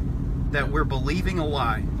sorcery that we're believing a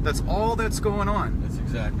lie. That's all that's going on. That's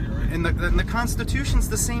exactly right. And the Constitution's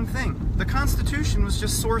the same thing. The Constitution was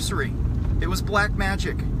just sorcery. It was black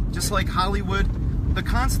magic, just like Hollywood. The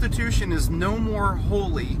Constitution is no more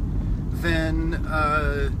holy than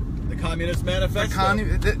the Communist Manifesto.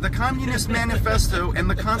 The Communist Manifesto and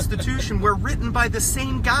the Constitution were written by the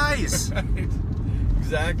same guys. Right.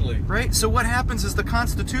 Exactly. Right? So what happens is the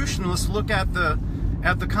Constitutionalists look at the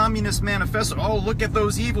Communist Manifesto. Oh, look at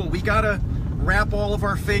those evil. We gotta wrap all of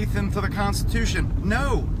our faith into the Constitution.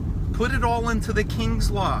 No. Put it all into the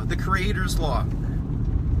King's Law, the Creator's Law.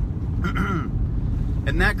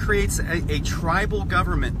 And that creates a tribal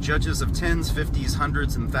government, judges of tens, 50s,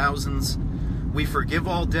 hundreds, and thousands. We forgive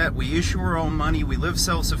all debt. We issue our own money. We live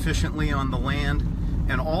self-sufficiently on the land.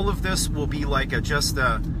 And all of this will be like just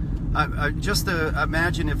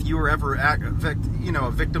imagine if you were ever a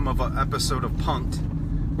victim of an episode of Punk'd,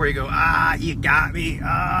 where you go, you got me,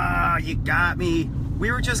 you got me.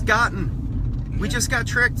 We were just gotten. We just got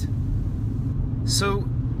tricked. So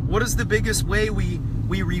what is the biggest way we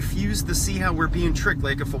refuse to see how we're being tricked?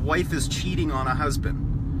 Like if a wife is cheating on a husband,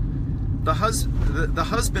 the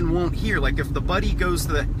husband won't hear. Like if the buddy goes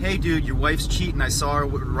to hey dude, your wife's cheating, I saw her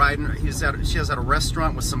riding, she was at a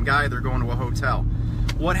restaurant with some guy, they're going to a hotel.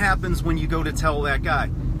 What happens when you go to tell that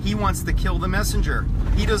guy? He wants to kill the messenger.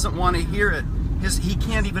 He doesn't want to hear it. He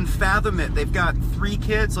can't even fathom it. They've got 3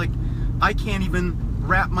 kids. Like, I can't even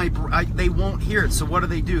wrap they won't hear it. So what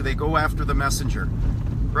do? They go after the messenger,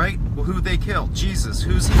 right? Well, who they kill? Jesus.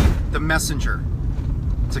 Who's he? The messenger.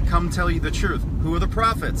 To come tell you the truth. Who are the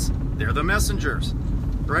prophets? They're the messengers,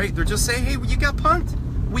 right? They're just saying, hey, you got punked.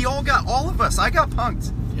 All of us. I got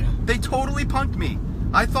punked. Yeah. They totally punked me.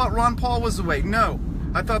 I thought Ron Paul was the way. No.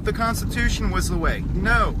 I thought the Constitution was the way.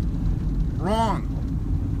 No. Wrong.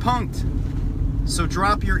 Punked. So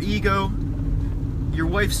drop your ego. Your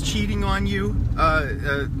wife's cheating on you.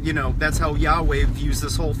 That's how Yahweh views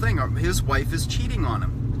this whole thing. His wife is cheating on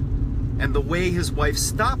him. And the way his wife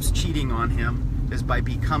stops cheating on him is by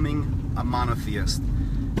becoming a monotheist.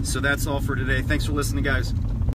 So that's all for today. Thanks for listening, guys.